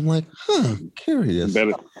 Because I'm like, curious.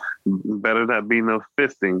 Better not be no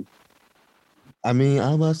fisting. I mean,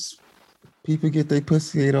 I was People get their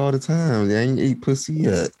pussy ate all the time. They ain't ate pussy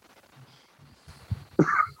yet.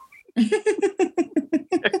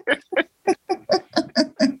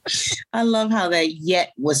 I love how that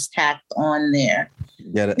yet was tacked on there.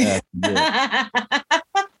 Gotta ask. Yeah.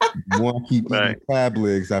 Want to keep eating crab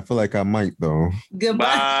legs? I feel like I might though. Goodbye.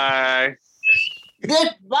 Bye.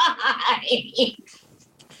 Goodbye.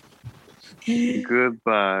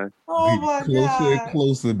 Goodbye. Oh my Closer God. and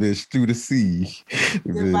closer, bitch, through the sea.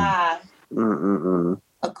 Goodbye. Mm-mm-mm.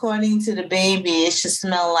 According to the baby, it should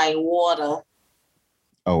smell like water.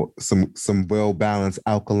 Oh, some well-balanced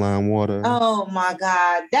alkaline water. Oh my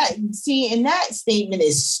God. And that statement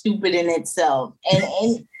is stupid in itself.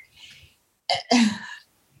 And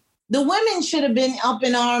the women should have been up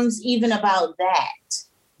in arms even about that.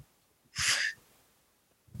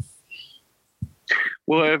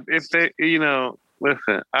 Well, if they,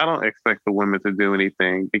 listen, I don't expect the women to do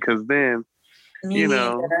anything because then, Me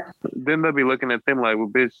neither. then they'll be looking at them like, well,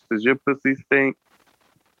 bitch, does your pussy stink?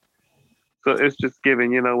 So it's just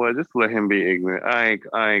giving, you know what? Just let him be ignorant. I ain't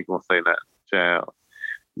gonna say that, child.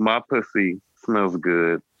 My pussy smells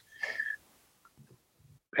good.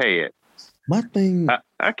 Pay it. My thing.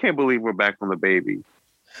 I can't believe we're back on the baby.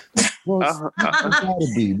 Well, it gotta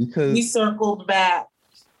be because We circled back.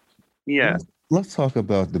 Yeah. Let's talk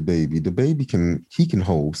about the baby. The baby can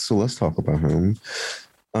hold. So let's talk about him.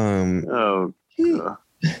 Oh.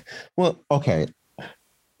 Well, okay.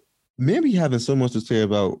 Men be having so much to say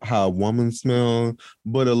about how a woman smell,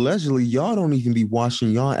 but allegedly y'all don't even be washing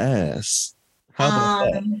y'all ass. How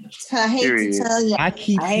about that? I hate to tell you. I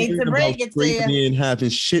hate to about break it to straight you. men having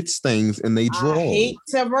shit stains in they drawers. I hate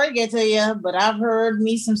to break it to you, but I've heard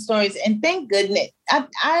me some stories, and thank goodness. I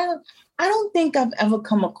don't think I've ever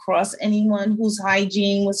come across anyone whose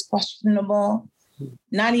hygiene was questionable,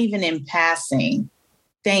 not even in passing.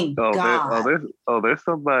 Thank God. There's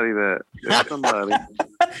somebody there's somebody.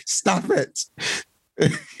 Stop it.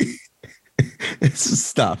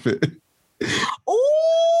 Stop it. Ooh!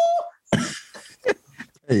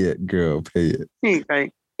 Pay it, girl. Pay it.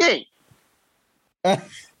 Hey.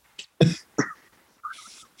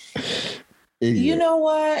 You know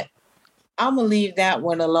what? I'm gonna leave that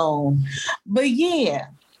one alone. But yeah,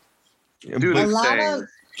 Do a lot of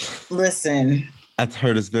listen. I've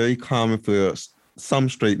heard it's very common for some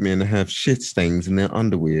straight men to have shit stains in their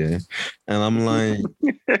underwear, and I'm like,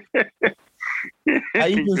 I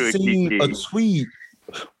even seen a tweet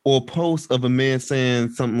or post of a man saying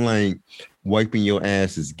something like, "Wiping your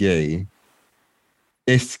ass is gay."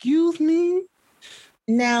 Excuse me.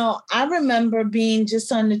 Now, I remember being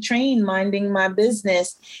just on the train minding my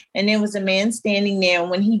business, and there was a man standing there,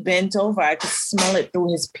 and when he bent over, I could smell it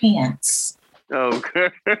through his pants. Oh,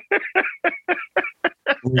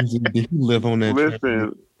 Did he live on that?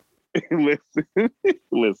 Listen.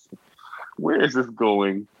 Where is this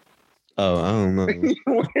going? Oh, I don't know.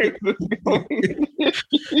 Where is this going?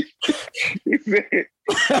 He said,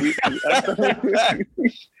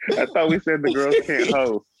 I thought we said the girls can't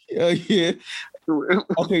host. Yeah.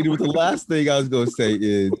 Okay, the last thing I was gonna say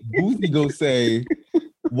is Boosie gonna say,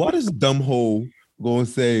 what is Dumbhole gonna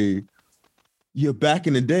say? Yeah, back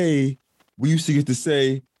in the day, we used to get to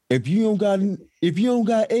say, if you don't got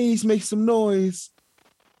AIDS, make some noise.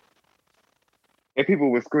 And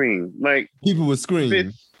people would scream. People would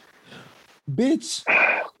scream. Bitch.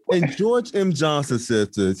 And George M. Johnson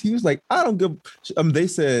said this. He was like, they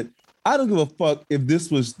said, I don't give a fuck if this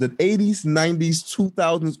was the 80s, 90s,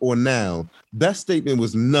 2000s, or now. That statement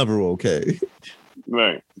was never okay.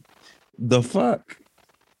 Right. The fuck?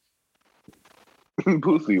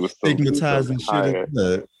 Boosie was so stigmatizing shit. Like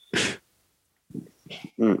that.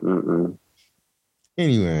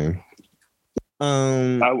 Anyway.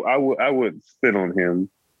 I would spit on him.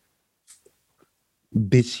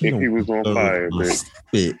 Bitch, if he was on fire, bitch.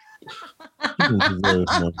 Spit. He don't deserve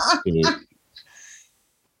my spit.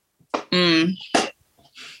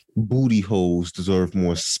 Booty holes deserve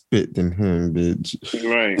more spit than him, bitch.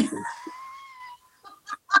 Right.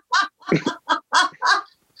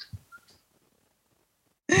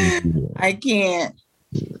 I can't.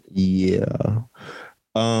 Yeah.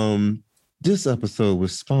 This episode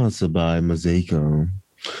was sponsored by Mosaico.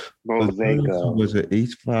 Mosaico was an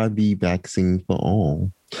H5B vaccine for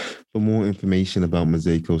all. For more information about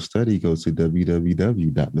Mosaico study, go to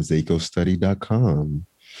www.mosaicostudy.com.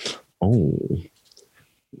 Oh.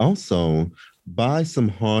 Also, buy some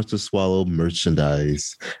hard to swallow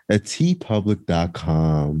merchandise at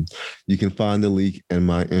tpublic.com. You can find the link in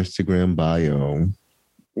my Instagram bio.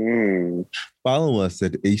 Follow us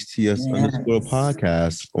at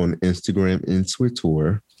HTS_podcast on Instagram and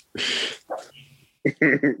Twitter.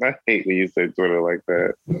 I hate when you say Twitter like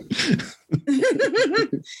that.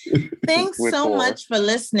 Thanks With so four. much for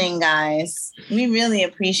listening, guys. We really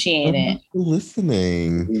appreciate it. Thanks for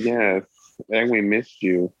listening. Yes, and we missed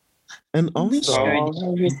you. And We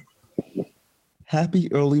also, sure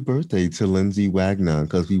happy early birthday to Lindsay Wagner,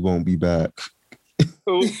 because we won't be back.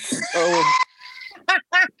 Oh,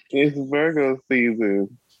 it's Virgo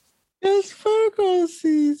season. It's Virgo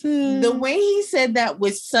season. The way he said that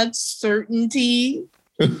with such certainty.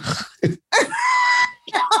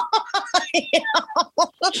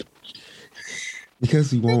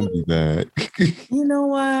 Because we won't be back. You know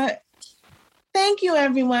what? Thank you,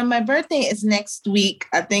 everyone. My birthday is next week.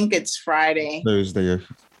 I think it's Friday. Thursday.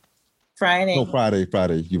 Friday. No, Friday.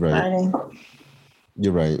 You're right. Friday.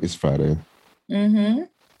 You're right. It's Friday. Mm-hmm.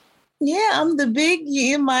 Yeah, I'm the big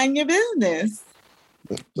you. Mind your business.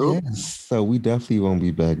 Yes. So we definitely won't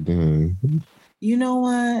be back then. You know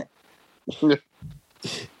what?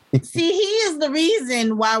 See, he is the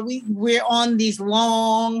reason why we're on these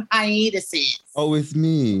long hiatuses. Oh, it's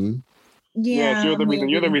me. Yes, you're the reason.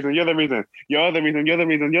 You're the reason. You're the reason. You're the reason. You're the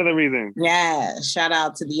reason. You're the reason. Yeah. Shout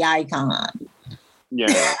out to the icon. Yeah.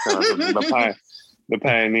 The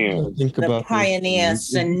pioneer. Think The about pioneer,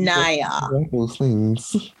 Sanaya. those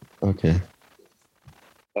things. Okay.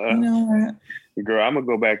 You know what? Girl, I'm gonna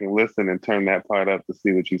go back and listen and turn that part up to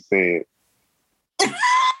see what you said.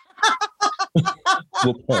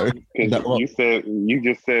 What part? 'Cause you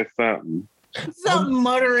just said something. Something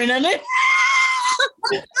muttering in it.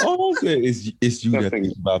 Oh, okay. It's you that Something.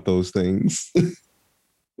 thinks about those things.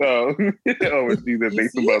 Oh, it's you that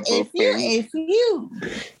thinks about those things. It's you.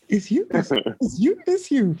 It's you. It's you. It's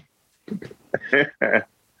you.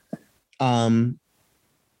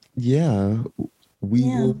 Yeah. We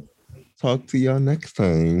will talk to y'all next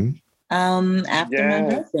time. After my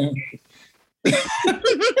birthday.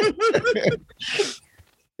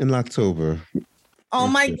 In October. Oh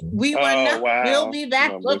my! We were not. Wow. We'll be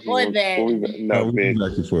back before then. No, we'll be bitch.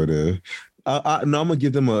 back before then. No, I'm gonna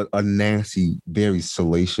give them a nasty, very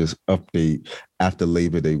salacious update after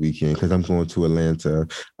Labor Day weekend because I'm going to Atlanta.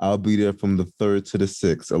 I'll be there from the 3rd to the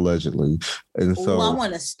 6th, allegedly. And so I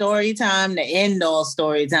want a story time, the end all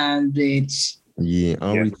story time, bitch. yeah, I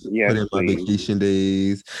already put in my vacation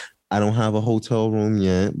days. I don't have a hotel room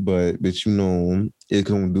yet, but you know, it's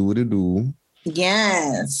gonna do what it do.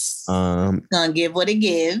 Yes. Gonna give what it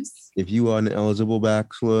gives. If you are an eligible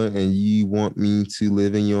bachelor and you want me to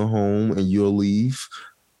live in your home and you'll leave,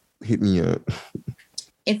 hit me up.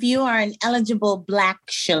 If you are an eligible black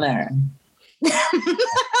shiller.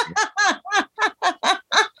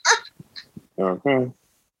 Okay.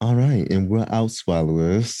 All right, and we're out,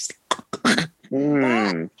 swallowers.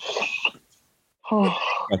 Fucking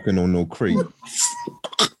on no crate.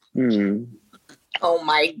 Oh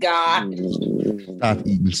my God. Stop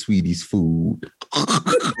eating Sweetie's food.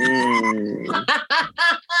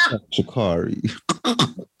 Shakari.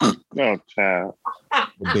 Oh, child.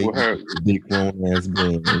 Big grown ass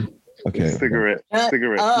brain. Okay. Cigarette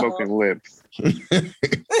smoking lips.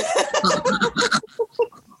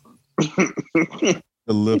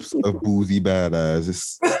 The lips of boozy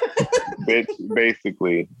badass. Bitch,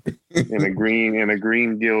 basically. In a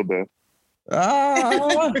green Gilda.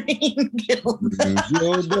 Green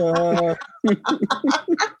Gilda.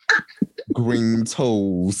 Green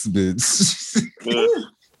toes, bitch.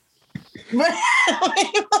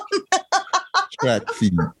 Track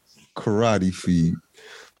feet, karate feet,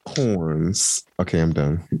 horns. Okay, I'm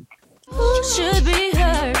done. Who should be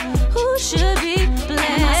heard? Who should